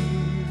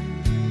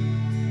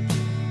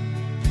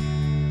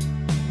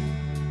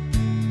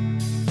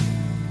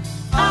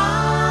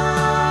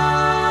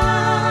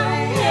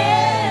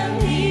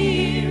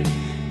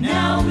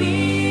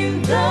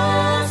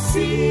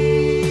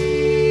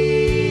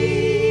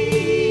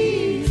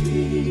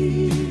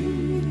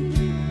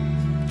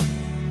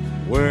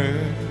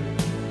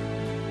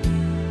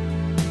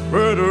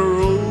 Where the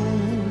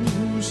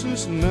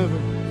roses never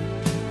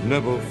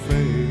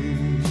fade.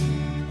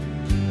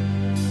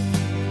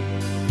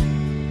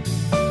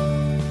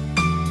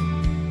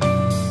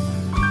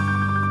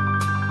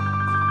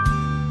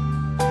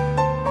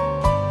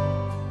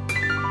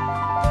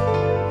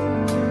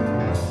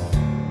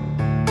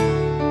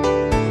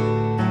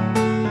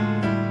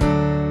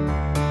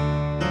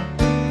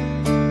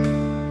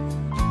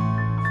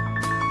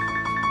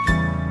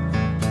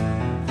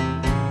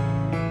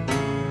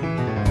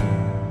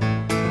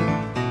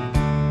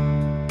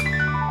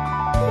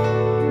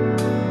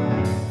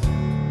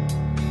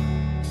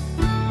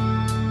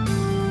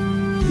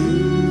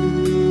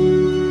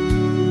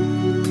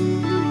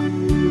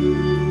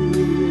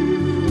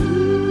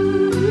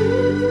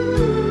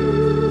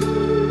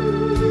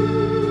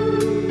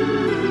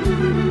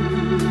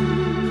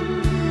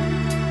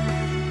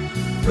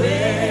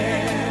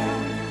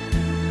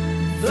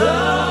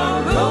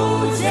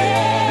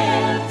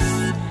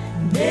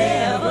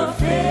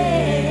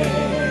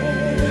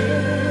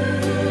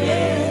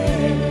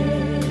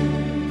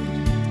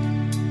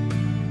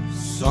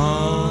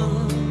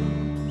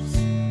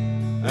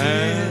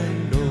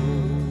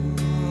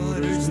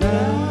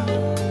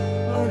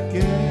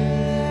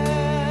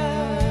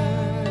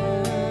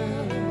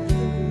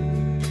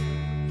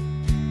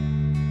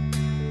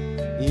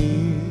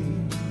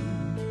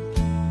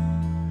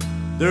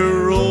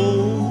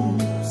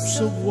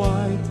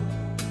 white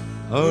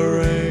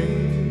array.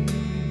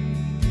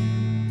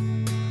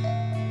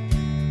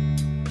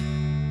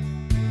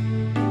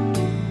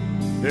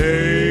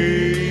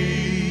 They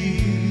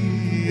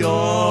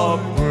are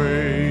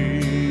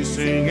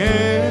praising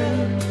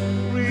and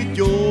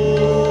rejoicing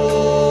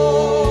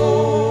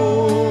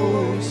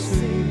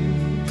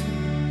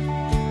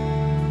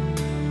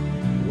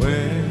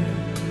where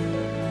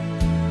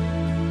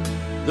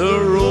the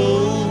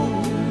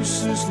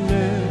roses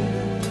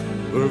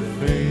never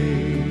fade.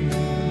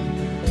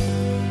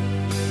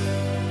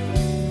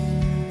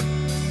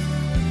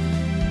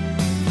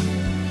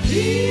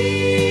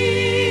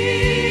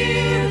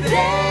 Here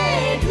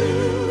they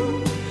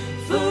bloom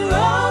for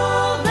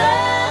all the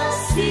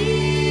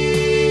seasons.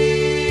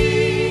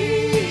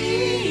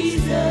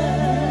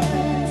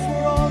 For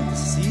all the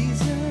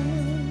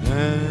seasons.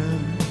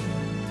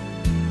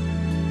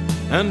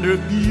 And their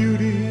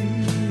beauty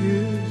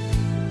is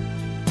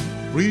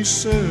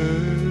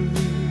reserved.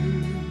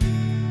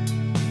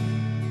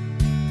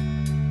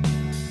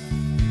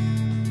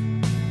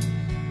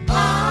 I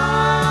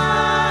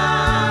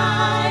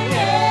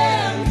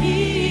am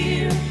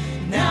here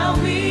now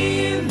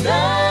in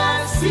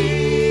the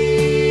city.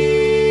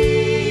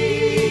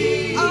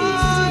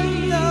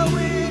 I'm now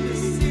in the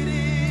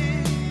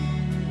city.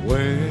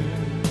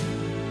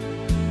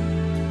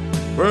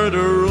 Where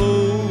the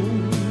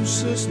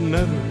roses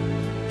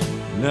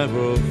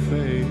never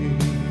fade.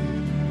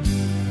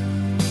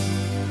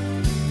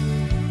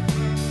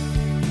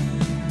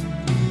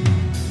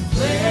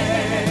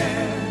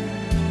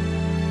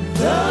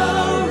 The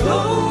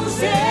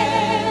roses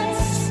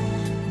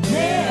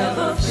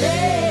never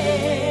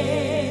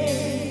fade,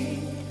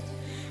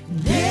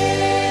 never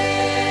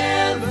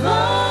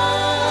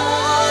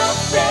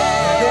fade. The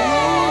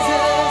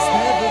roses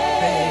never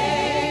fade.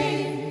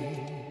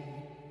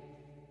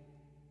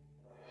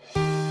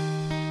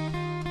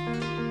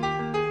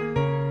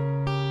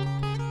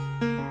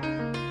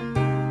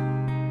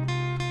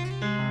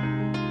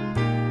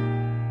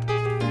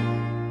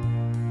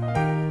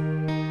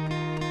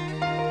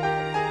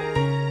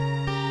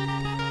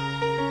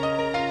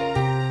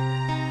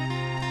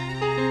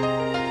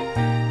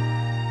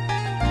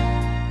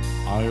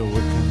 I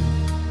awakened,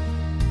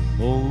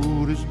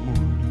 this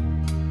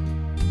morning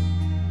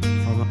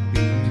from a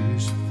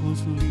peaceful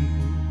sleep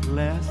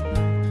last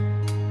night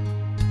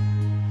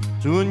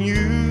to a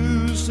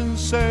new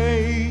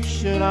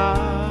sensation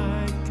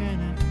I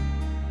cannot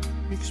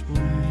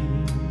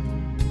explain.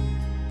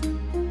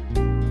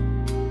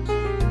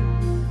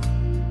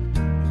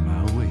 Am I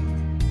awake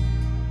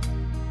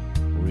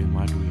or in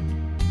my dream?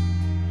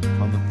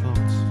 From the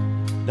thoughts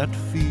that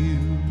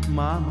fill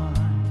my mind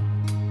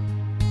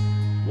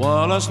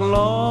while I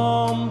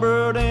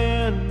slumbered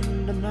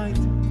in the night,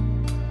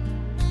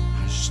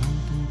 has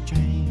something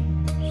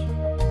changed?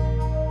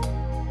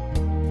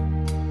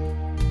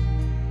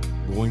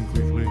 Going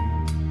quickly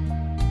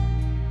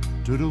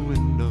to the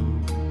window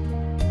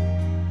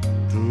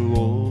to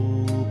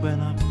open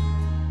up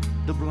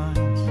the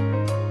blinds,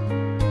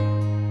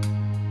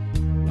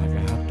 like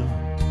I have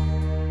done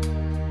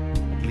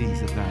at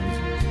least 1,000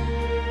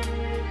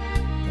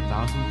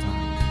 times before.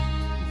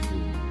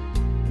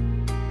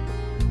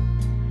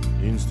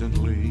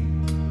 Instantly,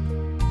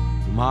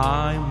 to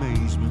my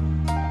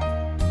amazement,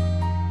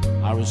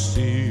 I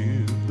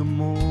received the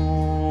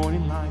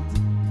morning light.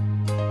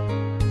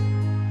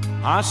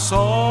 I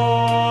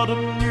saw the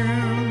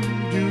new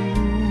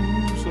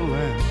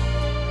Jerusalem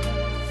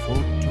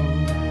photo.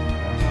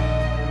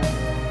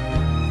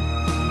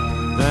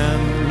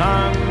 Then I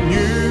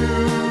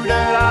knew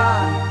that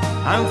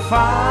I'm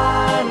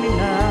finally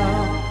now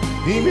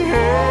in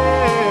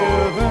heaven.